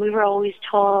 we were always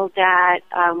told that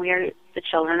we are the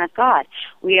children of God.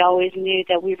 We always knew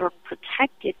that we were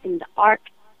protected in the Ark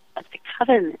of the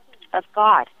Covenant of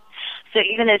God. So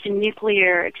even if a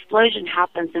nuclear explosion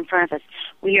happens in front of us,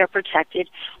 we are protected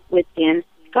within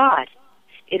God.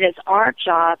 It is our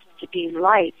job to be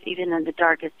lights even in the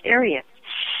darkest areas.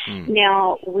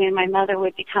 Now, when my mother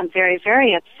would become very,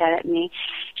 very upset at me,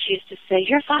 she used to say,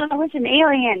 your father was an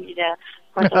alien, you know.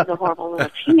 Of course, I was a horrible little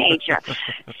teenager.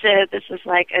 So this was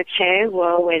like, okay,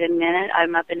 well, wait a minute.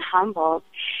 I'm up in Humboldt,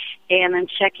 and I'm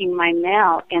checking my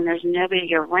mail, and there's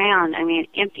nobody around. I mean,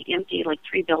 empty, like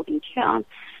 3 buildings down.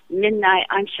 Midnight,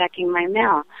 I'm checking my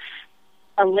mail.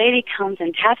 A lady comes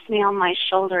and taps me on my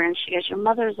shoulder, and she goes, your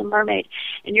mother is a mermaid,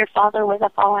 and your father was a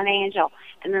fallen angel.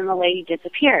 And then the lady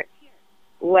disappeared.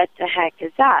 What the heck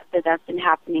is that? But that's been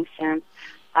happening since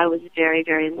I was very,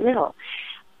 very little.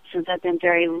 Since I've been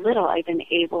very little, I've been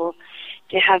able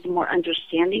to have more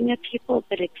understanding of people,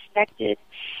 but expected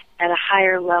at a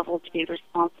higher level to be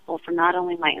responsible for not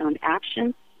only my own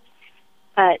actions,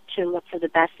 but to look for the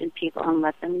best in people and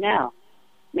let them know.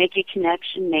 Make a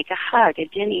connection, make a hug.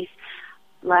 At Denny's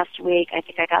last week, I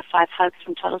think I got 5 hugs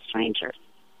from total strangers.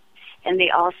 And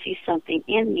they all see something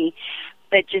in me.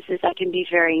 But just as I can be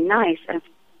very nice,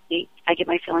 I get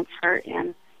my feelings hurt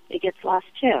and it gets lost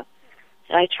too.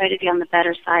 So I try to be on the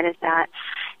better side of that.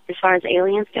 As far as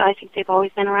aliens go, I think they've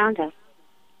always been around us.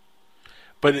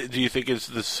 But do you think it's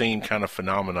the same kind of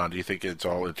phenomenon? Do you think it's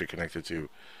all interconnected to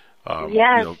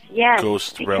yes,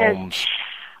 ghost realms?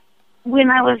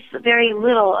 When I was very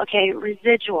little,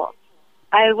 residual.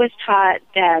 I was taught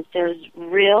that there's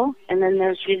real and then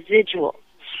there's residual.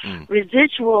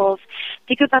 Residuals,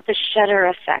 think about the shutter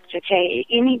effect, okay?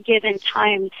 Any given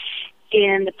time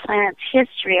in the planet's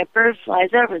history, a bird flies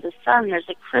over the sun, there's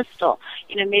a crystal.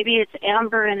 You know, maybe it's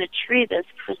amber in a tree that's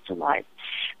crystallized.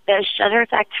 The shutter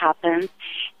effect happens,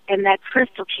 and that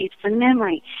crystal keeps a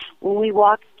memory. When we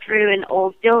walk through an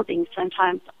old building,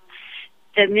 sometimes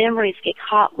the memories get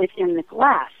caught within the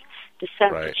glass. The sun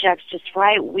projects just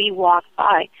right. We walk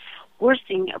by. We're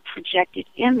seeing a projected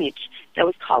image that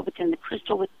was caught within the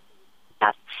crystal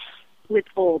with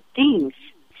old things.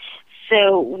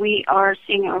 So we are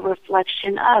seeing a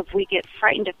reflection of. We get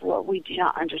frightened of what we do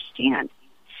not understand.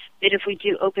 But if we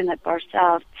do open up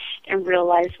ourselves and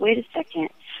realize, wait a second,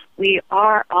 we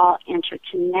are all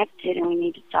interconnected and we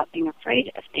need to stop being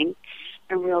afraid of things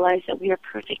and realize that we are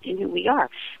perfect in who we are.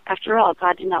 After all,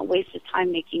 God did not waste his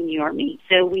time making you or me.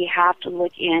 So we have to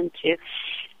look into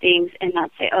things and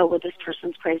not say, oh, well, this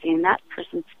person's crazy and that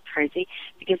person's crazy,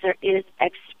 because there is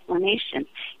explanation.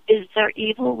 Is there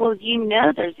evil? Well, you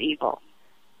know there's evil.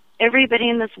 Everybody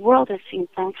in this world has seen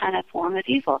some kind of form of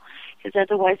evil, because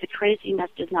otherwise the craziness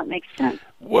does not make sense.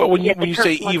 Well, when you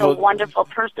say evil, was a wonderful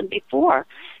person before.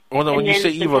 Well, no, when you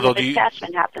say evil, though, do you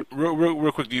happen.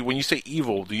 Real quick, when you say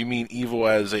evil, do you mean evil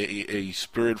as a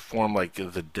spirit form, like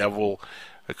the devil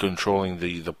controlling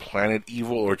the planet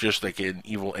evil, or just like an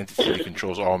evil entity that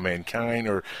controls all mankind,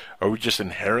 or are we just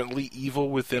inherently evil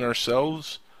within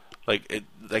ourselves? Like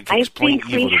explain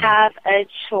evil.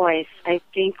 I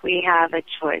think we have a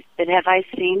choice. But have I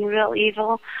seen real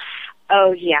evil?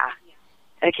 Oh, yeah.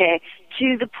 Okay,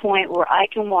 to the point where I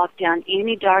can walk down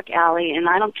any dark alley, and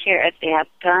I don't care if they have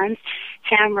guns,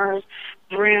 hammers,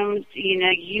 brooms, you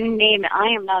name it. I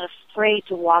am not afraid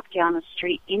to walk down the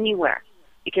street anywhere.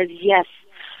 Because, yes,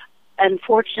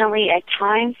 unfortunately, at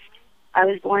times, I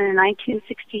was born in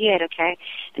 1968, okay,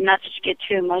 and not to get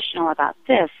too emotional about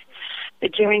this,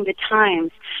 but during the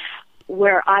times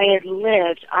where I had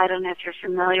lived, I don't know if you're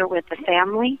familiar with the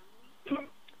family,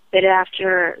 but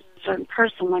after a certain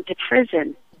person went to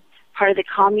prison, part of the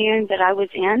commune that I was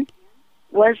in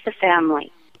was the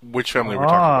family. Which family we're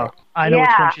talking about? I know which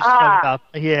one she's talking about.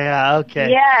 Yeah, okay.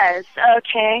 Yes,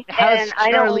 okay. How's and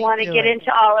I don't Charlie want to doing? get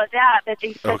into all of that, but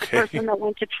they said the person that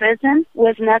went to prison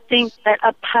was nothing but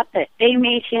a puppet. They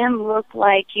made him look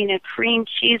like, cream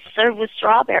cheese served with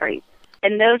strawberries.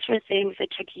 And those were things that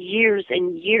took years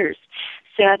and years.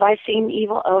 So have I seen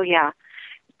evil? Oh, yeah.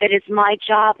 But it's my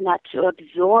job not to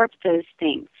absorb those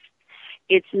things.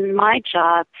 it's my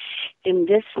job in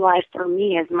this life for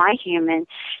me as my human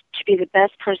to be the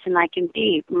best person I can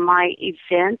be. My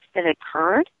events that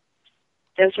occurred,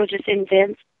 those were just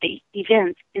events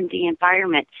in the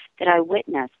environment that I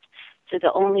witnessed. So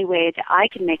the only way that I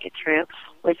could make it through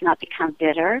was not become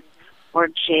bitter or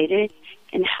jaded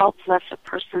and help lesser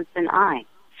persons than I.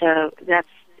 So that's,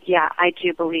 yeah, I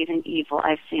do believe in evil.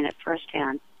 I've seen it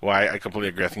firsthand. Well, I completely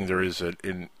agree. I think there is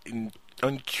an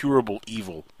uncurable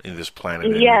evil in this planet.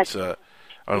 And yes. It's,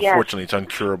 unfortunately, it's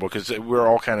uncurable because we're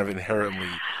all kind of inherently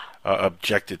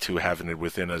objected to having it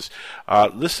within us.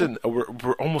 Listen,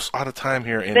 we're almost out of time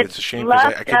here, and it's a shame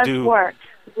because I could do work.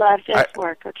 Love does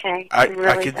work. Okay, I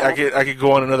could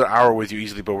go on another hour with you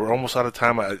easily, but we're almost out of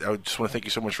time. I just want to thank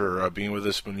you so much for being with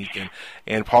us, Monique,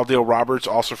 and Paul Dale Roberts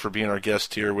also for being our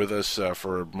guest here with us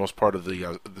for most part of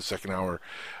the second hour.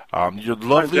 You're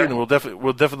lovely, and we'll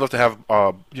definitely love to have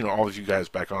all of you guys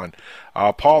back on.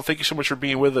 Paul, thank you so much for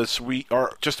being with us. We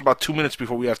are just about 2 minutes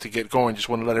before we have to get going. Just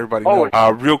want to let everybody know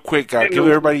real quick. Give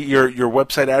everybody your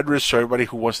website address so everybody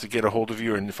who wants to get a hold of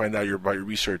you and find out about your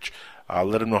research.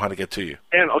 Let them know how to get to you.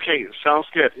 And okay, sounds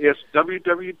good. It's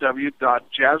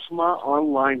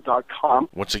www.jasmaonline.com.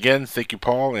 Once again, thank you,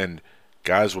 Paul, and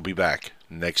guys, we'll be back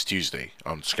next Tuesday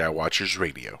on Skywatchers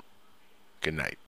Radio. Good night.